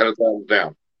 I had a thumbs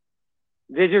down.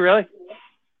 Did you really?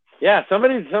 Yeah,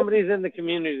 somebody's in the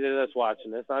community that's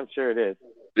watching this. I'm sure it is.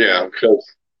 Yeah, because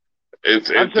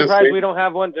I'm surprised we don't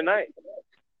have one tonight.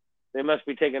 They must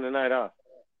be taking the night off.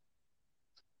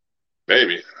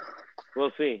 Maybe.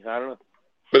 We'll see. I don't know.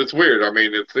 But it's weird. I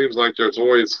mean, it seems like there's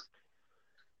always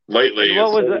lately. And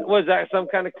what was that some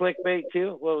kind of clickbait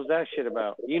too? What was that shit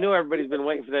about? You know, everybody's been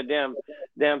waiting for that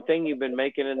damn thing you've been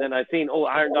making, and then I seen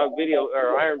Iron Dog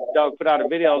put out a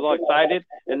video. I was all excited,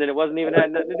 and then it wasn't even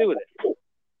had nothing to do with it.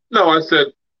 No, I said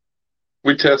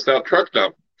we test out truck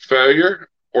dump failure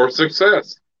or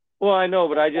success. Well, I know,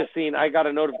 but I got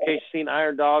a notification, seen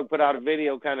Iron Dog put out a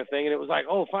video kind of thing, and it was like,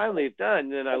 oh, finally it's done.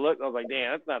 And then I looked, I was like,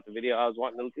 damn, that's not the video I was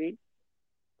wanting to see.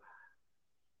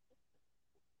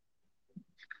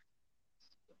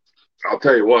 I'll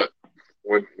tell you what,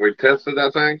 when we tested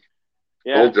that thing,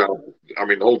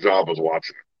 the whole job was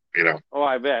watching it, you know. Oh,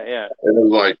 I bet, yeah. And it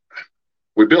was like,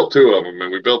 we built 2 of them,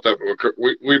 and we built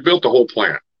the whole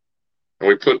plant. And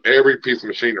we put every piece of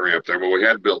machinery up there, but we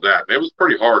had built that. And it was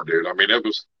pretty hard, dude. I mean, it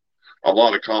was a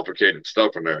lot of complicated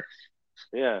stuff in there.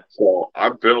 Yeah. So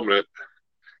I'm filming it,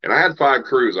 and I had 5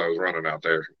 crews I was running out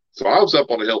there. So I was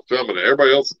up on the hill filming it.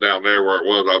 Everybody else is down there where it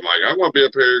was. I'm like, I'm going to be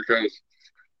up here because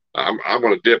I'm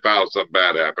going to dip out if something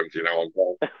bad happens, you know.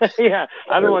 Yeah,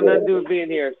 I don't want nothing to do with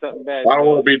being here if something bad. I don't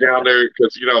want to be down there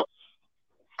because, you know,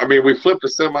 I mean, we flipped a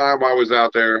semi while I was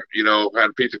out there, you know,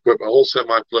 had a piece of equipment, a whole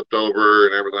semi flipped over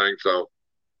and everything. So,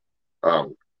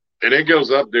 and it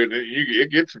goes up, dude.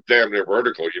 It gets damn near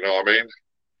vertical, you know what I mean?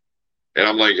 And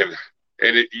I'm like,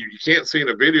 you can't see in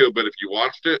the video, but if you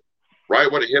watched it,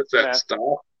 right when it hits that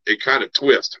stop, it kind of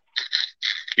twists.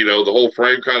 You know, the whole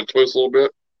frame kind of twists a little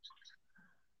bit.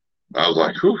 I was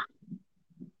like, whew.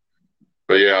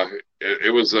 But yeah,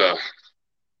 it was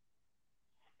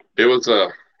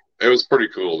pretty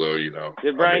cool though, you know.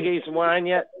 Did Brian get you some wine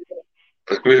yet?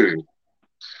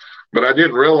 But I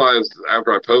didn't realize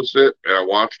after I posted it and I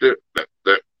watched it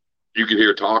that you could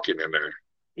hear talking in there.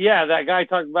 Yeah, that guy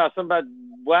talked about somebody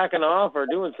whacking off or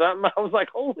doing something. I was like,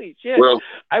 holy shit. Well,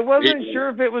 I wasn't sure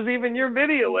if it was even your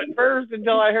video at first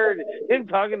until I heard him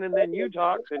talking and then you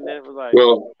talked, and then it was like.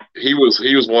 Well, he was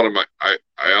one of my.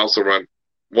 I also run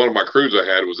one of my crews I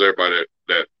had was there by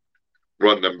that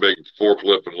run them big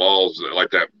forklift and laws, like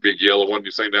that big yellow one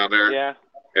you seen down there. Yeah.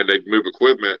 And they move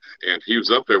equipment, and he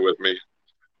was up there with me.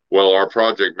 Well, our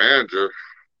project manager,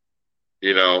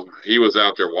 you know, he was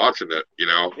out there watching it, you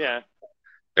know. Yeah.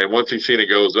 And once he seen it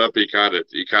goes up, he kind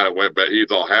of went back.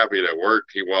 He's all happy that it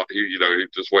worked. He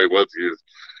just way was.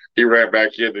 He ran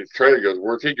back in his trailer. He goes,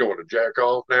 "Where's he going to jack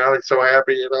off now? He's so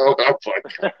happy, you know." I was like,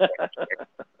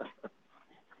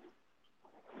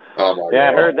 "Oh my God!"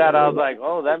 I heard that. I was like,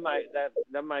 "Oh, that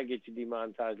might get you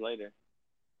demonetized later."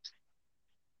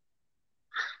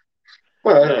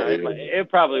 Well, it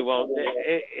probably won't.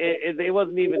 It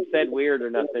wasn't even said weird or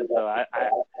nothing, so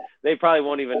they probably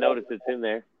won't even notice it's in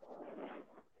there.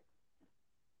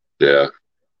 Yeah.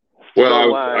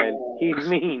 Well, he's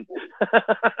mean.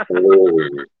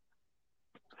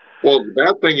 Well, the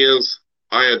bad thing is,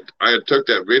 I had took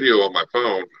that video on my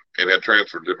phone and had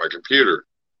transferred it to my computer.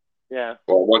 Yeah.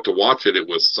 Well, I went to watch it. It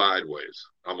was sideways.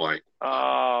 I'm like,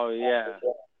 oh yeah.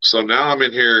 So now I'm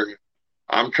in here.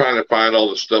 I'm trying to find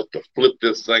all the stuff to flip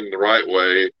this thing the right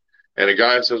way. And a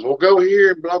guy says, "Well, go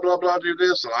here and blah blah blah, do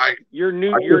this." And your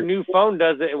new phone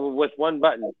does it with one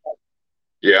button.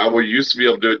 Yeah, we used to be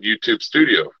able to do it in YouTube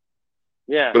Studio.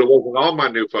 Yeah. But it wasn't on my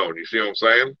new phone. You see what I'm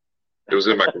saying? It was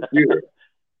in my computer.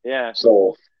 Yeah.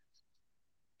 So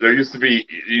there used to be,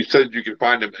 you said you could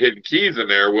find them hidden keys in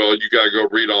there. Well, you got to go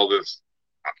read all this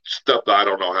stuff that I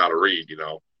don't know how to read, you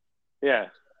know? Yeah.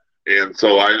 And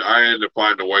so I had to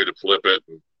find a way to flip it.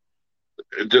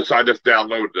 And I just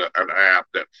downloaded an app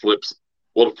that flips.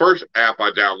 Well, the first app I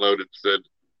downloaded said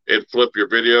it'd flip your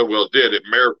video. Well, it did. It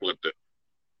mirror flipped it.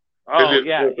 Oh,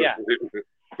 yeah, yeah.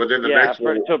 But then the next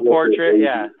one to portrait,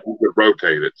 you could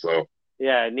rotate it. So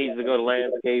yeah, it needs to go to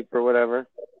landscape or whatever.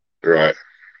 Right.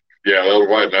 Yeah, those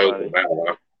white nose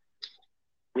now.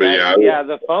 Yeah,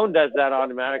 the phone does that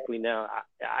automatically now.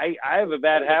 I have a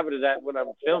bad habit of that when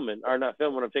I'm filming, or not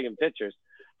filming, when I'm taking pictures.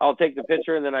 I'll take the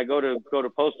picture and then I go to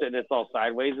post it and it's all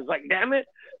sideways. It's like, damn it.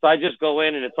 So I just go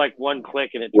in and it's like one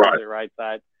click and it turns it right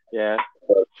side. Yeah.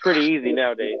 It's pretty easy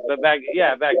nowadays. But back,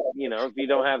 if you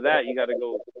don't have that, you got to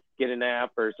go get an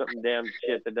app or something damn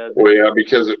shit that does it. Well, yeah,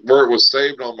 because where it was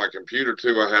saved on my computer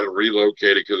too, I had to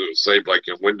relocate it because it was saved like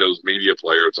in Windows Media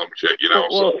Player or some shit,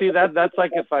 Well, see, that's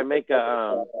like if I make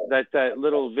that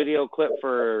little video clip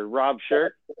for Rob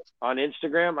Shirt on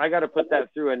Instagram, I got to put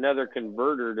that through another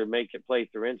converter to make it play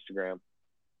through Instagram.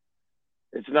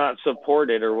 It's not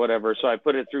supported or whatever, so I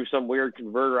put it through some weird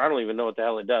converter. I don't even know what the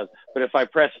hell it does. But if I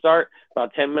press start,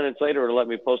 about 10 minutes later, it'll let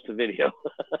me post the video.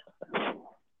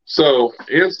 So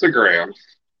Instagram,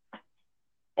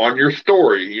 on your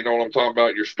story, you know what I'm talking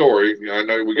about, your story. I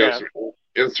know we got some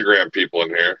Instagram people in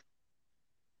here.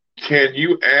 Can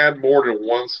you add more than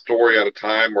one story at a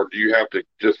time, or do you have to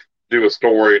just do a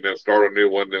story and then start a new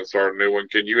one, then start a new one?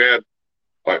 Can you add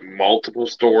like multiple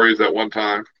stories at one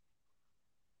time?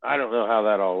 I don't know how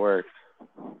that all works.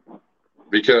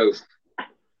 Because,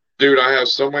 dude, I have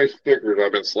so many stickers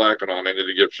I've been slacking on I need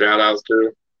to give shout outs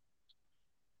to.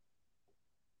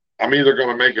 I'm either going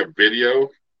to make a video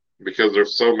because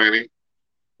there's so many.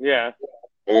 Yeah.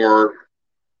 Or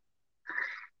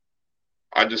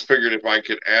I just figured if I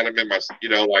could add them in my,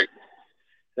 like.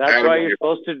 That's why you're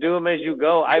supposed to do them as you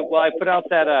go. I put out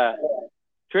that,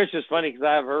 Trish is funny because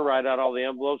I have her write out all the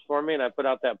envelopes for me, and I put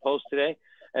out that post today.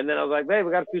 And then I was like, babe,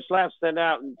 we got a few slaps sent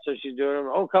out. And so she's doing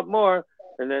them. Oh, a couple more.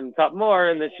 And then a couple more.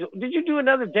 And then did you do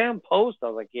another damn post? I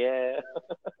was like, yeah.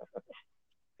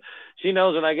 She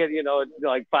knows when I get,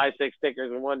 like 5, 6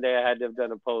 stickers. And one day I had to have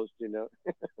done a post,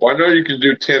 Well, I know you can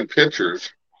do 10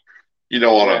 pictures, on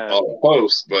a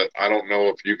post, but I don't know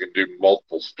if you can do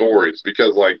multiple stories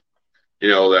because, like,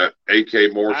 that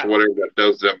AK Morse or whatever that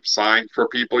does them signs for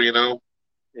people,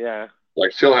 Yeah.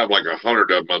 Like she'll have like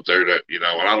 100 of them up there that, and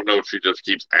I don't know if she just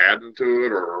keeps adding to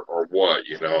it or what,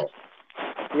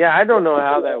 Yeah, I don't know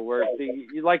how that works.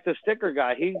 You like the sticker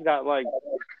guy, he's got like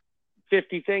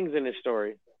 50 things in his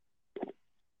story.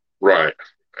 Right.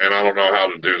 And I don't know how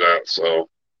to do that, so.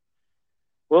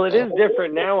 Well, it is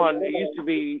different now it used to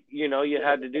be, you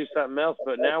had to do something else,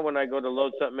 but now when I go to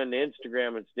load something into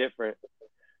Instagram, it's different.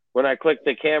 When I click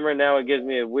the camera, now it gives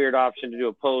me a weird option to do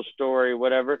a post, story,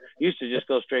 whatever. Used to just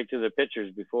go straight to the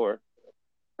pictures before.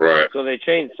 Right. So they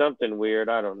changed something weird.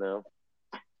 I don't know.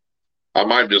 I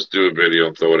might just do a video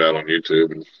and throw it out on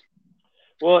YouTube.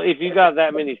 Well, if you got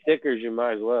that many stickers, you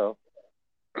might as well.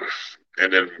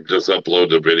 And then just upload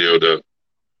the video to.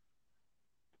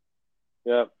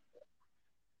 Yep.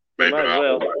 Maybe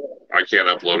I can't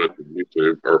upload it to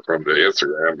YouTube or from the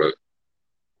Instagram, but.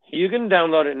 You can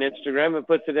download it in Instagram. It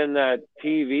puts it in that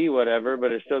TV, whatever,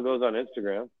 but it still goes on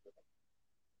Instagram.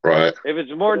 Right. If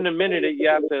it's more than a minute,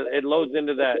 it loads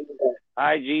into that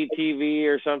IGTV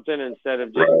or something instead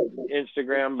of just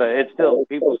Instagram, but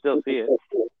people still see it.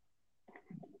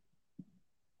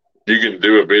 You can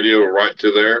do a video right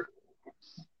to there.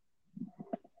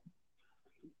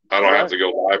 I don't have to go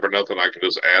live or nothing. I can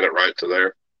just add it right to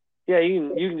there. Yeah, you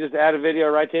can just add a video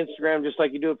right to Instagram just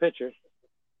like you do a picture.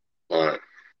 All right.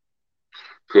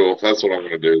 Cool. That's what I'm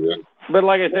going to do then. But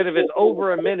like I said, if it's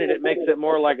over a minute, it makes it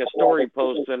more like a story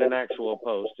post than an actual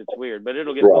post. It's weird, but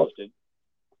it'll get posted.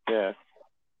 Yeah.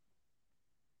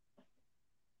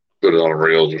 Put it on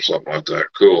Reels or something like that.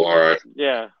 Cool. All right.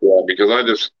 Yeah. Yeah,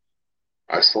 because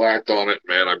I slacked on it,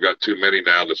 man. I've got too many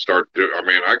now to start doing. I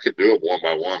mean, I could do it one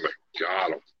by one, but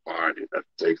God almighty, that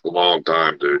takes a long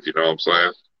time, dude. You know what I'm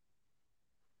saying?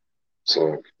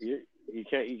 So you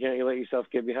can't let yourself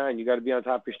get behind. You got to be on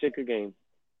top of your sticker game.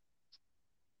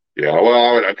 Yeah,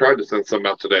 well, I tried to send some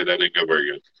out today. That didn't go very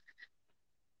good.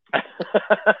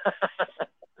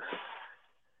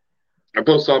 My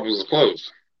post office is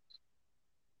closed.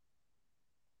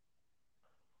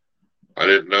 I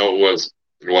didn't know it was,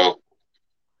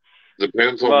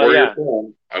 depends on where you're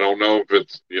from. I don't know if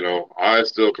it's, I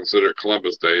still consider it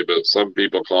Columbus Day, but some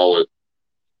people call it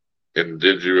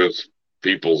Indigenous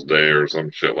Peoples Day or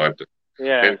some shit like that.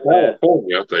 Yeah. In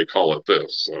California, they call it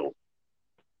this, so.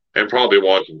 And probably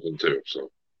Washington, too,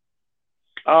 so.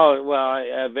 Oh, well,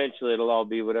 eventually it'll all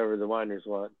be whatever the whiners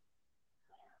want.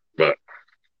 But,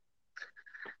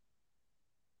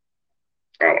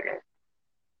 I don't know.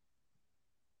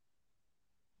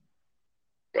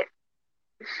 But.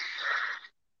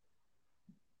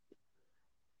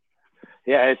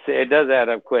 Yeah, it does add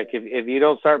up quick. If you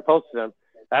don't start posting them,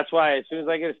 That's why as soon as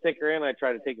I get a sticker in, I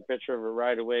try to take a picture of it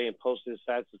right away and post it as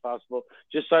fast as possible,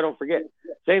 just so I don't forget.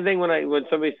 Same thing when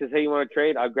somebody says, "Hey, you want to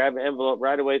trade?" I'll grab an envelope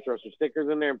right away, throw some stickers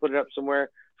in there, and put it up somewhere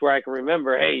to where I can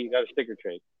remember, "Hey, you got a sticker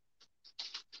trade."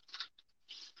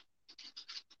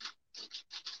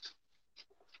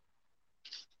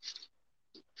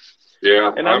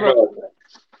 Yeah, and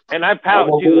I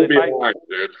pout too.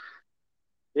 Dude.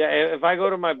 If I go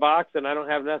to my box and I don't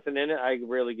have nothing in it, I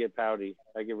really get pouty.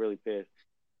 I get really pissed.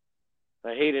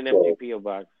 I hate an empty P.O.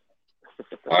 box.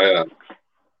 I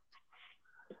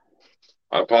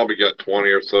probably got 20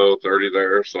 or so, 30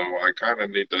 there, so I kind of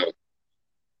need to.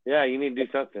 Yeah, you need to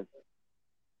do something.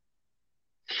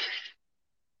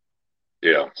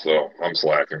 Yeah, so I'm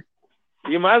slacking.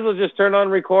 You might as well just turn on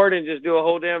record and just do a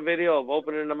whole damn video of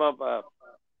opening them up.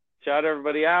 Shout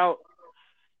everybody out.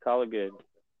 Call it good.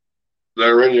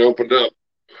 They're already opened up.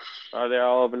 Are they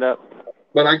all opened up?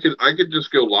 But I could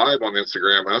just go live on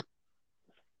Instagram, huh?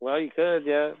 Well, you could,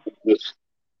 yeah. Just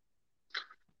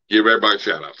give everybody a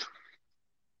shout out.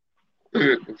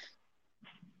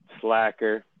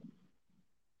 Slacker.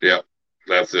 Yep,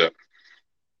 that's it.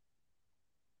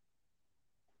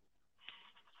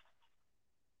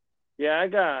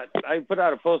 Yeah, I put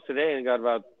out a post today and got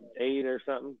about 8 or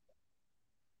something.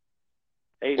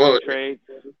 8 trades.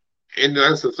 And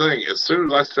that's the thing. As soon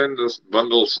as I send this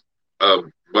bundle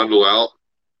out,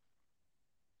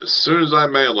 as soon as I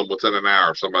mail them within an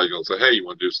hour, somebody's going to say, "Hey, you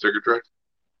want to do a sticker trade?"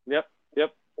 Yep.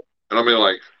 And I'll be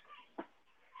like,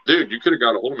 "Dude, you could have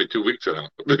got a hold of me 2 weeks ago."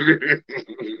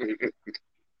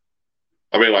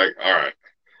 I'll be like, "All right."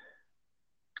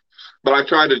 But I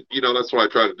try to, that's what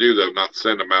I try to do, though, not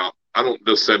send them out. I don't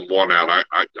just send one out.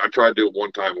 I try to do it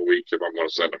one time a week if I'm going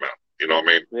to send them out. You know what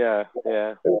I mean? Yeah.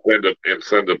 And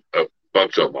send a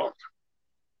bunch of them off.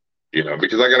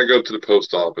 Because I got to go to the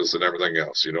post office and everything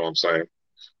else. You know what I'm saying?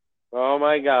 Oh,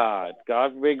 my God.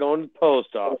 God forbid going to the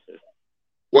post office.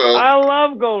 Well, I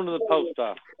love going to the post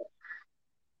office.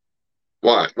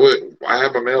 Why? I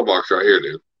have a mailbox right here,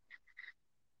 dude.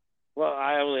 Well,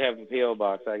 I only have a P.O.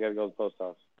 box. I got to go to the post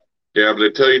office. Yeah, but they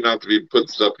tell you not to be putting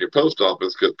stuff in your post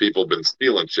office because people have been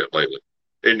stealing shit lately.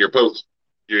 In your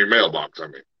mailbox, I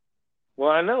mean. Well,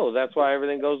 I know. That's why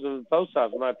everything goes to the post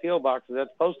office. My P.O. box is at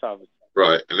the post office.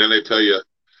 Right. And then they tell you,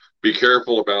 be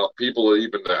careful about people,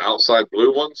 even the outside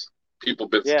blue ones. People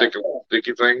have been sticking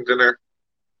sticky things in there.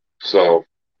 So.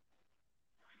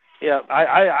 Yeah,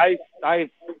 I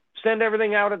send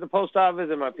everything out at the post office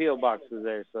and my P.O. box is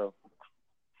there, so.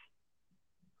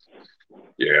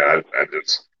 Yeah, I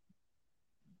just.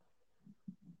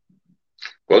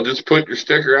 Well, just put your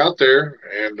sticker out there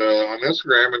and on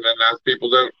Instagram, and then ask people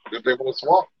if they want to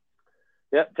swap.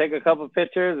 Yep, take a couple of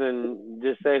pictures and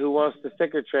just say who wants the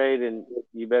sticker trade, and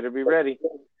you better be ready.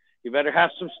 You better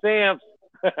have some stamps.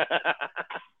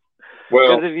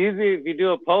 Well, because if you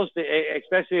do a post,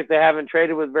 especially if they haven't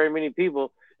traded with very many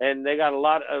people, and they got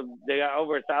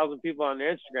over 1,000 people on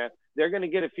their Instagram, they're going to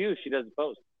get a few if she doesn't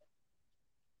post.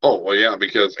 Oh, well, yeah,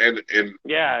 because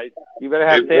yeah, you better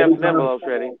have stamps and envelopes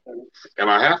ready. And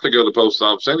I have to go to the post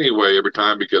office anyway every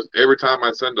time, because every time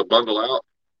I send a bundle out,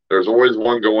 there's always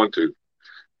one going to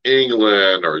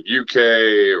England or UK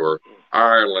or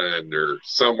Ireland or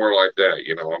somewhere like that.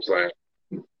 You know what I'm saying?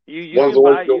 You can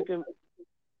buy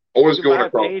a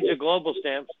page of global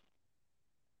stamps.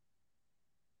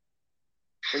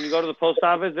 When you go to the post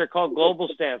office, they're called global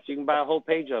stamps. You can buy a whole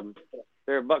page of them.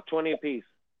 They're $1.20 a piece.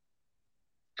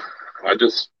 I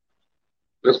just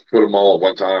put them all at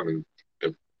one time and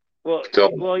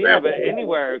yeah, but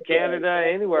anywhere, Canada,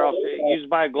 anywhere else, you just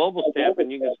buy a global stamp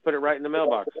and you can just put it right in the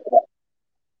mailbox.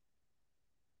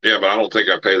 Yeah, but I don't think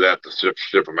I pay that to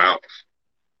ship them out.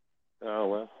 Oh,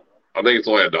 well. I think it's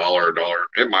only $1.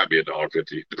 It might be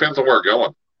 $1.50. Depends on where it's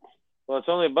going. Well, it's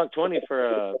only $1.20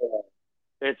 for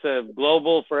it's a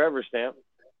global forever stamp.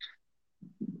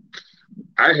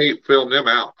 I hate filling them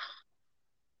out.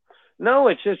 No,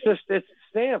 it's just it's a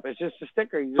stamp. It's just a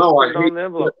sticker. You just put it on the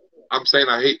envelope. I'm saying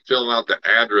I hate filling out the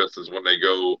addresses when they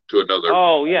go to another.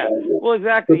 Oh, yeah. Well,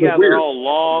 exactly. Yeah, they're all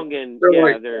long and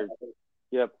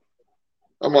yep.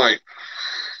 I'm like,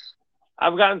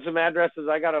 I've gotten some addresses.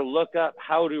 I got to look up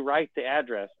how to write the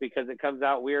address because it comes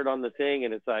out weird on the thing,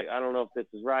 and it's like, I don't know if this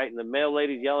is right. And the mail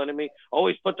lady's yelling at me,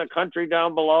 always put the country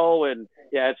down below, and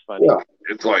yeah, it's funny. Yeah,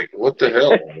 it's like, what the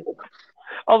hell?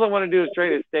 All I want to do is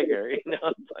trade a sticker. It's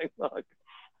like, look.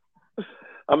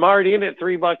 I'm already in it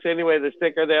 $3 anyway. The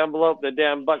sticker, the envelope, the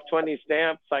damn $1.20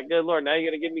 stamp. It's like, good Lord, now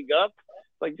you're gonna give me gup?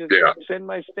 Like, just send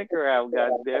my sticker out,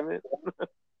 God damn it.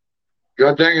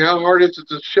 God dang, how hard is it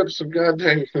to ship some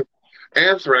goddamn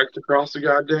anthrax across the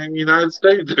goddamn United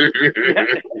States?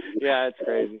 Yeah, it's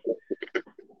crazy.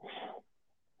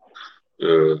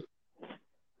 Yeah,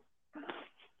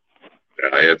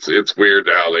 it's weird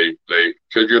how they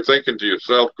because you're thinking to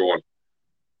yourself, going,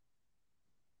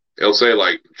 they'll say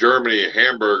like Germany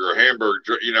hamburger,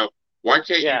 why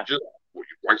can't you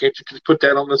just put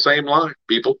that on the same line,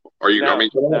 people?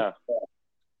 No.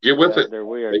 Get with it. They're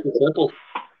weird. Make it simple.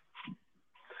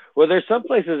 Well, there's some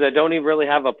places that don't even really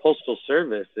have a postal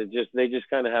service. They just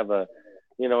kind of have a,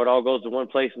 it all goes to one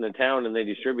place in the town and they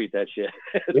distribute that shit.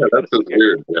 Yeah, that's just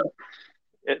weird.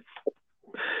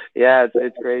 Yeah.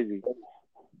 It's crazy.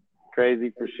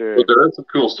 Crazy for sure. But there are some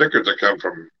cool stickers that come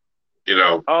from,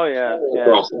 Oh yeah.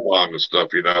 across the pond and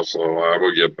stuff, so I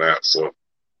will give that. So,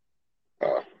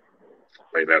 I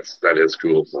mean, that is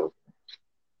cool. So,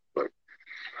 but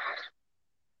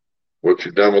what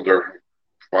you done with their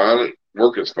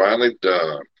work is finally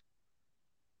done.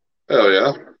 Hell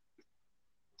yeah.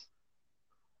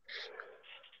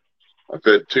 I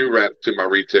fed 2 rats to my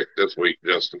retic this week,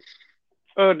 Justin.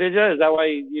 Oh, did you? Is that why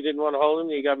you didn't want to hold him?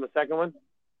 You got him a second one?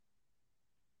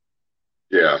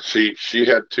 Yeah, she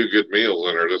had 2 good meals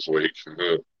in her this week.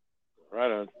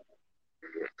 Right on.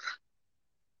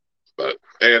 But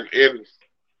and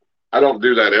I don't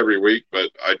do that every week, but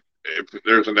if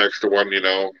there's an extra one,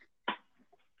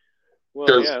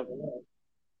 Well, yeah.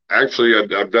 Actually,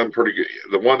 I've done pretty good.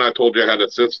 The one I told you I had a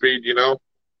assist feed,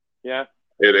 Yeah.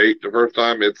 It ate the first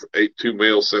time. It's ate 2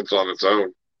 meals since on its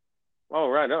own. Oh,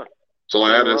 right on. So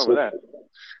I had assist,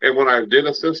 and when I did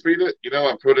assist feed it,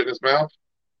 I put it in his mouth,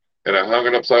 and I hung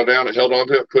it upside down and held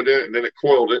onto it, put it in, and then it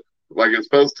coiled it like it's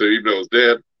supposed to, even though it was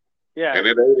dead. Yeah. And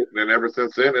it ate it, and then ever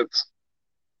since then, it's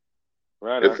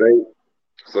ate.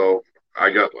 So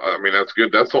that's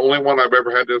good. That's the only one I've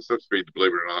ever had to assist feed,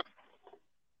 believe it or not.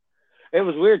 It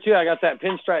was weird too. I got that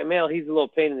pinstripe male. He's a little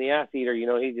pain in the ass eater.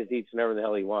 He just eats whatever the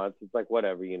hell he wants. It's like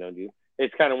whatever, dude.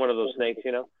 It's kind of one of those snakes,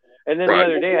 And then the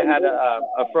other day I had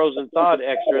a frozen thawed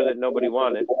extra that nobody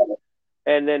wanted,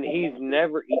 and then he's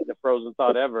never eaten a frozen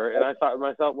thawed ever. And I thought to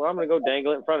myself, well, I'm gonna go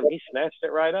dangle it in front of him. He snatched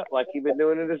it right up like he'd been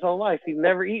doing it his whole life. He's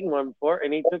never eaten one before,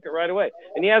 and he took it right away.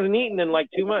 And he hasn't eaten in like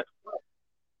 2 months.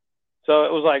 So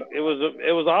it was like it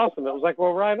was awesome. It was like,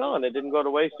 well, right on. It didn't go to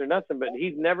waste or nothing. But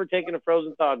he's never taken a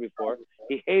frozen thawed before.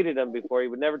 He hated them before. He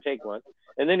would never take one.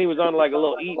 And then he was on like a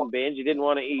little eating binge. He didn't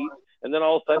want to eat. And then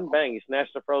all of a sudden, bang! He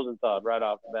snatched a frozen thawed right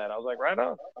off the bat. I was like, right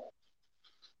on.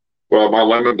 Well, my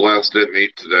lemon blast didn't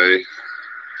eat today,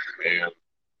 and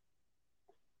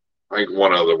I think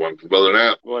one other one. Other than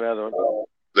that, what other one?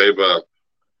 They've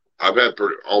I've had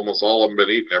almost all of them been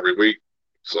eaten every week.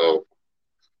 So.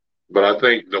 But I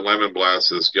think the lemon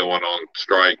blast is going on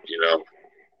strike,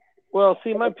 Well,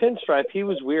 see, my pinstripe, he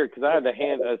was weird because I had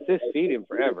to assist feed him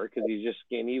forever because he's just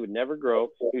skinny. He would never grow.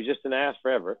 He was just an ass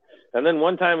forever. And then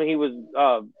one time he was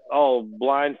all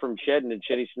blind from shedding and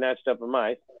shit. He snatched up a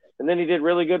mice. And then he did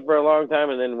really good for a long time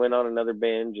and then went on another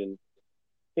binge. And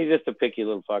he's just a picky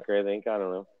little fucker, I think. I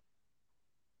don't know.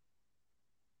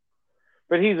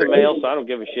 But he's a male, so I don't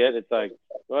give a shit. It's like,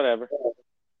 whatever.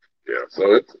 Yeah,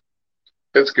 so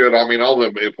it's good. I mean, all the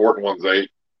important ones ate.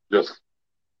 Just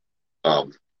the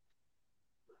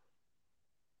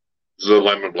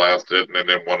lemon blast didn't, and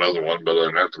then one other one, but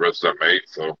then the rest of them ate.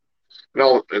 So,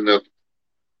 and then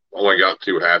only got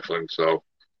 2 hatchlings. So,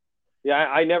 yeah,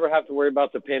 I never have to worry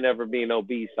about the pin ever being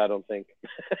obese. I don't think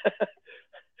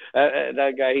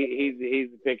that guy.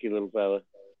 He's a picky little fella.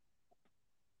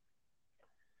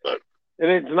 But, and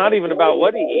it's not even about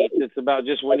what he eats; it's about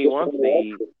just when he wants to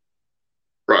eat.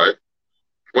 Right.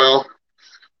 Well,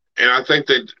 and I think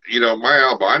that, my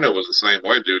albino was the same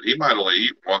way, dude. He might only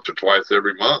eat once or twice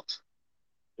every month.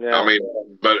 Yeah.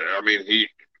 He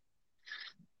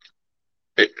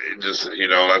just,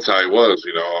 that's how he was,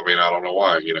 I don't know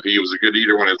why. He was a good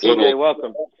eater when he was little. You're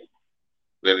welcome.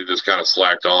 Then he just kind of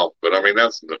slacked off. But,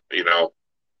 that's,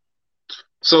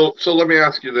 So let me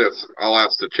ask you this. I'll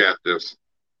ask the chat this.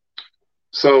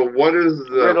 So what is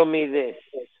the... Riddle me this.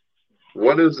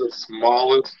 What is the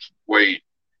smallest weight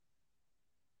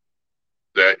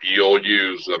that you'll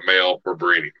use a male for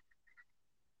breeding?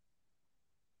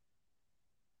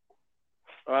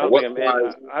 I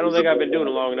don't think I've been doing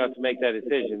it long enough to make that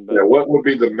decision. But what would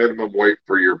be the minimum weight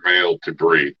for your male to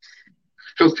breed?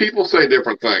 Because people say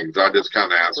different things. I just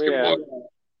kind of ask them what,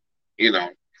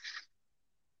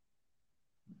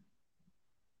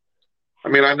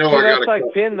 I know I got like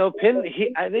Pin though.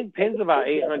 I think Pin's about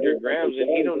 800 grams, and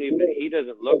he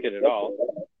doesn't look it at all.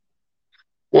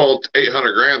 Well,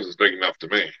 800 grams is big enough to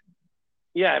me.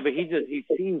 Yeah, but he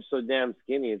seems so damn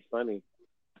skinny. It's funny.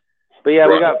 But yeah,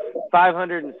 right. We got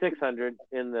 500 and 600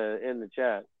 in the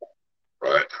chat.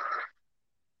 Right.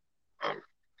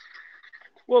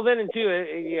 Well, then too,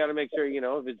 you got to make sure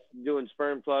if it's doing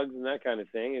sperm plugs and that kind of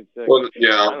thing. It's well,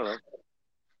 yeah. I don't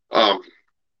know.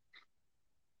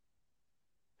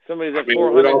 Somebody's at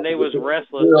 400 and they was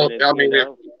restless.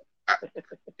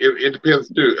 It depends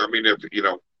too. I mean, it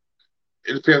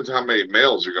depends how many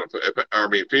males you're going to put.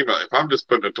 Female. If I'm just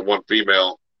putting it to one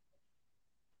female,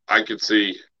 I can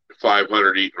see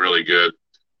 500 eating really good.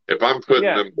 If I'm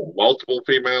putting them to multiple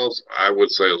females, I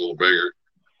would say a little bigger.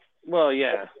 Well,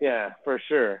 yeah, for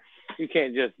sure. You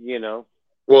can't just,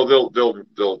 Well, they'll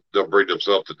breed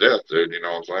themselves to death, dude. You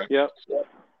know what I'm saying? Yep.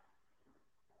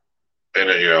 And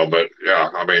then, but yeah,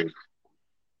 I mean,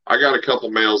 I got a couple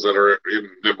males that are in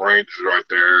them ranges right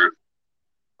there.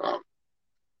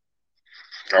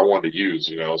 I wanted to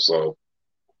use, so.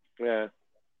 Yeah.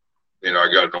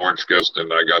 I got an orange ghost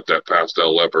and I got that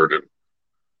pastel leopard, and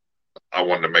I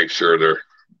wanted to make sure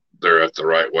they're at the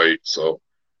right weight. So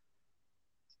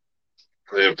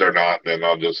if they're not, then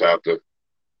I'll just have to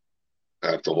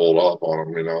hold off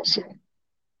on them, So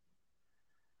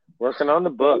working on the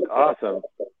book, awesome.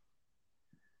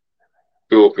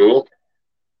 Cool.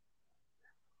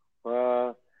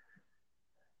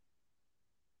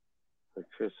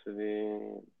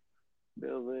 Electricity,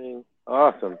 building,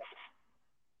 awesome.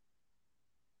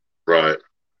 Right.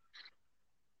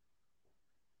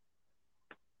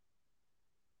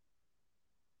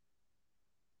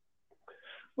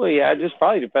 Well, yeah, it just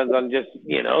probably depends on just,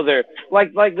 they're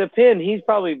like the pin, he's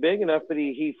probably big enough, but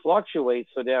he fluctuates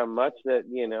so damn much that,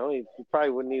 he probably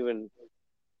wouldn't even,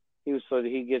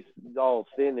 he gets all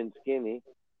thin and skinny.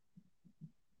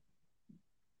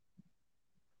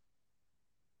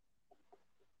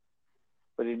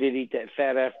 But he did eat that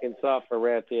fat African software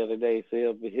rat the other day,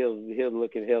 so he'll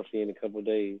look healthy in a couple of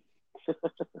days.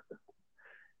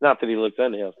 Not that he looks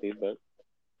unhealthy, but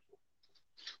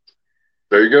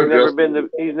there you go.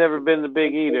 He's never been the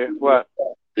big eater. What?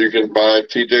 You can buy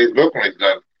TJ's book when he's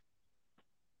done.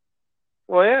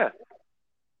 Well, yeah.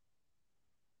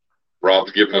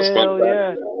 Rob's giving us fun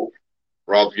facts. Yeah.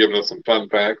 Rob's giving us some fun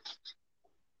facts.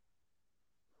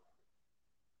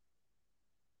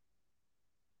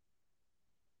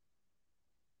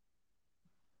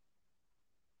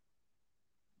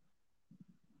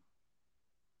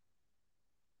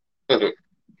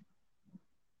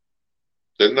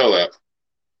 Didn't know that.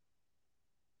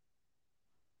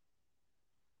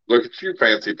 Look at you,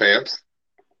 fancy pants.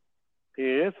 He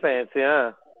is fancy,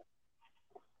 huh?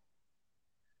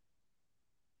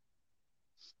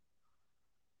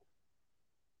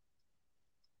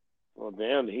 Well,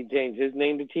 damn, did he change his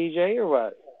name to TJ or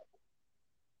what?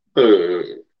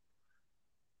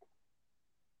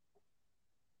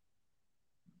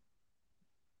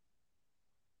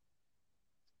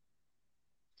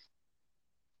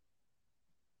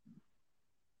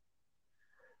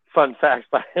 Fun facts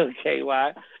by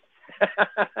KY.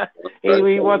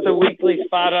 he wants a weekly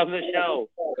spot on the show.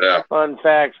 Yeah. Fun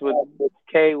facts with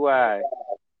KY.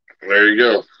 There you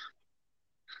go.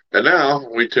 And now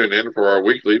we tune in for our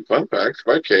weekly fun facts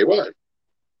by KY.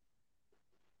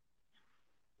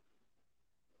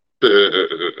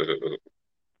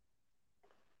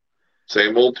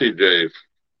 Same old TJ.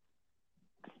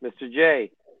 Mr.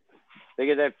 J, they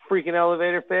get that freaking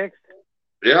elevator fixed?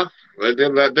 Yeah, they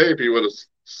did that day if you would have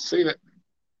seen it.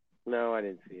 No, I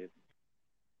didn't see it.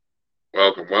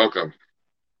 Welcome.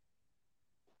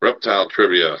 Reptile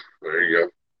trivia. There you go.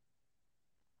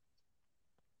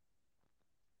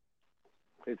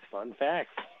 It's fun facts.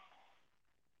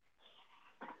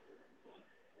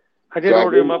 I did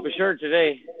order him up a shirt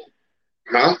today.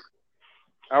 Huh?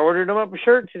 I ordered him up a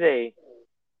shirt today.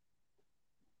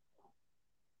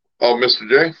 Oh, Mr.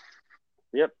 J?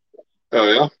 Yep.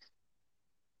 Oh, yeah?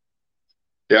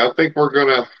 Yeah, I think we're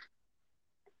gonna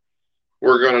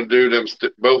do them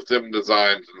both them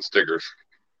designs and stickers.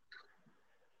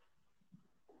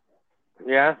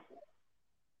 Yeah.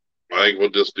 I think we'll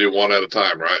just do one at a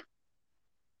time, right?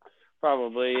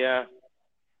 Probably, yeah.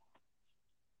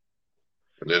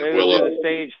 And then maybe we'll do the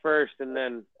stage first, and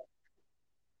then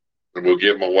we'll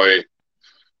give them away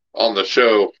on the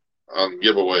show on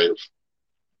giveaways.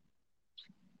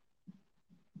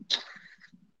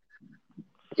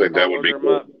 I think that would be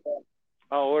cool.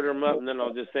 I'll order them up, and then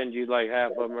I'll just send you like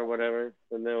half of them or whatever,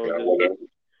 and then we'll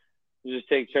just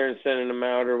take turns sending them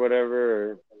out or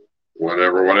whatever.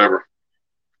 Whatever.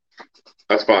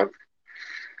 That's fine.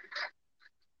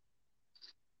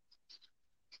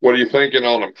 What are you thinking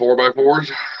on them?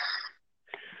 4x4s?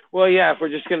 Well, yeah. If we're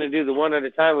just going to do the one at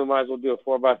a time, we might as well do a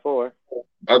 4x4.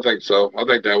 I think so. I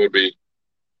think that would be.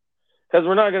 Because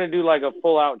we're not going to do like a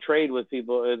full-out trade with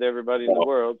everybody in the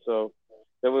world, so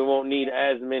then we won't need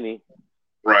as many.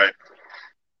 Right.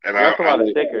 And that's a lot of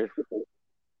stickers.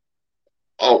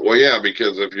 Oh, well, yeah,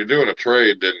 because if you're doing a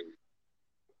trade, then,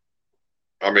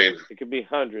 I mean, it could be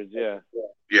hundreds, yeah.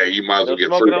 Yeah, you might as well get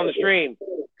smoking on the stream.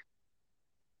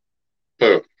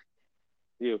 Who?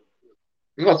 You.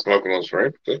 I'm not smoking on the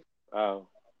stream. Oh.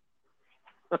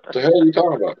 What the hell are you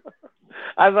talking about?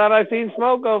 I thought I seen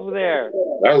smoke over there.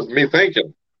 That was me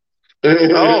thinking.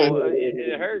 It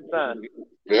hurts, son.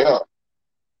 Yeah.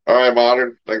 All right,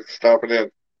 Modern. Thanks for stopping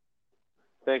in.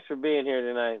 Thanks for being here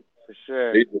tonight, for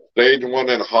sure. Need the stage one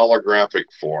in holographic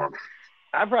form.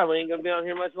 I probably ain't gonna be on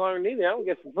here much longer neither. I'm gonna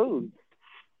get some food.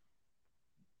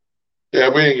 Yeah,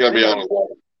 we ain't gonna be on it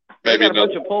long. Maybe got a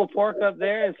bunch of pulled pork up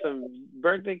there and some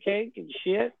birthday cake and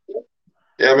shit.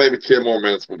 Yeah, maybe 10 more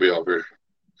minutes we'll be off here,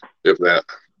 if that.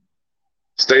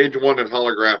 Stage one in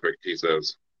holographic, he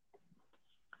says.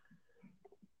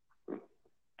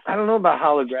 I don't know about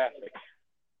holographic.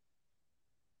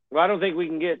 Well, I don't think we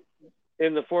can get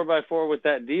in the 4x4 with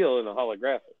that deal in a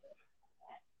holographic.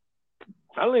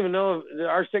 I don't even know if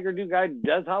our sticker dude guy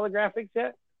does holographics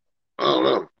yet. I don't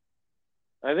know.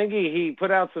 I think he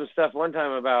put out some stuff one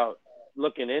time about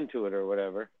looking into it or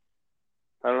whatever.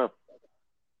 I don't know.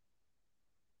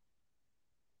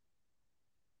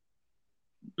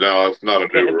 No, it's not a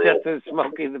new rule. It's just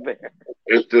Smokey the Bear.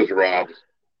 It's just Rob.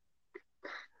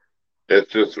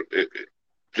 It's just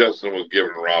Justin was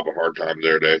giving Rob a hard time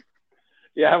there today.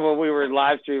 Yeah, when we were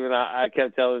live streaming, I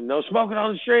kept telling him, no smoking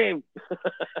on the stream.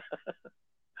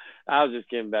 I was just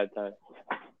giving bad time.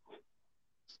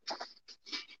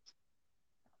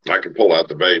 I can pull out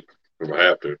the vape if I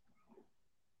have to.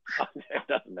 It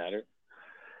doesn't matter.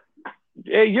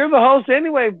 Yeah, you're the host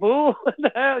anyway, boo. What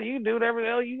the hell? You can do whatever the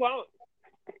hell you want.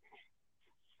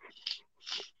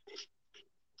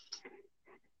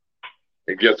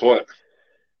 And guess what?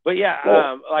 But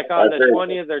yeah, like on the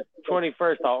 20th or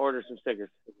 21st, I'll order some stickers.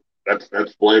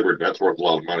 That's flavored. That's worth a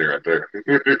lot of money right there.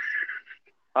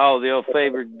 Oh, the old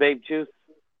flavored vape juice?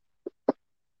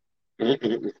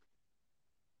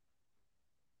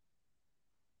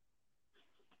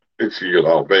 It's you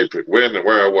all vape it. When and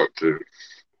where I want to.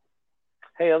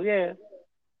 Hell yeah.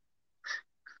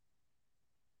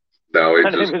 No, My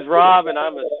name is Rob, and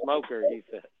I'm a smoker, he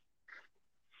said.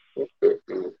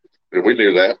 We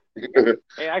knew that.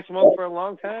 Hey, I smoked for a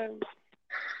long time.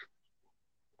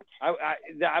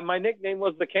 My nickname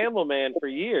was the Camel Man for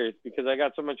years because I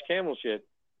got so much camel shit.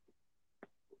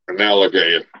 And now look at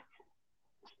you.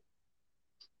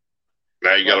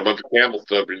 Now you got a bunch of camel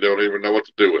stuff you don't even know what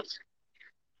to do with.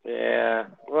 Yeah.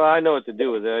 Well, I know what to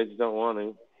do with it. I just don't want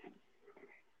to.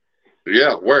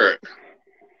 Yeah, wear it.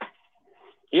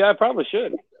 Yeah, I probably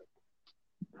should.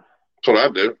 That's what I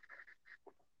do.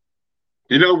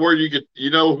 You know where you get,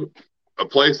 a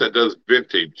place that does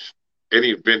vintage,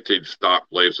 any vintage stock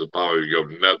place would probably go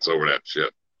nuts over that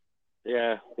shit.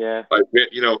 Yeah, yeah. Like,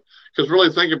 because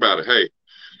really think about it. Hey,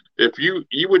 if you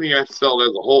wouldn't even have to sell it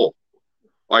as a whole.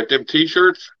 Like them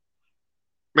T-shirts,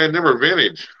 man, them are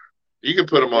vintage. You can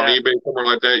put them on eBay, somewhere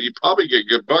like that. You probably get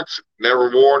good bucks. Never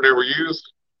worn, never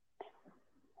used.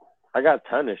 I got a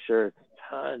ton of shirts.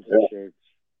 Tons of shirts.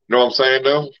 Know what I'm saying,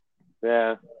 though?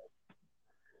 Yeah.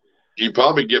 You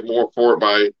probably get more for it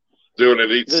by doing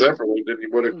it each separately than you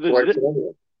would have collected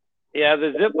anyway. Yeah,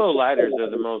 the Zippo lighters are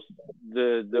the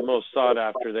most sought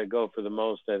after that go for the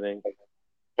most, I think.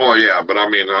 Oh, yeah, but I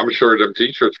mean, I'm sure them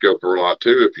T-shirts go for a lot,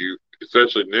 too, if you,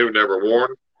 especially new, never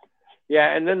worn.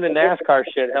 Yeah, and then the NASCAR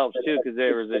shit helps, too, because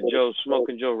there was a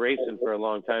Smoking Joe Racing for a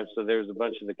long time, so there was a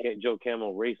bunch of the Joe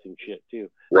Camel Racing shit, too.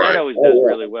 Right. That always does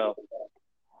really well.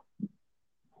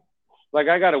 Like,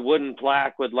 I got a wooden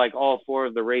plaque with, like, all 4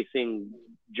 of the racing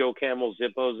Joe Camel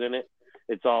Zippos in it.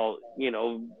 It's all,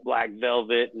 black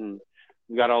velvet, and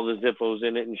got all the Zippos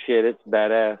in it and shit. It's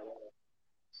badass.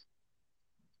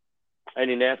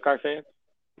 Any NASCAR fans?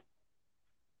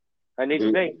 I need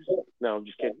some names. No, I'm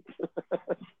just kidding.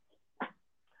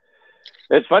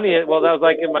 It's funny. Well, that was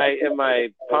like in my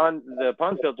pond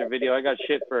filter video. I got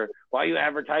shit for why you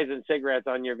advertising cigarettes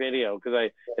on your video because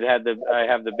I have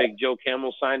the big Joe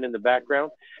Camel sign in the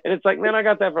background, and it's like, man, I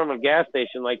got that from a gas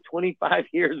station like 25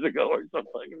 years ago or some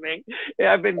fucking thing.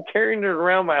 Yeah, I've been carrying it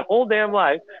around my whole damn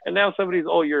life, and now somebody's,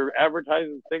 oh, you're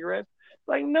advertising cigarettes?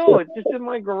 Like, no, it's just in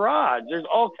my garage. There's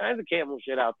all kinds of Camel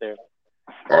shit out there.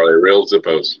 Are they real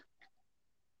Zippos?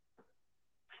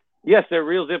 Yes, they're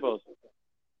real Zippos.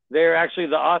 They're actually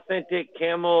the authentic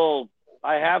Camel.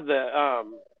 I have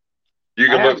tons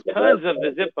of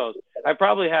the Zippos. I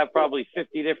probably have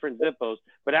 50 different Zippos,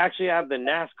 but actually I have the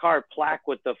NASCAR plaque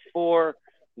with the 4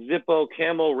 Zippo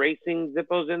Camel Racing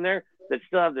Zippos in there that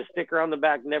still have the sticker on the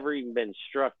back, never even been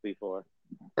struck before.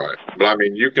 Right. But I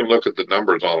mean, you can look at the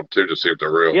numbers on them too to see if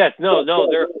they're real. Yes, no,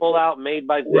 they're full out made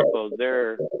by Zippos.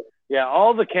 Right. Yeah,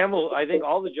 all the camels. I think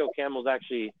all the Joe Camels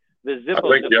actually, the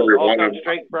Zippos every all one come of them,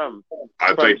 straight from.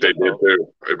 I think they did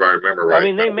too, if I remember right. I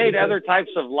mean, they made other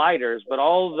types of lighters, but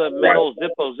all the metal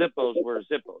Zippos were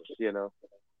Zippos. You know.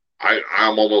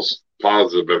 I'm almost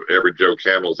positive if every Joe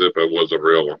Camel Zippo was a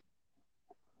real one.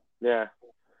 Yeah.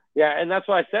 Yeah, and that's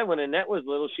why I said when Annette was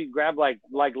little, she'd grab like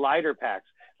lighter packs.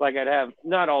 Like I'd have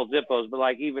not all Zippos, but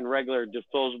like even regular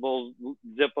disposable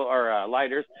Zippo or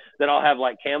lighters that all have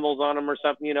like camels on them or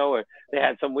something, you know, or they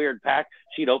had some weird pack.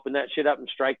 She'd open that shit up and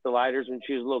strike the lighters when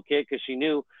she was a little kid because she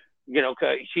knew, you know,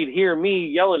 cause she'd hear me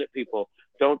yelling at people,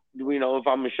 don't, you know, if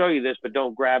I'm going to show you this, but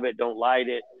don't grab it, don't light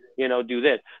it, you know, do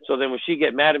this. So then when she'd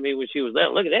get mad at me when she was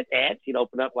little, look at that, Dad, she'd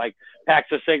open up like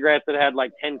packs of cigarettes that had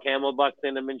like 10 Camel bucks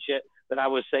in them and shit that I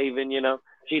was saving, you know.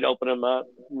 She'd open them up,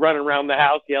 running around the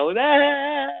house yelling,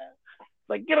 ah!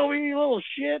 Like, get over here, you little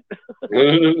shit.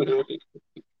 It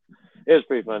was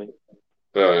pretty funny.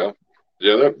 Yeah.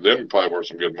 Yeah, them probably worth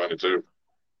some good money, too.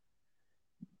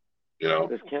 You know.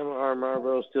 Does Camel or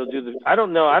Marlboro still do the... I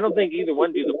don't know. I don't think either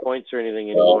one do the points or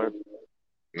anything anymore.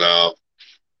 No.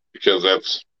 Because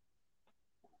that's...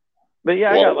 But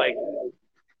yeah, I got like...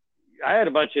 I had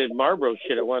a bunch of Marlboro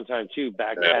shit at one time, too.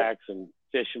 Backpacks and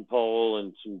fishing pole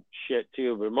and some shit,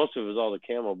 too. But most of it was all the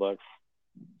Camel bucks.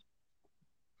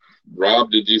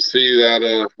 Rob, did you see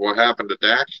that, what happened to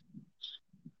Dak?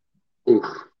 Oof.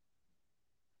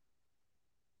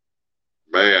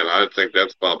 Man, I think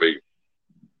that's probably...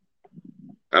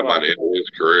 That might end his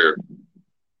career.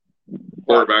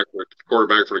 Quarterback for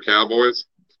the Cowboys.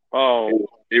 Oh.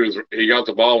 He got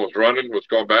the ball, was running, was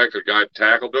going back. The guy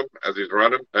tackled him as he's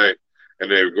running. Hey,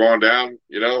 and they were going down,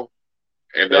 you know,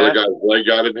 and the other guy's leg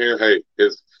got in here. Hey,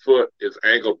 his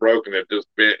ankle broke, and it just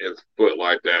bent his foot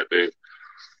like that, dude.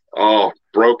 Oh,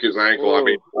 broke his ankle. Ooh. I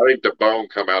mean, I think the bone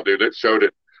come out, dude. It showed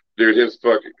it. Dude, his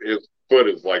foot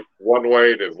is like one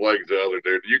way and his leg's the other,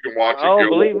 dude. You can watch it. Oh,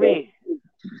 believe me.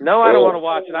 No, I don't want to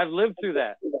watch it. I've lived through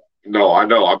that. No, I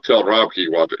know. I'm telling Rob he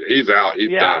watch it. He's out. He's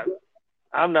done.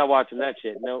 I'm not watching that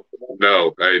shit. Nope.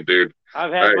 No, hey, dude.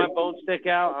 I've had my bone stick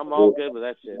out. I'm all good with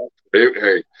that shit.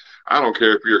 Hey, I don't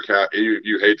care if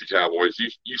you hate the Cowboys.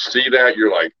 You see that,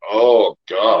 you're like, oh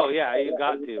God. Oh yeah, you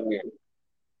got to.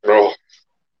 Bro,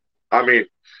 I mean,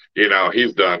 you know,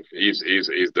 he's done. He's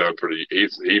done pretty.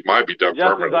 He might be done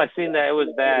permanently. I seen that it was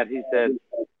bad. He said.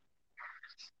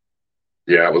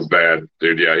 Yeah, it was bad,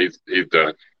 dude. Yeah, he's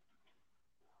done.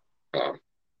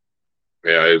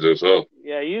 Yeah, it's just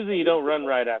Yeah, usually you don't run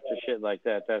right after shit like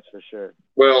that. That's for sure.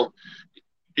 Well,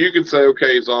 you can say,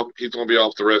 okay, he's going to be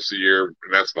off the rest of the year,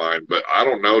 and that's fine. But I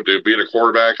don't know, dude. Being a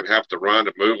quarterback and have to run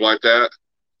and move like that,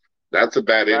 that's a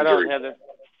bad injury.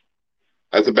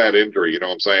 That's a bad injury. You know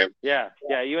what I'm saying? Yeah,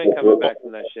 you ain't coming back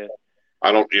from that shit.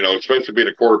 I don't, you know, especially being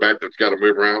a quarterback that's got to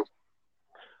move around.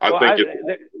 There's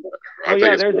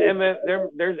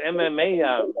MMA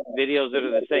videos that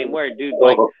are the same way, dude.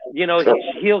 Like, you know,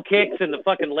 heel kicks and the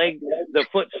fucking leg, the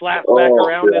foot slaps back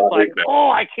around. It's like,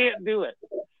 I can't do it.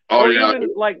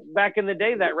 Even like back in the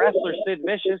day, that wrestler Sid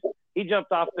Vicious, he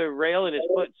jumped off the rail and his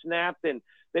foot snapped, and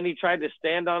then he tried to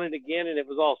stand on it again, and it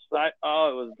was all it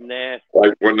was nasty.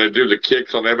 Like when they do the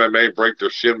kicks on MMA, break their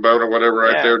shin bone or whatever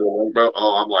right there, the leg bone.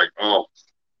 Oh, I'm like,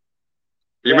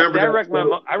 You remember?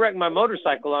 I wrecked my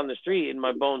motorcycle on the street, and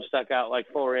my bone stuck out like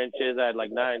 4 inches. I had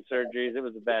like 9 surgeries. It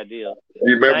was a bad deal.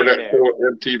 You remember that show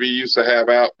MTV used to have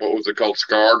out? What was it called?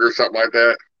 Scarred or something like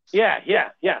that? Yeah.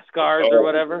 Scars or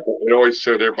whatever. They always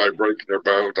showed everybody breaking their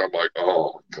bones. I'm like,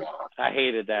 oh God. I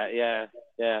hated that. Yeah.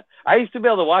 I used to be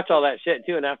able to watch all that shit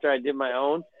too, and after I did my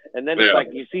own, and then it's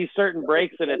like you see certain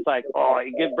breaks, and it's like,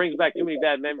 it brings back too many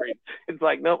bad memories. It's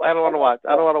like, nope, I don't want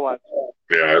to watch.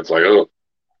 Yeah, it's like,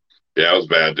 yeah, it was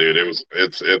bad, dude. It's.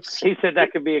 He said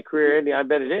that could be a career ending. I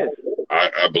bet it is.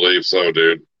 I believe so,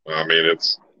 dude. I mean,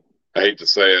 I hate to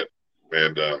say it,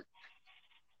 and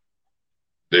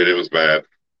dude, it was bad.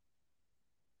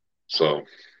 So,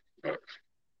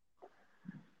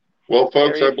 well,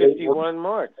 folks, I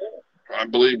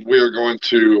believe we are going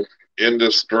to end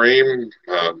this stream.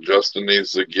 Justin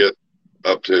needs to get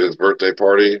up to his birthday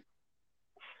party.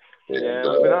 We've been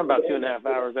on about 2.5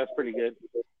 hours. That's pretty good.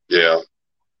 Yeah.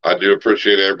 I do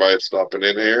appreciate everybody stopping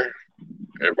in here.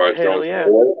 Everybody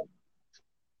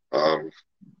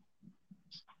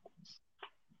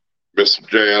Mr.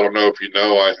 J, I don't know if you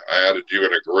know, I added you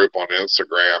in a group on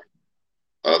Instagram.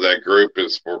 That group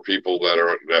is for people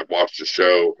that watch the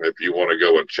show. If you want to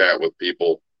go and chat with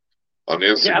people, on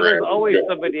Instagram. Yeah, there's always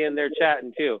somebody in there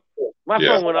chatting too. My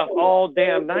phone went off all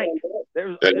damn night. There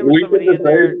was somebody in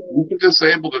there. You can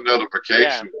disable the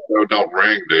notification so it don't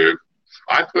ring, dude.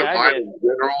 I put mine in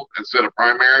general instead of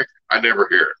primary. I never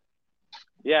hear it.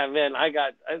 Yeah, man,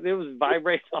 it was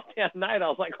vibrating all damn night. I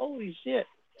was like, holy shit.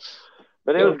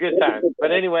 But it was a good time.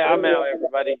 But anyway, I'm out,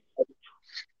 everybody.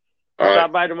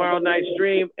 Stop by tomorrow night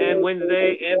stream and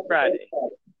Wednesday and Friday.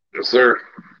 Yes, sir.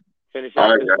 Finish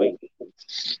out this week.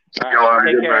 All right.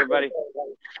 Take care, everybody.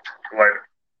 Later.